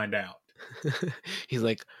just to find out. He's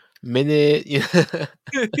like, minute. yeah.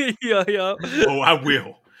 Oh, I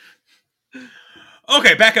will.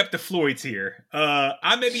 Okay, back up to Floyd's here.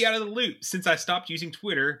 I may be out of the loop since I stopped using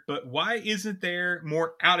Twitter, but why isn't there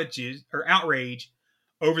more outages or outrage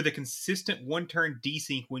over the consistent one-turn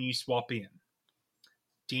desync when you swap in?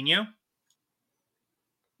 Dino?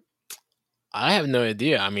 I have no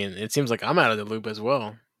idea. I mean, it seems like I'm out of the loop as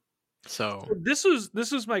well. So this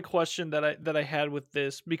was my question that I had with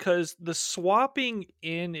this, because the swapping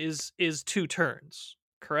in is 2 turns,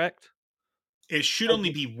 correct? It should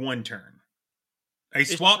only be 1 turn. A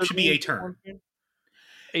swap should be a turn.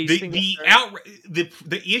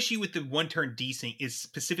 The issue with the 1-turn desync is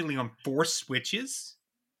specifically on force switches.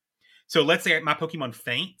 So let's say my Pokemon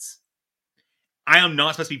faints. I am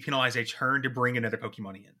not supposed to be penalized a turn to bring another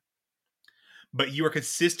Pokemon in. But you are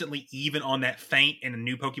consistently, even on that feint and a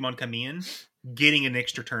new Pokemon come in, getting an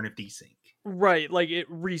extra turn of desync. Right, like it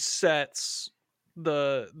resets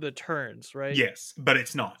the turns, right? Yes, but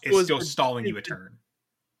it's not. It's still stalling you a turn.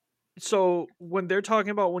 So when they're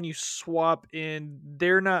talking about when you swap in,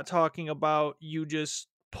 they're not talking about you just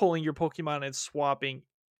pulling your Pokemon and swapping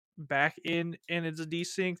back in and it's a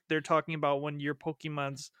desync. They're talking about when your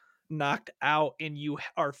Pokemon's knocked out and you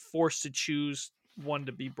are forced to choose one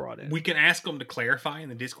to be brought in. We can ask them to clarify in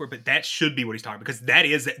the Discord, but that should be what he's talking about, because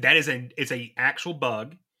it's a actual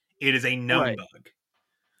bug. It is a known bug.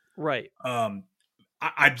 Right.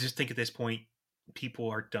 I just think at this point people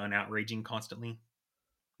are done outraging constantly.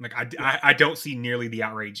 Like I don't see nearly the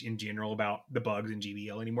outrage in general about the bugs in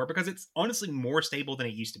GBL anymore, because it's honestly more stable than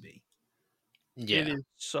it used to be. Yeah, it is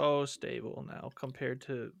so stable now compared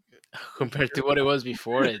to what it was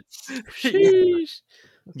before. It's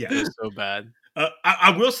yeah, it was so bad.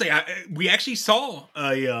 I will say we actually saw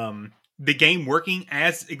the game working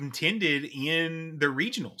as intended in the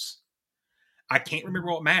regionals. I can't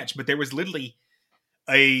remember what match, but there was literally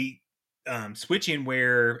a switch in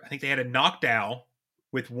where I think they had a Noctowl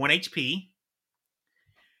with 1 HP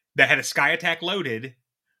that had a Sky Attack loaded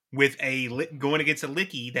with going against a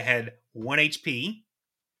Licky that had 1 HP.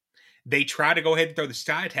 They try to go ahead and throw the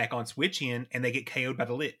Sky Attack on switch in, and they get KO'd by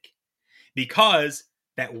the Lick, because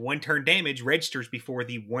that 1-turn damage registers before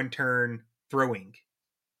the 1-turn throwing,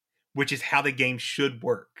 which is how the game should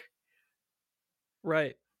work.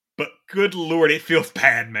 Right. But good Lord, it feels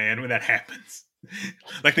bad, man, when that happens.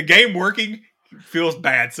 Like, the game working feels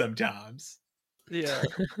bad sometimes. Yeah.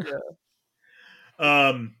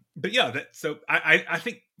 But yeah, so I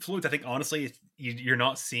think Floyd's, I think honestly you're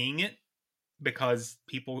not seeing it because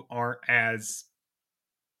people aren't as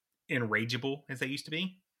enrageable as they used to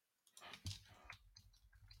be.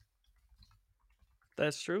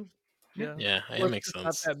 That's true. Yeah. Yeah, it makes sense.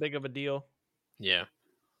 Not that big of a deal. Yeah.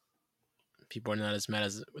 People are not as mad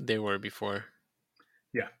as they were before.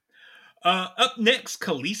 Yeah. Up next,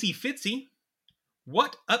 Khaleesi Fitzy.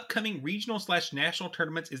 What upcoming regional/national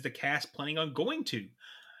tournaments is the cast planning on going to?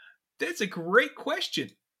 That's a great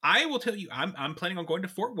question. I will tell you, I'm planning on going to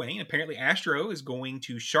Fort Wayne. Apparently, Astro is going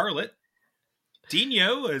to Charlotte.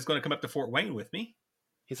 Dino is going to come up to Fort Wayne with me.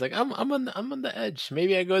 He's like, I'm on the edge.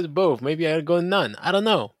 Maybe I go to both. Maybe I go to none. I don't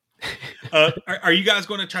know. Are you guys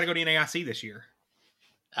going to try to go to NAIC this year?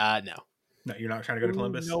 No. No, you're not trying to go to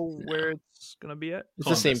Columbus? You know where it's going to be at? It's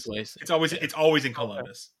Columbus. the same place. It's always in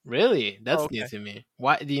Columbus. Really? That's new to me.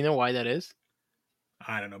 Why? Do you know why that is?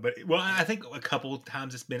 I don't know, but I think a couple of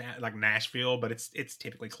times it's been at like Nashville, but it's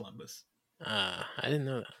typically Columbus. I didn't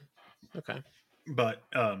know that. Okay. But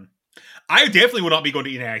I definitely will not be going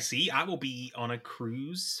to NAIC. I will be on a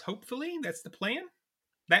cruise, hopefully. That's the plan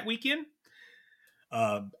that weekend.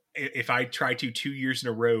 If I try to 2 years in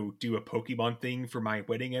a row do a Pokemon thing for my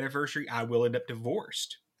wedding anniversary, I will end up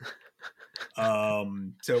divorced.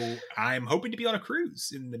 So I'm hoping to be on a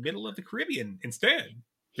cruise in the middle of the Caribbean instead.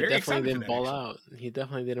 He definitely didn't ball out. He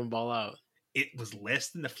definitely didn't ball out. It was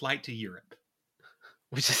less than the flight to Europe.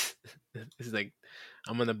 Which is like,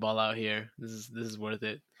 I'm gonna ball out here. This is worth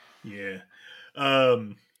it. Yeah.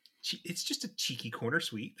 It's just a cheeky corner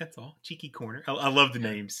suite. That's all. Cheeky corner. I love the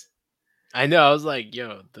names. I know. I was like,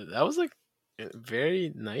 yo, that was like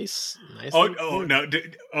very nice.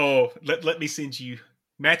 Let me send you.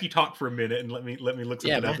 Matthew, talk for a minute and let me look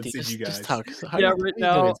something up and send you guys. Just talk. Right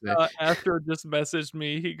now, Astro just messaged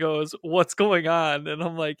me. He goes, "What's going on?" And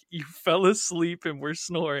I'm like, "You fell asleep and we're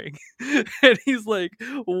snoring." And he's like,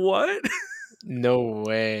 "What?" No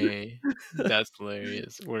way. That's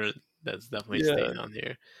hilarious. That's definitely staying on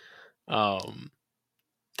here.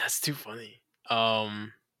 That's too funny.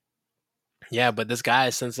 Yeah, but this guy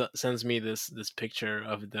sends me this picture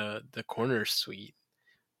of the corner suite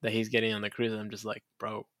that he's getting on the cruise. And I'm just like,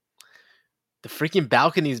 bro, the freaking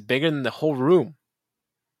balcony is bigger than the whole room.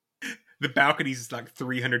 The balcony is like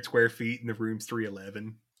 300 square feet, and the room's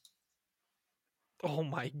 311. Oh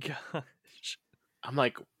my gosh! I'm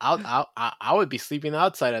like, I would be sleeping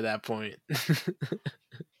outside at that point.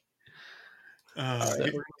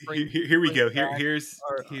 Here we go. Here's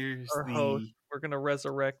our the host. We're gonna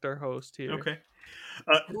resurrect our host here. Okay.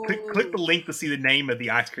 Click the link to see the name of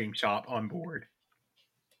the ice cream shop on board.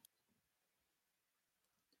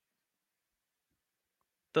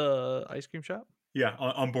 The ice cream shop? Yeah,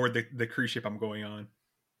 on board the cruise ship I'm going on.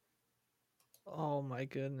 Oh my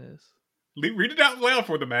goodness! Read it out loud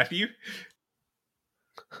for them, Matthew.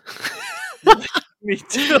 Me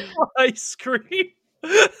too. Ice cream.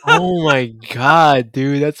 Oh my god,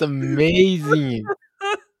 dude, that's amazing.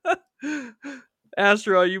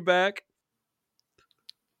 Astro, are you back?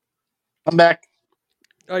 I'm back.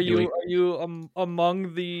 Are you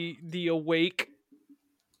among the awake?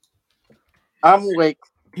 I'm awake.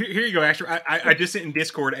 Here you go, Astro. I just sent in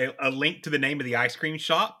Discord a link to the name of the ice cream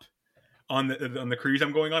shop on the cruise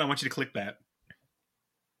I'm going on. I want you to click that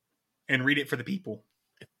and read it for the people.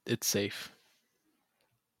 It's safe.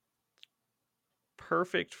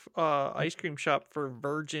 Perfect ice cream shop for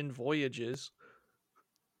Virgin Voyages.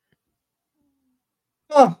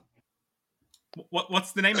 Oh.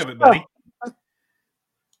 What's the name of it, buddy?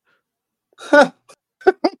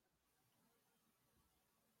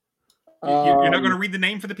 You're not going to read the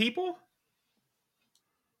name for the people?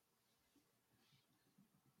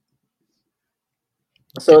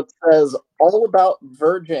 So it says all about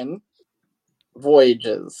Virgin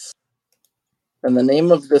Voyages. And the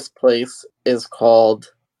name of this place is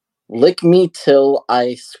called Lick Me Till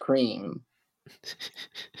Ice Cream.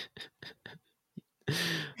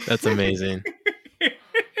 That's amazing.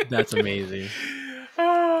 That's amazing.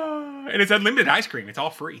 And it's unlimited ice cream. It's all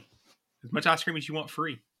free. As much ice cream as you want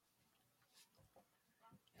free.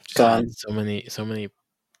 God, so many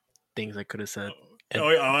things I could have said.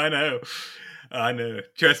 I know.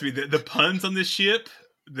 Trust me, the puns on this ship,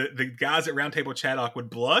 the guys at Roundtable Chatdock would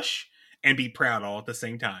blush and be proud all at the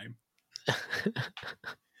same time.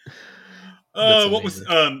 What was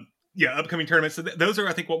upcoming tournaments? So those are,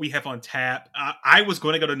 I think, what we have on tap. I was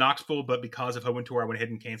going to go to Knoxville, but because of Home Tour, I went ahead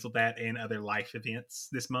and canceled that and other life events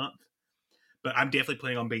this month. But I'm definitely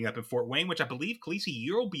planning on being up in Fort Wayne, which I believe Khaleesi,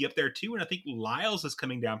 you'll be up there too, and I think Lyles is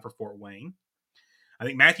coming down for Fort Wayne. I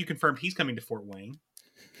think Matthew confirmed he's coming to Fort Wayne.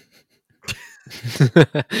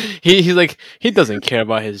 He's like, he doesn't care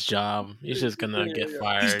about his job. He's just gonna get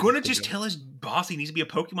fired. He's going to just tell his boss he needs to be a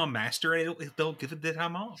Pokemon master, and they'll give it the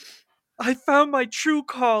time off. I found my true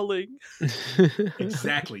calling.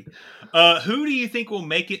 Exactly. Who do you think will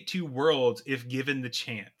make it to Worlds if given the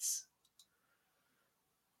chance?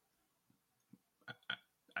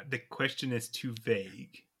 The question is too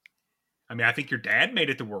vague. I mean, I think your dad made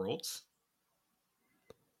it to Worlds.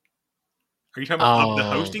 Are you talking about the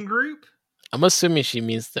hosting group? I'm assuming she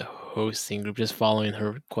means the hosting group, just following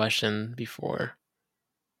her question before.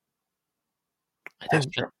 I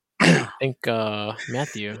think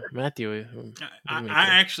Matthew. I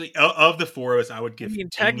actually, of the four of us, I would give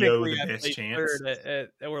technically the best chance.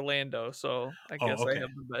 Third at Orlando, so I guess I have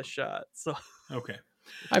the best shot. So okay,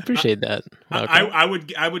 I appreciate that.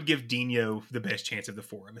 I would give Dino the best chance of the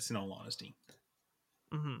four of us, in all honesty.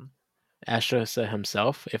 Mm-hmm. Astro said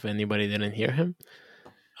himself, if anybody didn't hear him.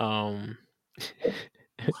 I'm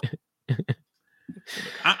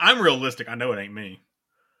realistic. I know it ain't me.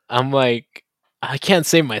 I'm like, I can't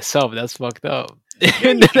say myself. That's fucked up.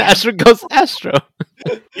 And then Astro goes Astro.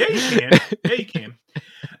 Yeah, you can.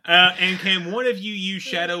 And can one of you use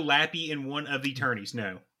Shadow Lappy in one of the tourneys?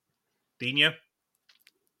 No. Dino?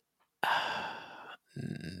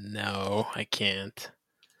 No, I can't.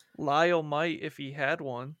 Lyle might if he had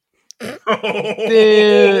one.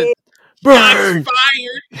 Dude. Burn!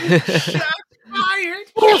 Shots fired!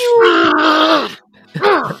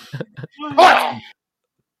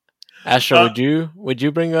 Astro, would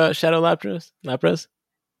you bring a Shadow Lapras?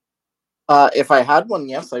 If I had one,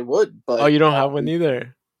 yes, I would. But you don't have one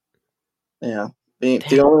either. Yeah, the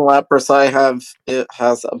only Lapras I have, it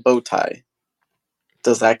has a bow tie.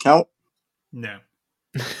 Does that count? No.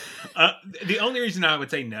 The only reason I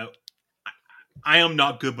would say no, I am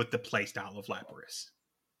not good with the playstyle of Lapras.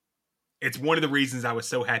 It's one of the reasons I was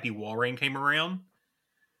so happy Walrein came around,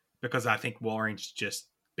 because I think Walrein's just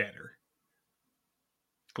better.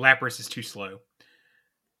 Lapras is too slow.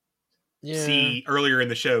 Yeah. See earlier in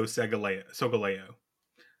the show, Solgaleo.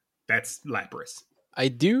 That's Lapras. I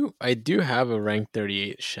do have a rank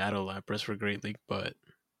 38 Shadow Lapras for Great League, but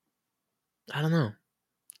I don't know.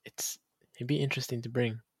 It'd be interesting to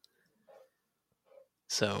bring.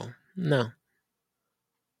 So, no.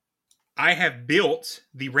 I have built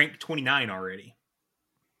the rank 29 already.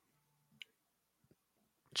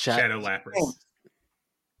 Shadow Lapras.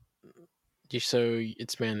 So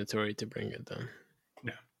it's mandatory to bring it then.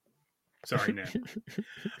 No. Sorry, no.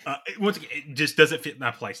 Once again, it just doesn't fit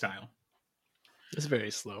my playstyle. It's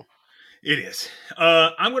very slow. It is.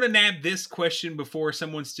 I'm going to nab this question before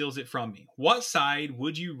someone steals it from me. What side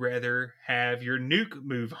would you rather have your nuke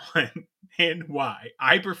move on, and why?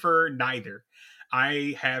 I prefer neither.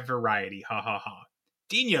 I have variety. Ha ha ha.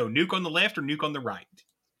 Dino, nuke on the left or nuke on the right?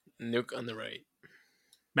 Nuke on the right.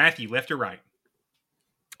 Matthew, left or right?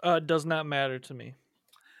 Does not matter to me.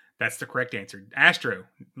 That's the correct answer. Astro,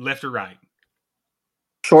 left or right?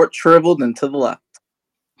 Short, shriveled, and to the left.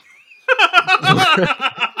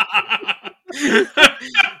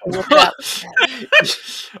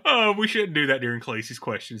 Oh, we shouldn't do that during Khaleesi's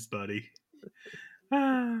questions, buddy.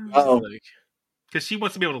 Oh, because she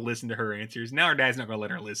wants to be able to listen to her answers. Now her dad's not going to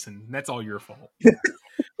let her listen. That's all your fault.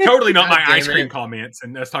 Totally not my ice cream comments.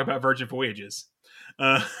 And let's talk about Virgin Voyages.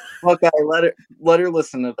 Okay, let her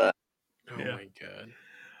listen to that. Oh my god.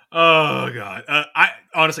 Oh god. I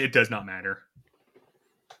honestly, it does not matter.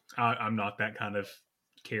 I'm not that kind of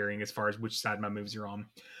caring as far as which side my moves are on.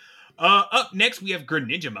 Up next, we have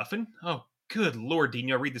Greninja Muffin. Oh, good lord,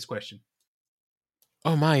 Dino, read this question.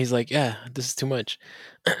 Oh my, he's like, yeah, this is too much.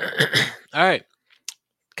 All right.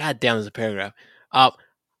 God damn, there's a paragraph.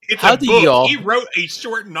 It's how a do book. y'all? He wrote a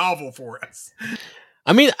short novel for us.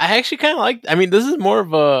 I mean, I actually kind of like. I mean, this is more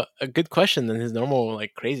of a good question than his normal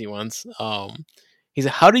like crazy ones. He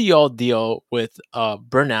said, "How do y'all deal with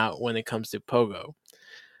burnout when it comes to Pogo?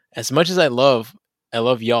 As much as I love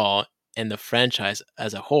y'all and the franchise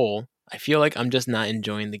as a whole, I feel like I'm just not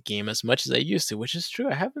enjoying the game as much as I used to, which is true.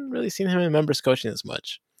 I haven't really seen him in members coaching as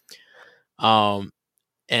much.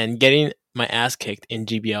 And getting my ass kicked in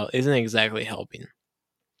GBL isn't exactly helping.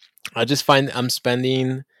 I just find I'm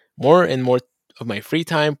spending more and more of my free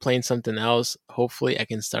time playing something else. Hopefully I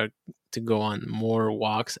can start to go on more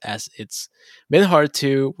walks, as it's been hard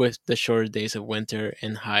to with the shorter days of winter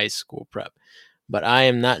and high school prep. But I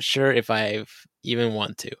am not sure if I even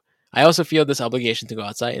want to. I also feel this obligation to go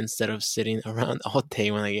outside instead of sitting around all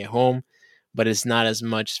day when I get home, but it's not as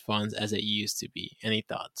much fun as it used to be. Any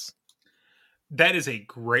thoughts?" That is a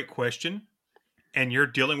great question. And you're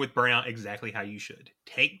dealing with burnout exactly how you should.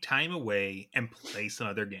 Take time away and play some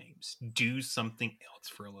other games. Do something else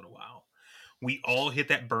for a little while. We all hit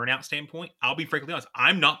that burnout standpoint. I'll be frankly honest.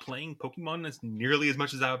 I'm not playing Pokemon as nearly as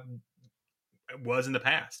much as I was in the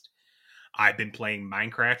past. I've been playing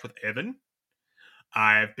Minecraft with Evan.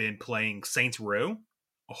 I've been playing Saints Row.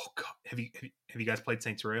 Oh god, have you guys played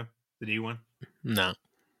Saints Row, the new one? No.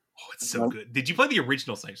 Oh, it's so good. Did you play the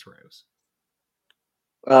original Saints Rows?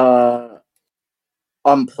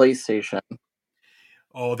 On PlayStation.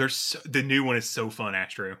 Oh, the new one is so fun,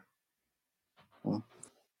 Astro.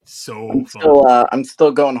 So fun. I'm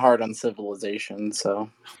still going hard on Civilization, so.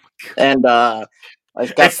 And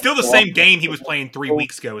it's still the same game he was playing 3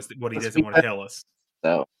 weeks ago. Is what he doesn't want to tell us.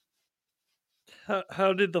 So.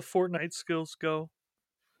 How did the Fortnite skills go?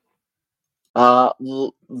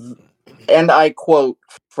 And I quote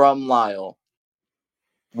from Lyle: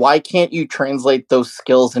 "Why can't you translate those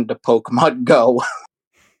skills into Pokemon Go?"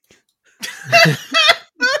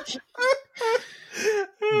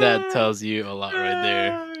 That tells you a lot right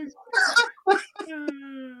there.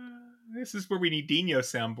 This is where we need Dino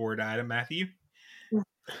soundboard item, Matthew.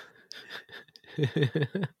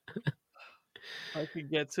 I could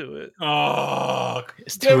get to it. Oh,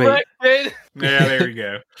 it's too late. Yeah, there we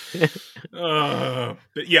go.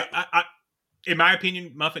 But yeah, I, in my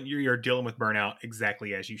opinion, Muffin, you're dealing with burnout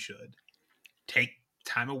exactly as you should. Take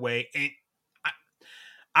time away, and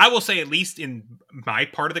I will say, at least in my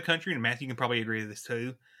part of the country, and Matthew can probably agree with this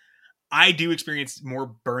too, I do experience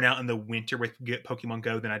more burnout in the winter with Pokemon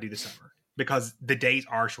Go than I do the summer, because the days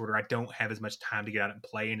are shorter. I don't have as much time to get out and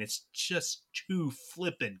play, and it's just too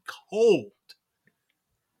flippin' cold.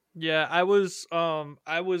 Yeah, I was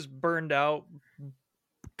burned out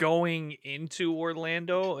going into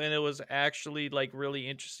Orlando, and it was actually like really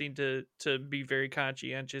interesting to be very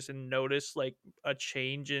conscientious and notice like a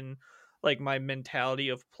change in like my mentality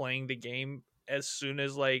of playing the game as soon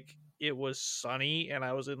as like it was sunny and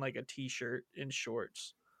I was in like a t-shirt and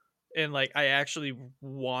shorts, and like I actually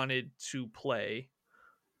wanted to play.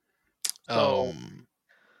 So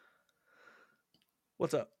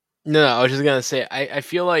What's up? No, I was just gonna say I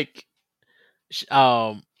feel like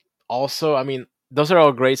also, I mean, those are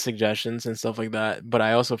all great suggestions and stuff like that, but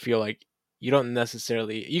I also feel like you don't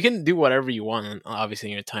necessarily, you can do whatever you want, obviously,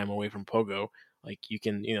 in your time away from Pogo. Like, you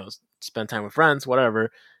can, spend time with friends, whatever.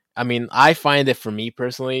 I mean, I find it, for me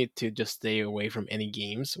personally, to just stay away from any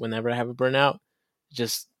games whenever I have a burnout,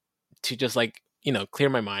 just to just like, clear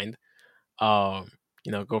my mind,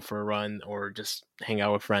 go for a run or just hang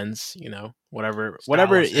out with friends, whatever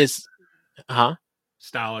it is. Huh?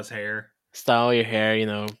 Style his hair. Style your hair,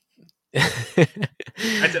 That's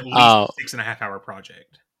at least a 6.5-hour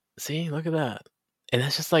project. See, look at that. And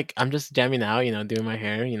that's just like, I'm just jamming out, doing my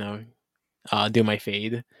hair, do my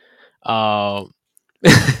fade. But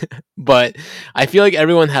I feel like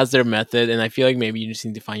everyone has their method, and I feel like maybe you just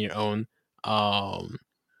need to find your own.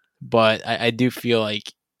 But I do feel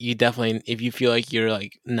like you definitely, if you feel like you're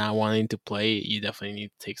like not wanting to play, you definitely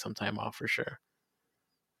need to take some time off for sure.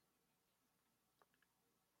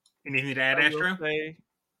 Anything to add, Astro?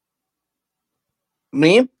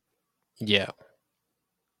 Me? Yeah.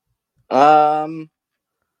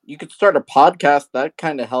 You could start a podcast. That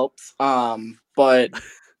kind of helps. But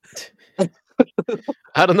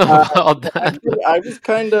I don't know about that. I was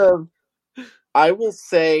kind of, I will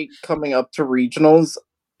say, coming up to regionals,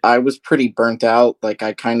 I was pretty burnt out. Like,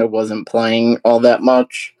 I kind of wasn't playing all that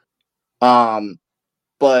much. But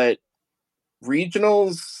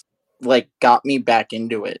regionals, like, got me back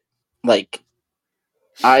into it. Like,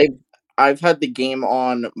 I've had the game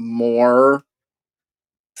on more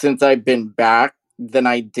since I've been back than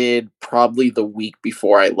I did probably the week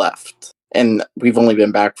before I left. And we've only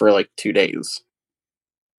been back for like 2 days.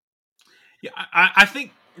 Yeah, I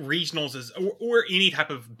think regionals is, or any type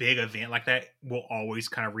of big event like that, will always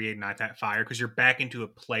kind of reignite that fire, because you're back into a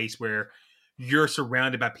place where you're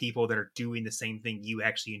surrounded by people that are doing the same thing you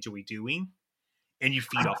actually enjoy doing, and you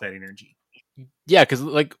feed off that energy. Yeah, because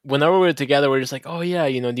like whenever we're together, we're just like, oh yeah,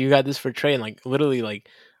 do you got this for Trey? And like literally, like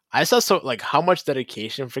I saw like how much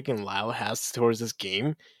dedication freaking Lyle has towards this game.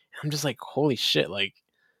 And I'm just like, holy shit! Like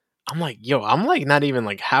I'm like, yo, I'm like not even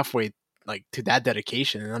like halfway like to that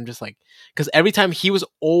dedication, and I'm just like, because every time he was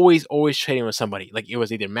always trading with somebody, like it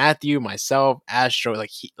was either Matthew, myself, Astro,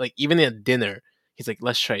 like even at dinner, he's like,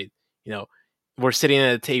 let's trade. We're sitting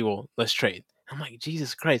at a table, let's trade. I'm like,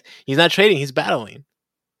 Jesus Christ, he's not trading, he's battling.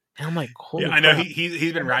 And I'm like, holy I know crap.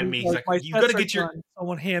 he's been riding me. He's like, my you got to sets get are your. done.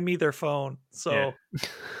 Someone hand me their phone. So Yeah.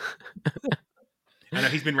 I know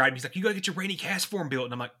he's been riding. He's like, you got to get your rainy cast form built,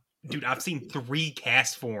 and I'm like, dude, I've seen 3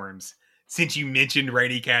 cast forms since you mentioned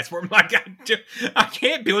rainy cast form. Like, I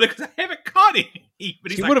can't build it because I haven't caught it.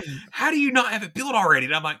 But he's like, how do you not have it built already?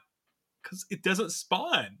 And I'm like, because it doesn't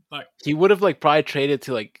spawn. Like, he would have like probably traded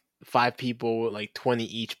to like 5 people, like 20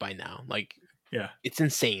 each by now. Like, yeah, it's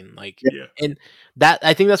insane. Like, yeah. And that,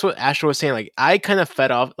 I think that's what Astro was saying. Like, I kind of fed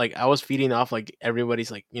off, like I was feeding off like everybody's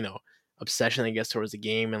like, obsession, I guess, towards the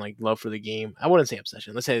game and like love for the game. I wouldn't say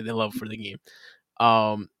obsession. Let's say the love for the game.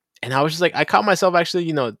 And I was just like, I caught myself actually,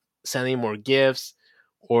 sending more gifts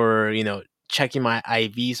or, checking my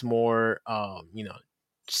IVs more,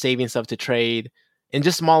 saving stuff to trade, and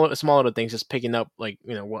just small little things, just picking up like,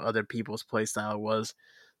 what other people's play style was.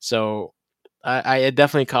 So I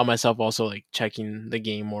definitely caught myself also like checking the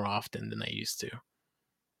game more often than I used to.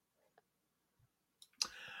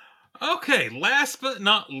 Okay, last but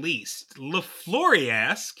not least, LaFleury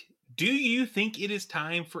asks, do you think it is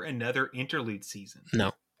time for another interlude season?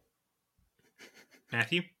 No.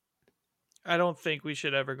 Matthew? I don't think we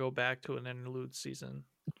should ever go back to an interlude season.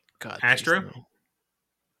 God, Astro? No.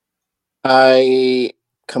 I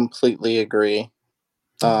completely agree.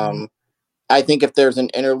 I think if there's an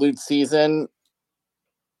interlude season,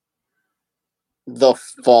 the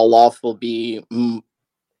fall off will be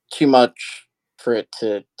too much for it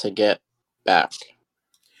to get back.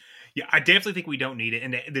 Yeah, I definitely think we don't need it.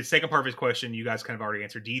 And the second part of his question, you guys kind of already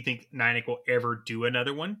answered. Do you think Niantic will ever do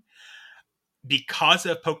another one? Because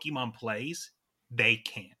of Pokemon Plays, they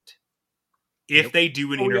can't. If they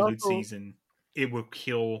do an interlude season, it will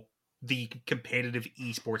kill the competitive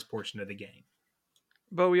esports portion of the game.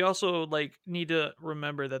 But we also need to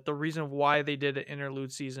remember that the reason why they did an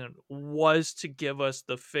interlude season was to give us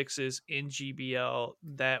the fixes in GBL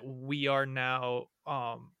that we are now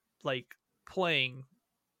playing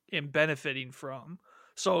and benefiting from.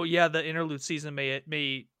 So yeah, the interlude season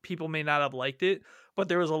may people may not have liked it, but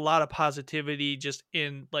there was a lot of positivity just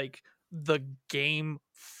in the game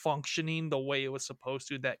functioning the way it was supposed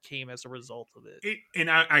to that came as a result of it. And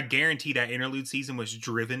I guarantee that interlude season was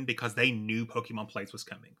driven because they knew Pokemon Plays was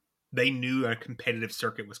coming. They knew a competitive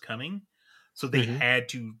circuit was coming. So they had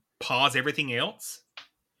to pause everything else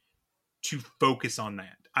to focus on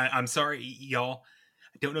that. I'm sorry, y'all.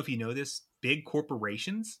 I don't know if you know this. Big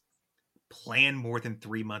corporations plan more than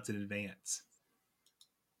 3 months in advance.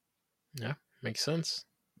 Yeah, makes sense.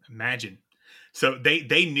 Imagine. So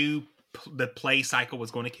they knew the play cycle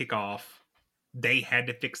was going to kick off. They had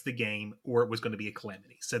to fix the game or it was going to be a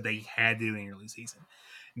calamity. So they had to do an interlude season.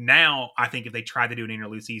 Now, I think if they tried to do an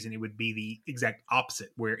interlude season, it would be the exact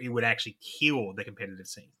opposite, where it would actually kill the competitive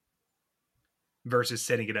scene versus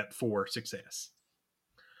setting it up for success.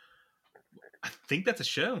 I think that's a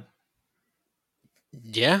show.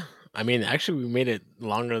 Yeah. I mean, actually, we made it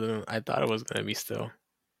longer than I thought it was going to be still.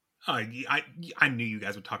 I knew you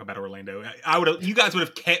guys would talk about Orlando. You guys would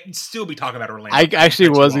have still be talking about Orlando. I actually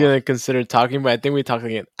was going to consider talking, but I think we talked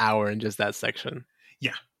like an hour in just that section.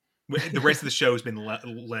 Yeah. The rest of the show has been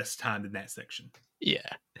less time than that section. Yeah.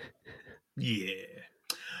 Yeah.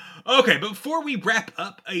 Okay, but before we wrap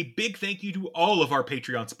up, a big thank you to all of our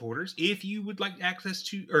Patreon supporters. If you would like access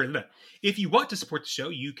to, if you want to support the show,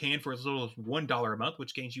 you can for as little as $1 a month,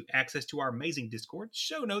 which gains you access to our amazing Discord.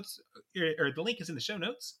 Show notes, or the link is in the show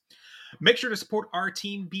notes. Make sure to support our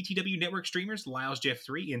team BTW Network streamers, Lyles Jeff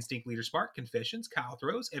 3, Instinct Leader Spark, Confessions, Kyle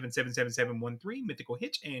Throws, Evan77713, Mythical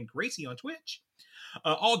Hitch, and Gracie on Twitch.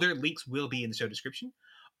 All their links will be in the show description.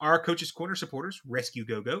 Our Coach's Corner supporters, Rescue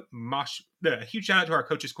Go-Go, huge shout out to our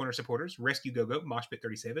Coach's Corner supporters, Rescue Go-Go,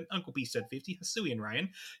 Moshpit37, Uncle P Stud 50, Hasui and Ryan,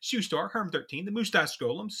 Shoestar, Herm13, The Moustache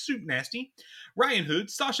Golem, Soup Nasty, Ryan Hood,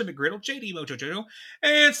 Sasha McGriddle, JD Mojo Jojo,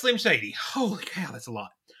 and Slim Shady. Holy cow, that's a lot.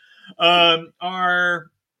 Our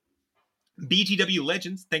BTW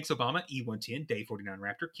Legends, Thanks Obama, E110, Day 49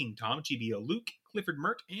 Raptor, King Tom, GBO Luke, Clifford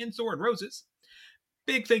Mert, and Zoran Roses.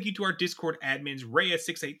 Big thank you to our Discord admins,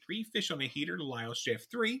 Rhea683, Fish on the Heater, Lyles Chef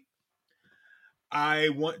 3. I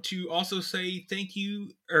want to also say thank you,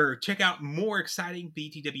 or check out more exciting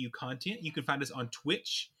BTW content. You can find us on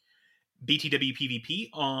Twitch, BTW PvP,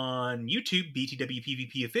 on YouTube, BTW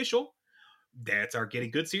PvP Official. That's our Getting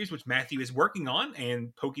Good series, which Matthew is working on,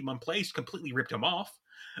 and Pokemon Plays completely ripped him off.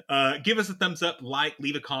 Give us a thumbs up, like,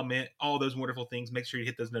 leave a comment, all those wonderful things. Make sure you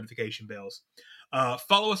hit those notification bells.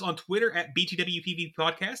 Follow us on Twitter at BTWPV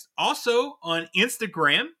Podcast. Also on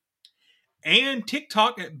Instagram and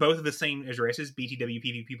TikTok at both of the same addresses,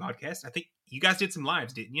 BTWPVP Podcast. I think you guys did some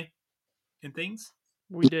lives, didn't you? And things?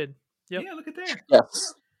 We did. Yep. Yeah, look at there.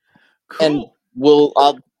 Yes. Cool.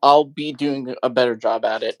 And I'll be doing a better job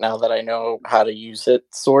at it now that I know how to use it,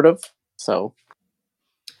 sort of. So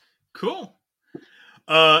cool.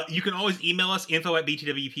 You can always email us,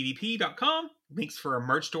 info@btwpvp.com. Links for our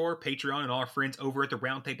merch store, Patreon, and all our friends over at the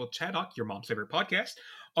Roundtable Chatdock, your mom's favorite podcast,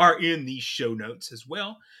 are in the show notes as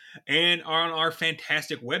well, and are on our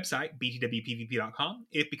fantastic website, btwpvp.com.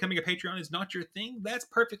 If becoming a Patreon is not your thing, that's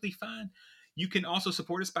perfectly fine. You can also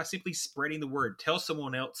support us by simply spreading the word. Tell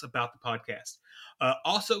someone else about the podcast.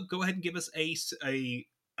 Also, go ahead and give us a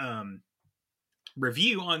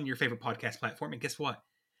review on your favorite podcast platform. And guess what?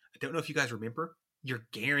 I don't know if you guys remember, you're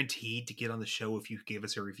guaranteed to get on the show if you give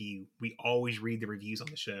us a review. We always read the reviews on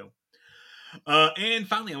the show. And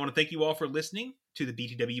finally, I want to thank you all for listening to the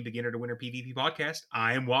BTW Beginner to Winner PvP podcast.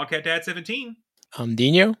 I am Wildcat Dad 17. I'm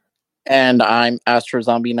Dino. And I'm Astro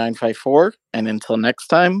Zombie 954. And until next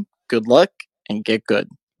time, good luck and get good.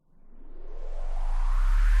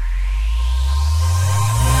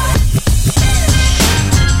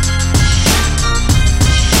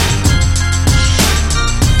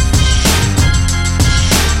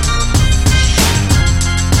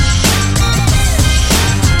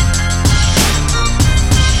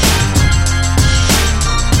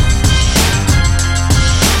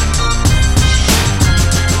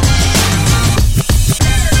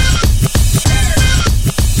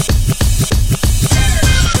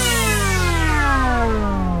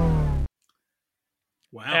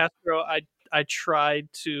 Astro, I tried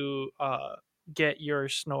to get your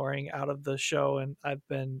snoring out of the show, and I've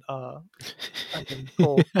been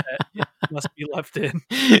told that it must be left in.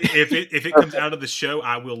 If it comes out of the show,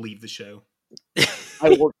 I will leave the show.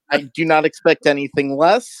 I do not expect anything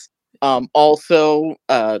less. Also,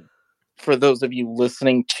 for those of you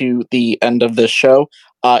listening to the end of this show,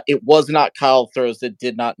 it was not Kyle Throws that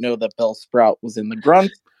did not know that Bellsprout was in the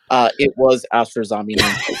grunt. It was Astro Zombie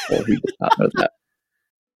 954 who did not know that.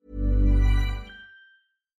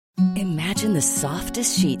 Imagine the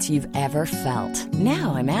softest sheets you've ever felt.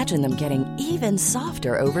 Now imagine them getting even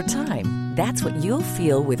softer over time. That's what you'll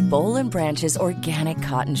feel with Boll & Branch's organic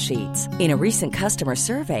cotton sheets. In a recent customer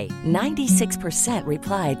survey, 96%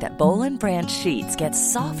 replied that Boll & Branch sheets get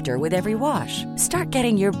softer with every wash. Start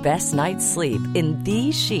getting your best night's sleep in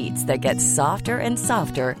these sheets that get softer and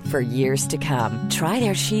softer for years to come. Try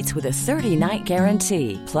their sheets with a 30-night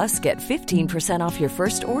guarantee. Plus, get 15% off your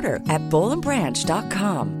first order at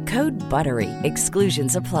bollandbranch.com. Code BUTTERY.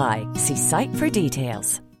 Exclusions apply. See site for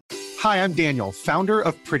details. Hi, I'm Daniel, founder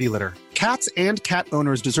of Pretty Litter. Cats and cat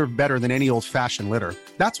owners deserve better than any old-fashioned litter.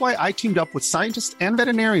 That's why I teamed up with scientists and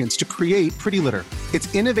veterinarians to create Pretty Litter.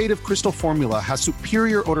 Its innovative crystal formula has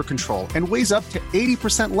superior odor control and weighs up to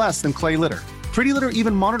 80% less than clay litter. Pretty Litter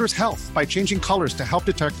even monitors health by changing colors to help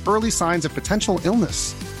detect early signs of potential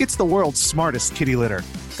illness. It's the world's smartest kitty litter.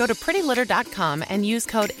 Go to prettylitter.com and use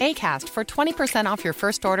code ACAST for 20% off your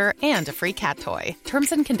first order and a free cat toy.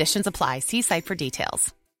 Terms and conditions apply. See site for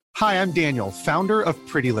details. Hi, I'm Daniel, founder of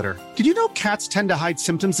Pretty Litter. Did you know cats tend to hide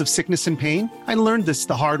symptoms of sickness and pain? I learned this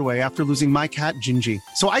the hard way after losing my cat, Gingy.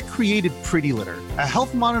 So I created Pretty Litter, a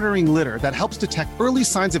health monitoring litter that helps detect early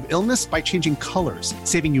signs of illness by changing colors,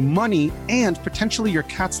 saving you money and potentially your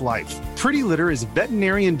cat's life. Pretty Litter is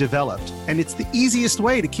veterinarian developed, and it's the easiest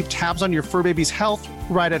way to keep tabs on your fur baby's health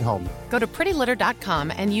right at home. Go to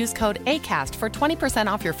prettylitter.com and use code ACAST for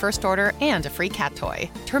 20% off your first order and a free cat toy.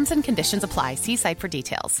 Terms and conditions apply. See site for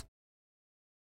details.